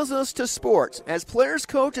game draws us to sports, as players,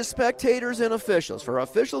 coaches, spectators, and officials. For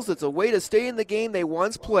officials, it's a way to stay in the game they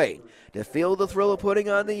once played, to feel the thrill of putting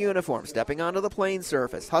on the uniform, stepping onto the playing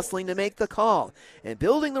surface, hustling to make the call, and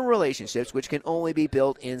building the relationships which can only be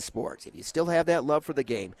built in sports. If you still have that love for the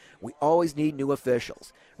game, we always need new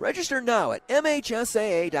officials. Register now at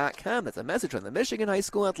MHSAA.com. That's a message from the Michigan High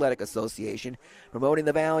School Athletic Association, promoting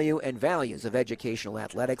the value and values of educational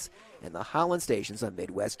athletics and the Holland stations on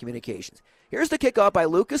Midwest Communications. Here's the kickoff by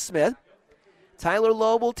Lucas Smith. Tyler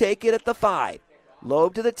Loeb will take it at the 5.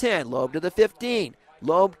 Loeb to the 10, Loeb to the 15.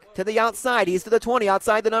 Loeb to the outside. He's to the 20,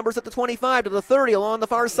 outside the numbers at the 25, to the 30 along the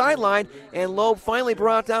far sideline. And Loeb finally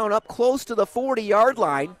brought down up close to the 40-yard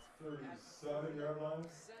line.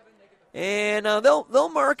 And they'll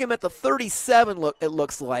mark him at the 37, it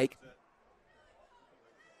looks like.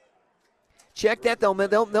 Check that, they'll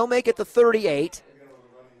make it the 38.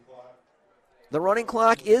 The running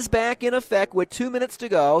clock is back in effect with 2 minutes to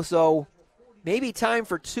go, so maybe time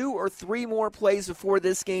for 2 or 3 more plays before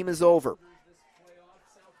this game is over.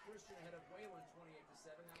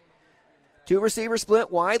 2 receivers split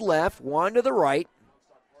wide left, 1 to the right.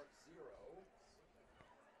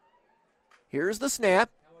 Here's the snap.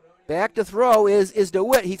 Back to throw is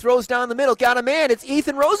DeWitt. He throws down the middle. Got a man. It's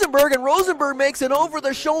Ethan Rosenberg, and Rosenberg makes an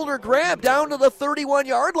over-the-shoulder grab down to the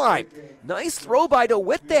 31-yard line. Nice throw by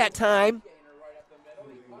DeWitt that time.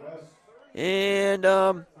 And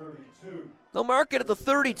they'll mark it at the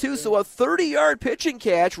 32, so a 30-yard pitching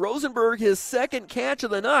catch. Rosenberg, his second catch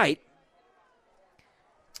of the night.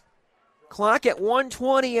 Clock at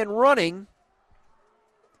 1:20 and running.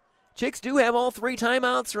 Chicks do have all 3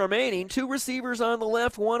 timeouts remaining. 2 receivers on the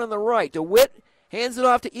left, 1 on the right. DeWitt hands it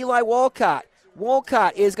off to Eli Walcott.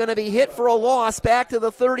 Walcott is going to be hit for a loss back to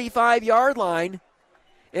the 35-yard line.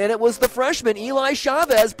 And it was the freshman, Eli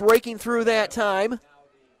Chavez, breaking through that time.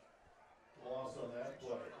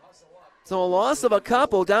 So a loss of a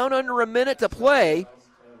couple, down under a minute to play.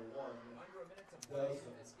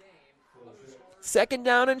 2nd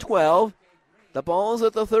down and 12. The ball's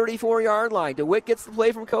at the 34-yard line. DeWitt gets the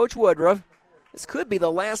play from Coach Woodruff. This could be the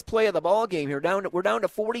last play of the ball game here. We're down to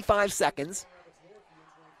 45 seconds.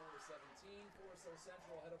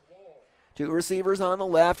 2 receivers on the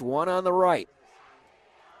left, 1 on the right.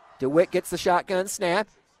 DeWitt gets the shotgun snap.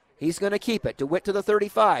 He's going to keep it. DeWitt to the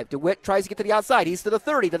 35. DeWitt tries to get to the outside. He's to the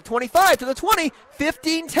 30, to the 25, to the 20,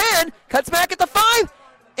 15-10. Cuts back at the 5.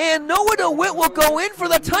 And Noah DeWitt will go in for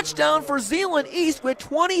the touchdown for Zeeland East with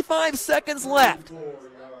 25 seconds left.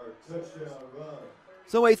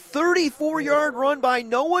 So a 34-yard run by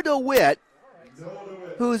Noah DeWitt,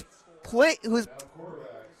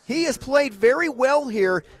 he has played very well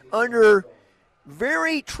here under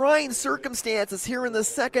very trying circumstances here in the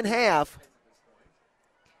second half.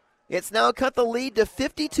 It's now cut the lead to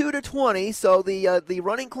 52-20, so the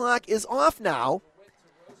running clock is off now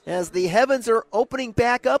as the heavens are opening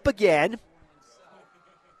back up again.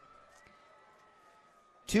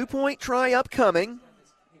 2-point try upcoming.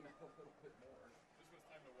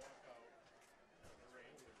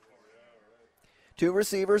 Two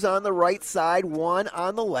receivers on the right side, 1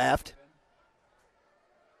 on the left.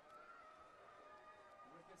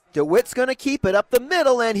 DeWitt's going to keep it up the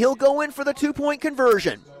middle, and he'll go in for the 2-point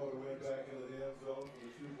conversion.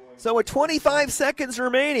 So with 25 seconds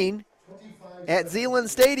remaining at Zeeland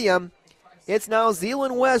Stadium, it's now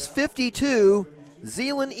Zeeland West 52,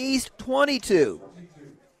 Zeeland East 22.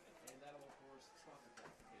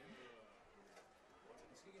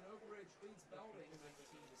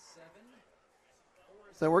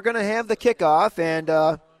 So we're going to have the kickoff,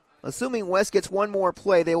 and assuming West gets one more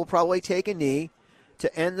play, they will probably take a knee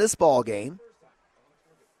to end this ball game.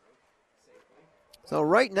 So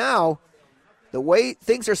right now, the way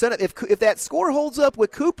things are set up, if that score holds up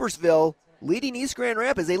with Coopersville leading East Grand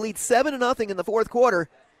Rapids, they lead 7-0 in the fourth quarter.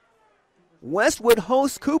 West would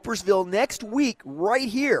host Coopersville next week right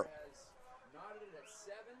here.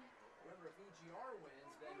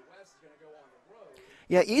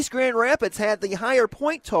 Yeah, East Grand Rapids had the higher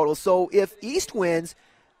point total, so if East wins,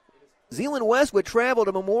 Zeeland West would travel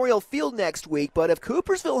to Memorial Field next week, but if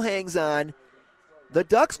Coopersville hangs on, the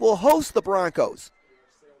Ducks will host the Broncos.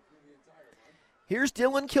 Here's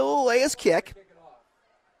Dylan Kilalea's kick.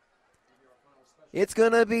 It's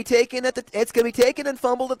going to be taken and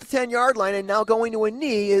fumbled at the 10-yard line, and now going to a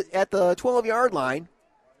knee at the 12-yard line.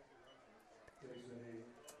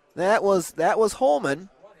 That was Holman.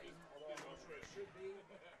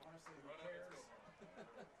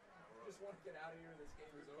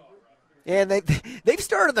 And they've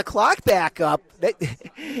started the clock back up.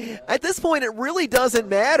 At this point, it really doesn't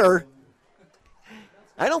matter.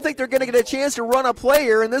 I don't think they're going to get a chance to run a play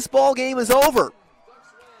here, and this ball game is over.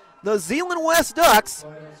 The Zeeland West Ducks,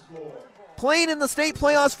 playing in the state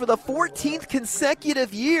playoffs for the 14th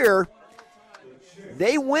consecutive year,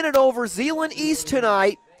 they win it over Zeeland East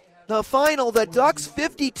tonight. The final, the Ducks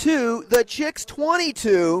 52, the Chicks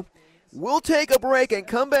 22. We'll take a break and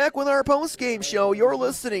come back with our postgame show. You're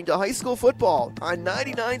listening to High School Football on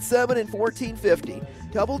 99.7 and 1450.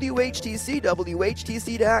 WHTC,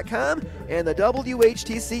 WHTC.com, and the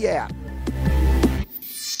WHTC app.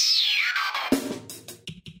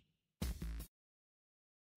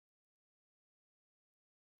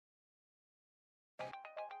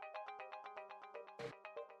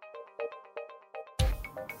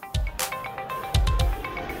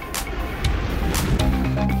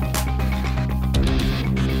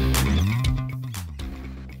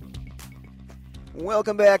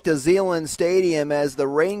 Welcome back to Zeeland Stadium as the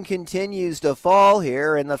rain continues to fall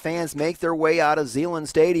here and the fans make their way out of Zeeland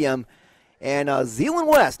Stadium. And Zeeland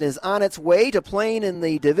West is on its way to playing in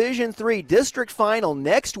the Division III District Final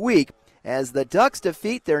next week as the Ducks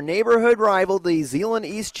defeat their neighborhood rival, the Zeeland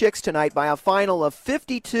East Chicks, tonight by a final of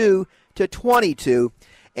 52-22.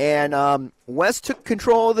 And West took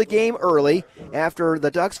control of the game early after the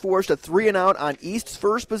Ducks forced a 3-and-out on East's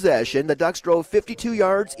first possession. The Ducks drove 52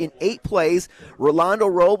 yards in 8 plays. Rolando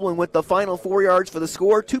Roblin with the final 4 yards for the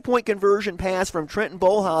score. 2-point conversion pass from Trenton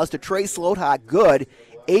Bolhaus to Trey Slothak. Good.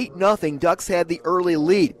 8-0. Ducks had the early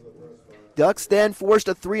lead. Ducks then forced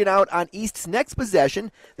a 3-and-out on East's next possession.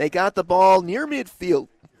 They got the ball near midfield.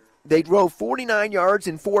 They drove 49 yards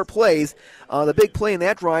in 4 plays. The big play in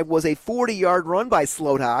that drive was a 40-yard run by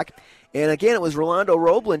Slothak. And again, it was Rolando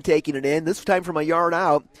Roblin taking it in, this time from a yard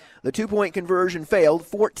out. The two-point conversion failed,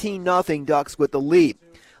 14-0 Ducks with the lead.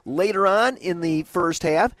 Later on in the first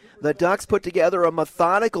half, the Ducks put together a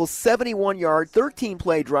methodical 71-yard,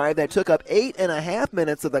 13-play drive that took up 8.5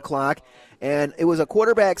 minutes of the clock, and it was a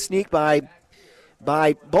quarterback sneak by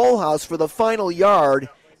Bolhouse for the final yard,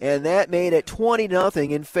 and that made it 20-0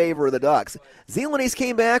 in favor of the Ducks. Zeeland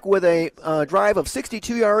came back with a drive of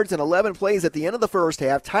 62 yards and 11 plays at the end of the first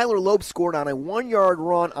half. Tyler Loeb scored on a 1-yard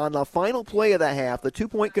run on the final play of the half. The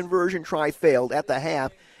two-point conversion try failed at the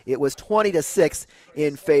half. It was 20-6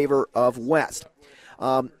 in favor of West.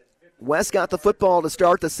 West got the football to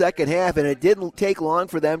start the second half, and it didn't take long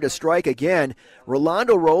for them to strike again.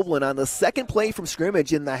 Rolando Roblin on the second play from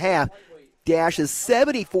scrimmage in the half dashes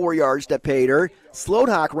 74 yards to pay dirt.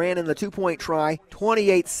 Slowdock ran in the two-point try,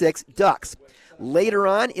 28-6 Ducks. Later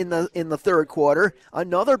on in the third quarter,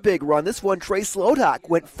 another big run. This one, Trey Slowdock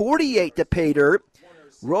went 48 to pay dirt.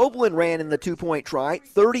 Roblin ran in the two-point try,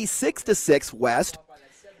 36-6 West.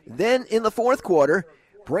 Then in the fourth quarter,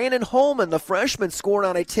 Brandon Holman, the freshman, scored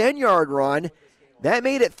on a 10-yard run. That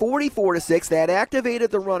made it 44-6. That activated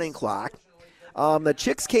the running clock. The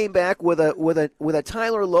Chicks came back with a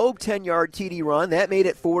Tyler Loeb 10-yard TD run. That made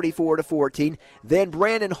it 44-14. Then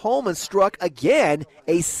Brandon Holman struck again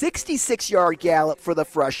a 66-yard gallop for the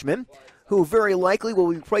freshman, who very likely will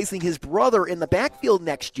be replacing his brother in the backfield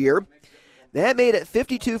next year. That made it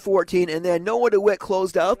 52-14, and then Noah DeWitt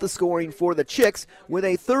closed out the scoring for the Chicks with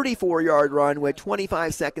a 34-yard run with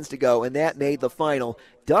 25 seconds to go, and that made the final.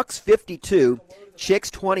 Ducks 52,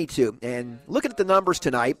 Chicks 22. And looking at the numbers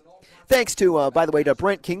tonight, thanks to, by the way, to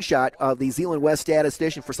Brent Kingshot of the Zeeland West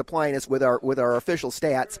statistician for supplying us with our official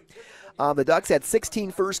stats. The Ducks had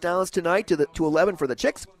 16 first downs tonight to 11 for the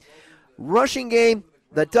Chicks. Rushing game,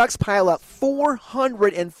 the Ducks pile up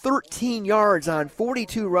 413 yards on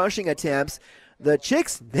 42 rushing attempts. The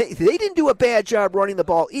Chicks, they didn't do a bad job running the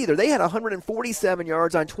ball either. They had 147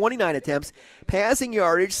 yards on 29 attempts. Passing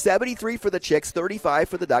yardage, 73 for the Chicks, 35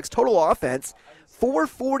 for the Ducks. Total offense,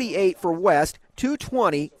 448 for West,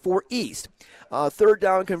 220 for East. Third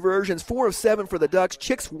down conversions, 4 of 7 for the Ducks.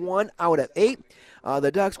 Chicks 1 out of 8.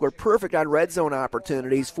 The Ducks were perfect on red zone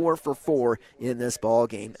opportunities, 4 for 4 in this ball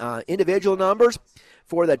game. Individual numbers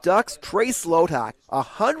for the Ducks, Trey Slowdock,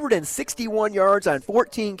 161 yards on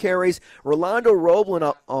 14 carries. Rolando Roblin,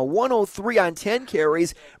 a 103 on 10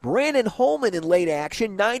 carries. Brandon Holman in late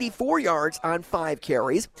action, 94 yards on 5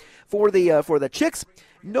 carries. For the Chicks,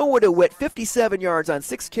 Noah DeWitt, 57 yards on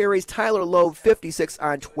 6 carries. Tyler Loeb, 56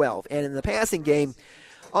 on 12. And in the passing game,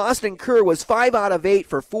 Austin Kerr was 5 out of 8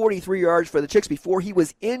 for 43 yards for the Chicks before he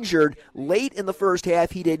was injured late in the first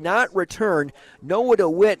half. He did not return. Noah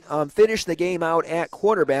DeWitt finished the game out at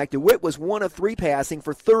quarterback. DeWitt was 1 of 3 passing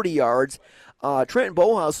for 30 yards. Trenton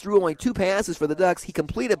Bolhouse threw only 2 passes for the Ducks. He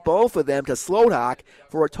completed both of them to Slowdock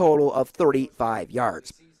for a total of 35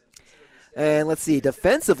 yards. And let's see,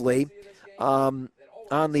 defensively, on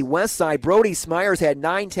the west side, Brody Smyers had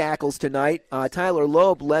 9 tackles tonight. Tyler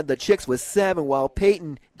Loeb led the Chicks with 7, while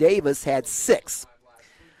Peyton Davis had 6.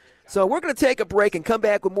 So we're going to take a break and come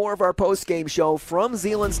back with more of our post-game show from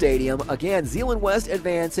Zeeland Stadium. Again, Zeeland West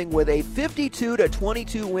advancing with a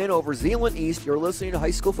 52-22 win over Zeeland East. You're listening to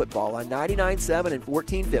high school football on 99.7 and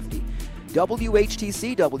 1450.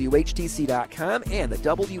 WHTC, WHTC.com, and the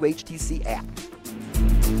WHTC app.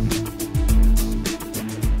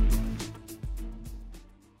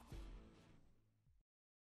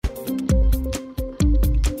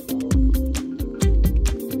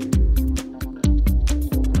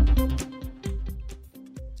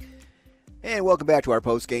 And welcome back to our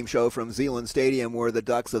post-game show from Zeeland Stadium, where the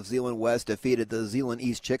Ducks of Zeeland West defeated the Zeeland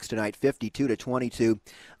East Chicks tonight, 52-22.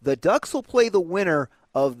 The Ducks will play the winner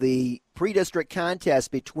of the pre-district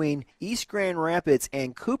contest between East Grand Rapids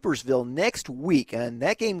and Coopersville next week, and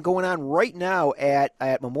that game going on right now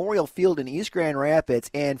at Memorial Field in East Grand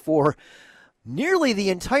Rapids. And for nearly the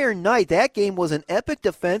entire night, that game was an epic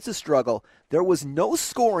defensive struggle. There was no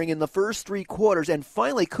scoring in the first 3 quarters, and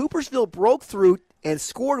finally Coopersville broke through and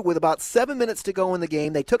scored with about 7 minutes to go in the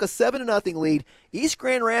game. They took a 7-0 lead. East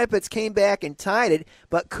Grand Rapids came back and tied it,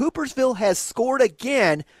 but Coopersville has scored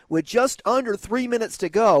again with just under 3 minutes to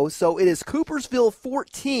go. So it is Coopersville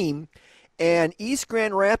 14 and East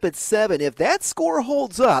Grand Rapids 7. If that score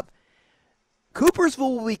holds up,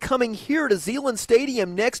 Coopersville will be coming here to Zeeland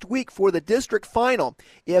Stadium next week for the district final.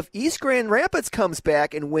 If East Grand Rapids comes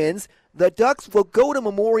back and wins, the Ducks will go to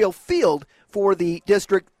Memorial Field for the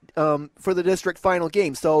district final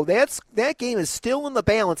game. So that game is still in the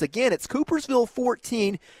balance. Again, it's Coopersville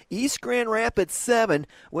 14, East Grand Rapids 7,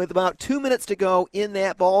 with about 2 minutes to go in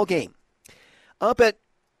that ball game. Up at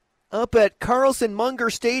up at Carlson Munger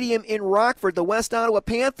Stadium in Rockford, the West Ottawa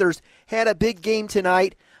Panthers had a big game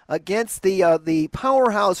tonight against the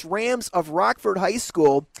powerhouse Rams of Rockford High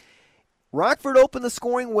School. Rockford opened the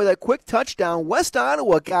scoring with a quick touchdown. West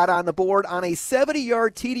Ottawa got on the board on a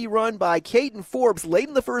 70-yard TD run by Caden Forbes late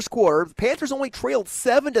in the first quarter. The Panthers only trailed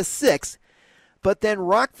 7-6, but then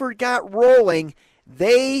Rockford got rolling.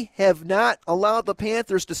 They have not allowed the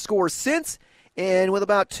Panthers to score since, and with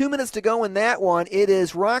about 2 minutes to go in that one, it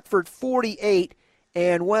is Rockford 48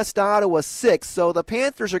 and West Ottawa 6. So the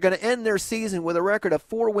Panthers are going to end their season with a record of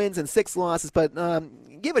 4 wins and 6 losses, but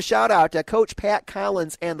give a shout out to Coach Pat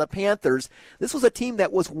Collins and the Panthers. This was a team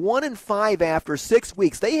that was 1-5 after 6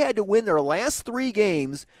 weeks. They had to win their last 3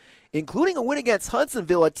 games, including a win against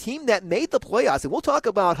Hudsonville, a team that made the playoffs. And we'll talk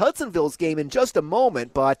about Hudsonville's game in just a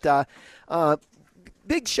moment, but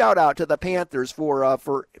big shout out to the Panthers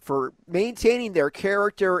for maintaining their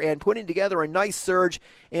character and putting together a nice surge.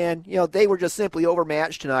 And they were just simply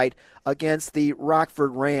overmatched tonight against the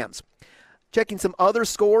Rockford Rams. Checking some other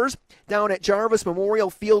scores down at Jarvis Memorial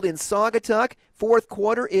Field in Saugatuck. Fourth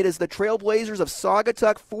quarter, it is the Trailblazers of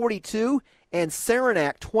Saugatuck 42 and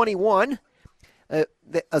Saranac 21.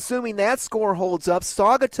 Assuming that score holds up,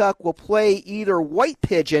 Saugatuck will play either White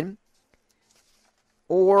Pigeon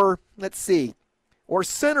or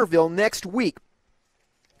Centerville next week.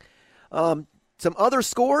 Some other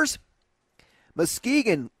scores.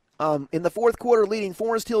 Muskegon in the fourth quarter leading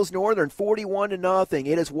Forest Hills Northern 41-0.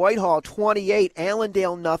 It is Whitehall 28,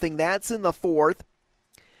 Allendale 0. That's in the fourth.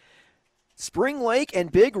 Spring Lake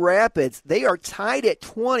and Big Rapids, they are tied at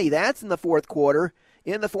 20. That's in the fourth quarter.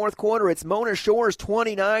 In the fourth quarter, it's Mona Shores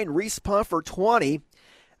 29, Reese Puffer 20.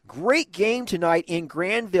 Great game tonight in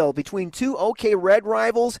Granville between two OK Red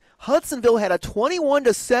rivals. Hudsonville had a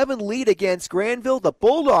 21-7 lead against Granville. The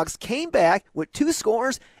Bulldogs came back with 2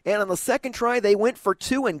 scores, and on the second try they went for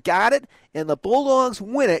 2 and got it, and the Bulldogs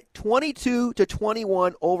win it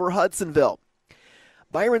 22-21 over Hudsonville.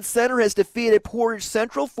 Byron Center has defeated Portage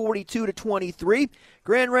Central 42-23.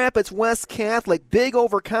 Grand Rapids West Catholic big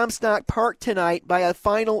over Comstock Park tonight by a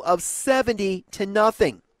final of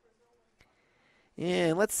 70-0.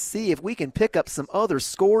 And let's see if we can pick up some other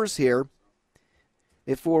scores here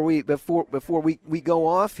before we go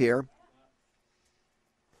off here.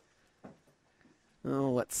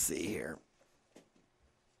 Oh, let's see here.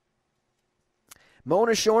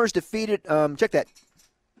 Mona Shores defeated, check that.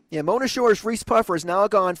 Yeah, Mona Shores Reese Puffer is now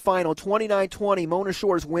gone final, 29-20. Mona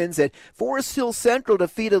Shores wins it. Forest Hill Central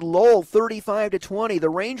defeated Lowell 35-20. The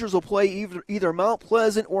Rangers will play either Mount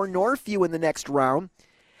Pleasant or Northview in the next round.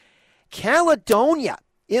 Caledonia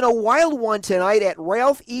in a wild one tonight at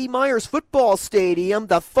Ralph E. Myers Football Stadium.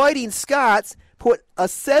 The Fighting Scots put a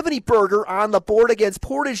 70-burger on the board against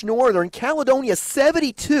Portage Northern. Caledonia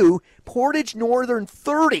 72, Portage Northern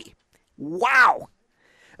 30. Wow.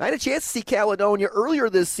 I had a chance to see Caledonia earlier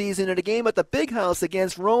this season in a game at the Big House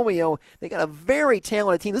against Romeo. They got a very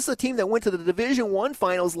talented team. This is a team that went to the Division I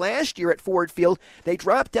finals last year at Ford Field. They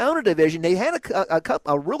dropped down a division. They had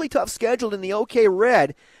a really tough schedule in the OK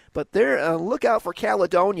Red, but they're look out for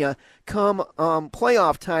Caledonia come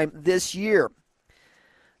playoff time this year.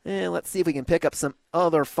 And let's see if we can pick up some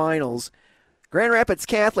other finals. Grand Rapids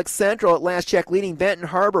Catholic Central at last check leading Benton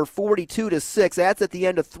Harbor 42-6. That's at the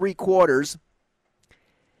end of 3 quarters.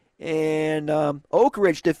 And Oak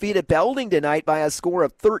Ridge defeated Belding tonight by a score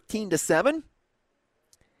of 13-7.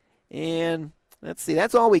 And let's see,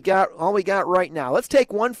 that's all we got right now. Let's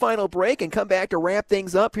take one final break and come back to wrap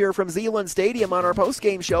things up here from Zeeland Stadium on our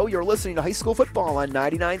postgame show. You're listening to High School Football on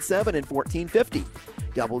 99.7 and 1450.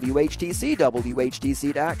 WHTC,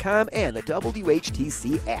 WHTC.com, and the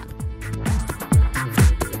WHTC app.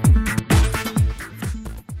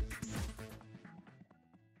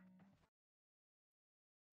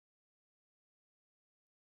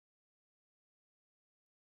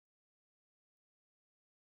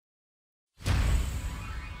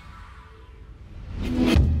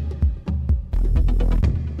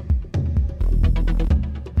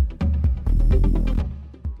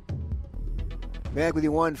 Back with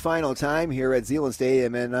you one final time here at Zeeland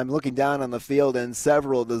Stadium, and I'm looking down on the field, and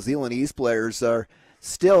several of the Zeeland East players are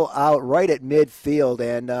still out right at midfield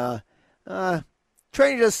and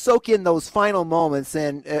trying to just soak in those final moments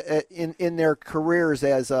and in their careers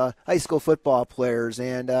as high school football players.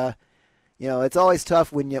 And it's always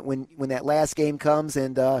tough when that last game comes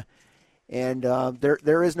and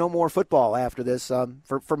there is no more football after this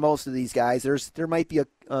for most of these guys. There might be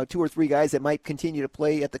 2 or 3 guys that might continue to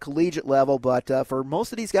play at the collegiate level, but for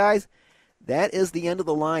most of these guys, that is the end of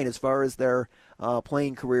the line as far as their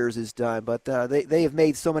playing careers is done. But they have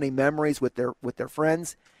made so many memories with their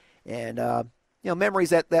friends, and memories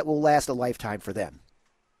that will last a lifetime for them.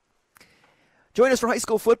 Join us for high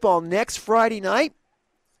school football next Friday night.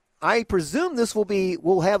 I presume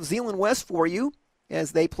we'll have Zeeland West for you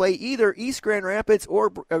as they play either East Grand Rapids or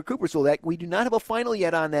Coopersville. We do not have a final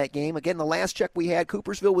yet on that game. Again, the last check we had,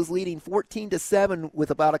 Coopersville was leading 14-7 with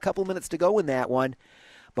about a couple minutes to go in that one.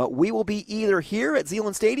 But we will be either here at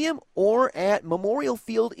Zeeland Stadium or at Memorial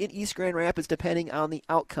Field in East Grand Rapids, depending on the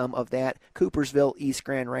outcome of that Coopersville-East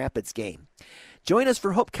Grand Rapids game. Join us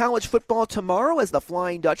for Hope College football tomorrow as the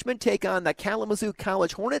Flying Dutchmen take on the Kalamazoo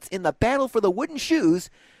College Hornets in the battle for the wooden shoes.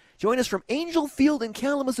 Join us from Angel Field in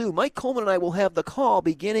Kalamazoo. Mike Coleman and I will have the call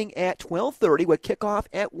beginning at 12:30 with kickoff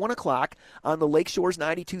at 1 o'clock on the Lakeshores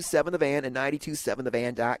 92.7 The Van and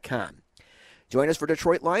 92.7thevan.com. Join us for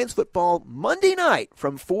Detroit Lions football Monday night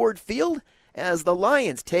from Ford Field as the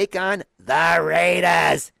Lions take on the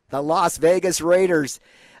Raiders, the Las Vegas Raiders.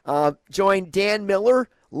 Join Dan Miller,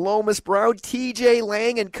 Lomas Brown, TJ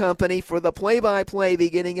Lang and company for the play-by-play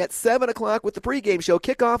beginning at 7 o'clock with the pregame show.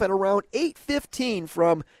 Kickoff at around 8:15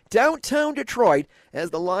 from downtown Detroit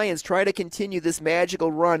as the Lions try to continue this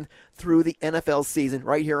magical run through the NFL season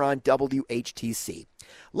right here on WHTC.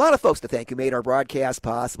 A lot of folks to thank who made our broadcast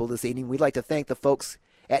possible this evening. We'd like to thank the folks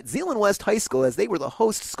at Zeeland West High School as they were the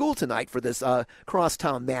host school tonight for this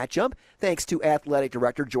crosstown matchup. Thanks to Athletic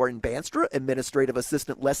Director Jordan Banstra, Administrative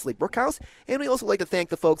Assistant Leslie Brookhouse, and we also like to thank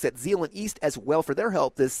the folks at Zeeland East as well for their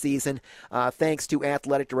help this season. Thanks to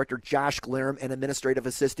Athletic Director Josh Glarum and Administrative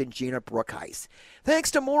Assistant Gina Brookheis. Thanks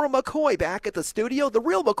to Maura McCoy back at the studio, the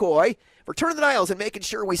real McCoy, for turning the dials and making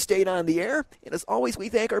sure we stayed on the air. And as always, we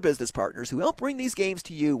thank our business partners who help bring these games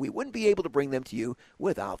to you. We wouldn't be able to bring them to you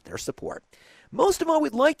without their support. Most of all,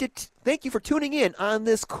 we'd like to thank you for tuning in on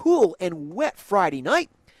this cool and wet Friday night.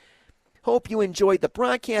 Hope you enjoyed the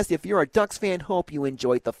broadcast. If you're a Ducks fan, hope you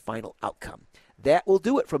enjoyed the final outcome. That will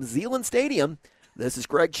do it from Zeeland Stadium. This is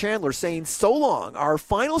Greg Chandler saying so long. Our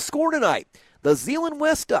final score tonight, the Zeeland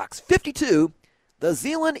West Ducks 52, the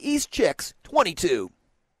Zeeland East Chicks 22.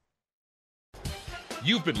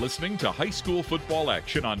 You've been listening to high school football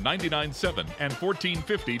action on 99.7 and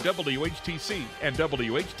 1450 WHTC and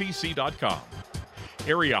WHTC.com.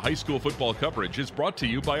 Area high school football coverage is brought to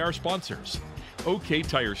you by our sponsors: OK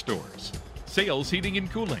Tire Stores, Sales Heating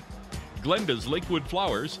and Cooling, Glenda's Lakewood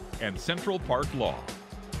Flowers, and Central Park Law.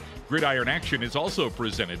 Gridiron Action is also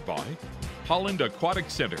presented by Holland Aquatic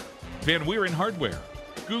Center, Van Weeren Hardware,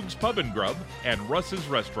 Goog's Pub and Grub, and Russ's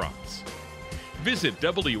Restaurants. Visit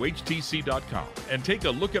WHTC.com and take a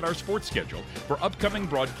look at our sports schedule for upcoming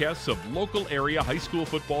broadcasts of local area high school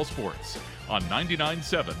football sports on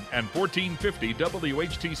 99.7 and 1450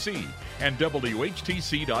 WHTC and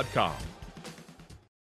WHTC.com.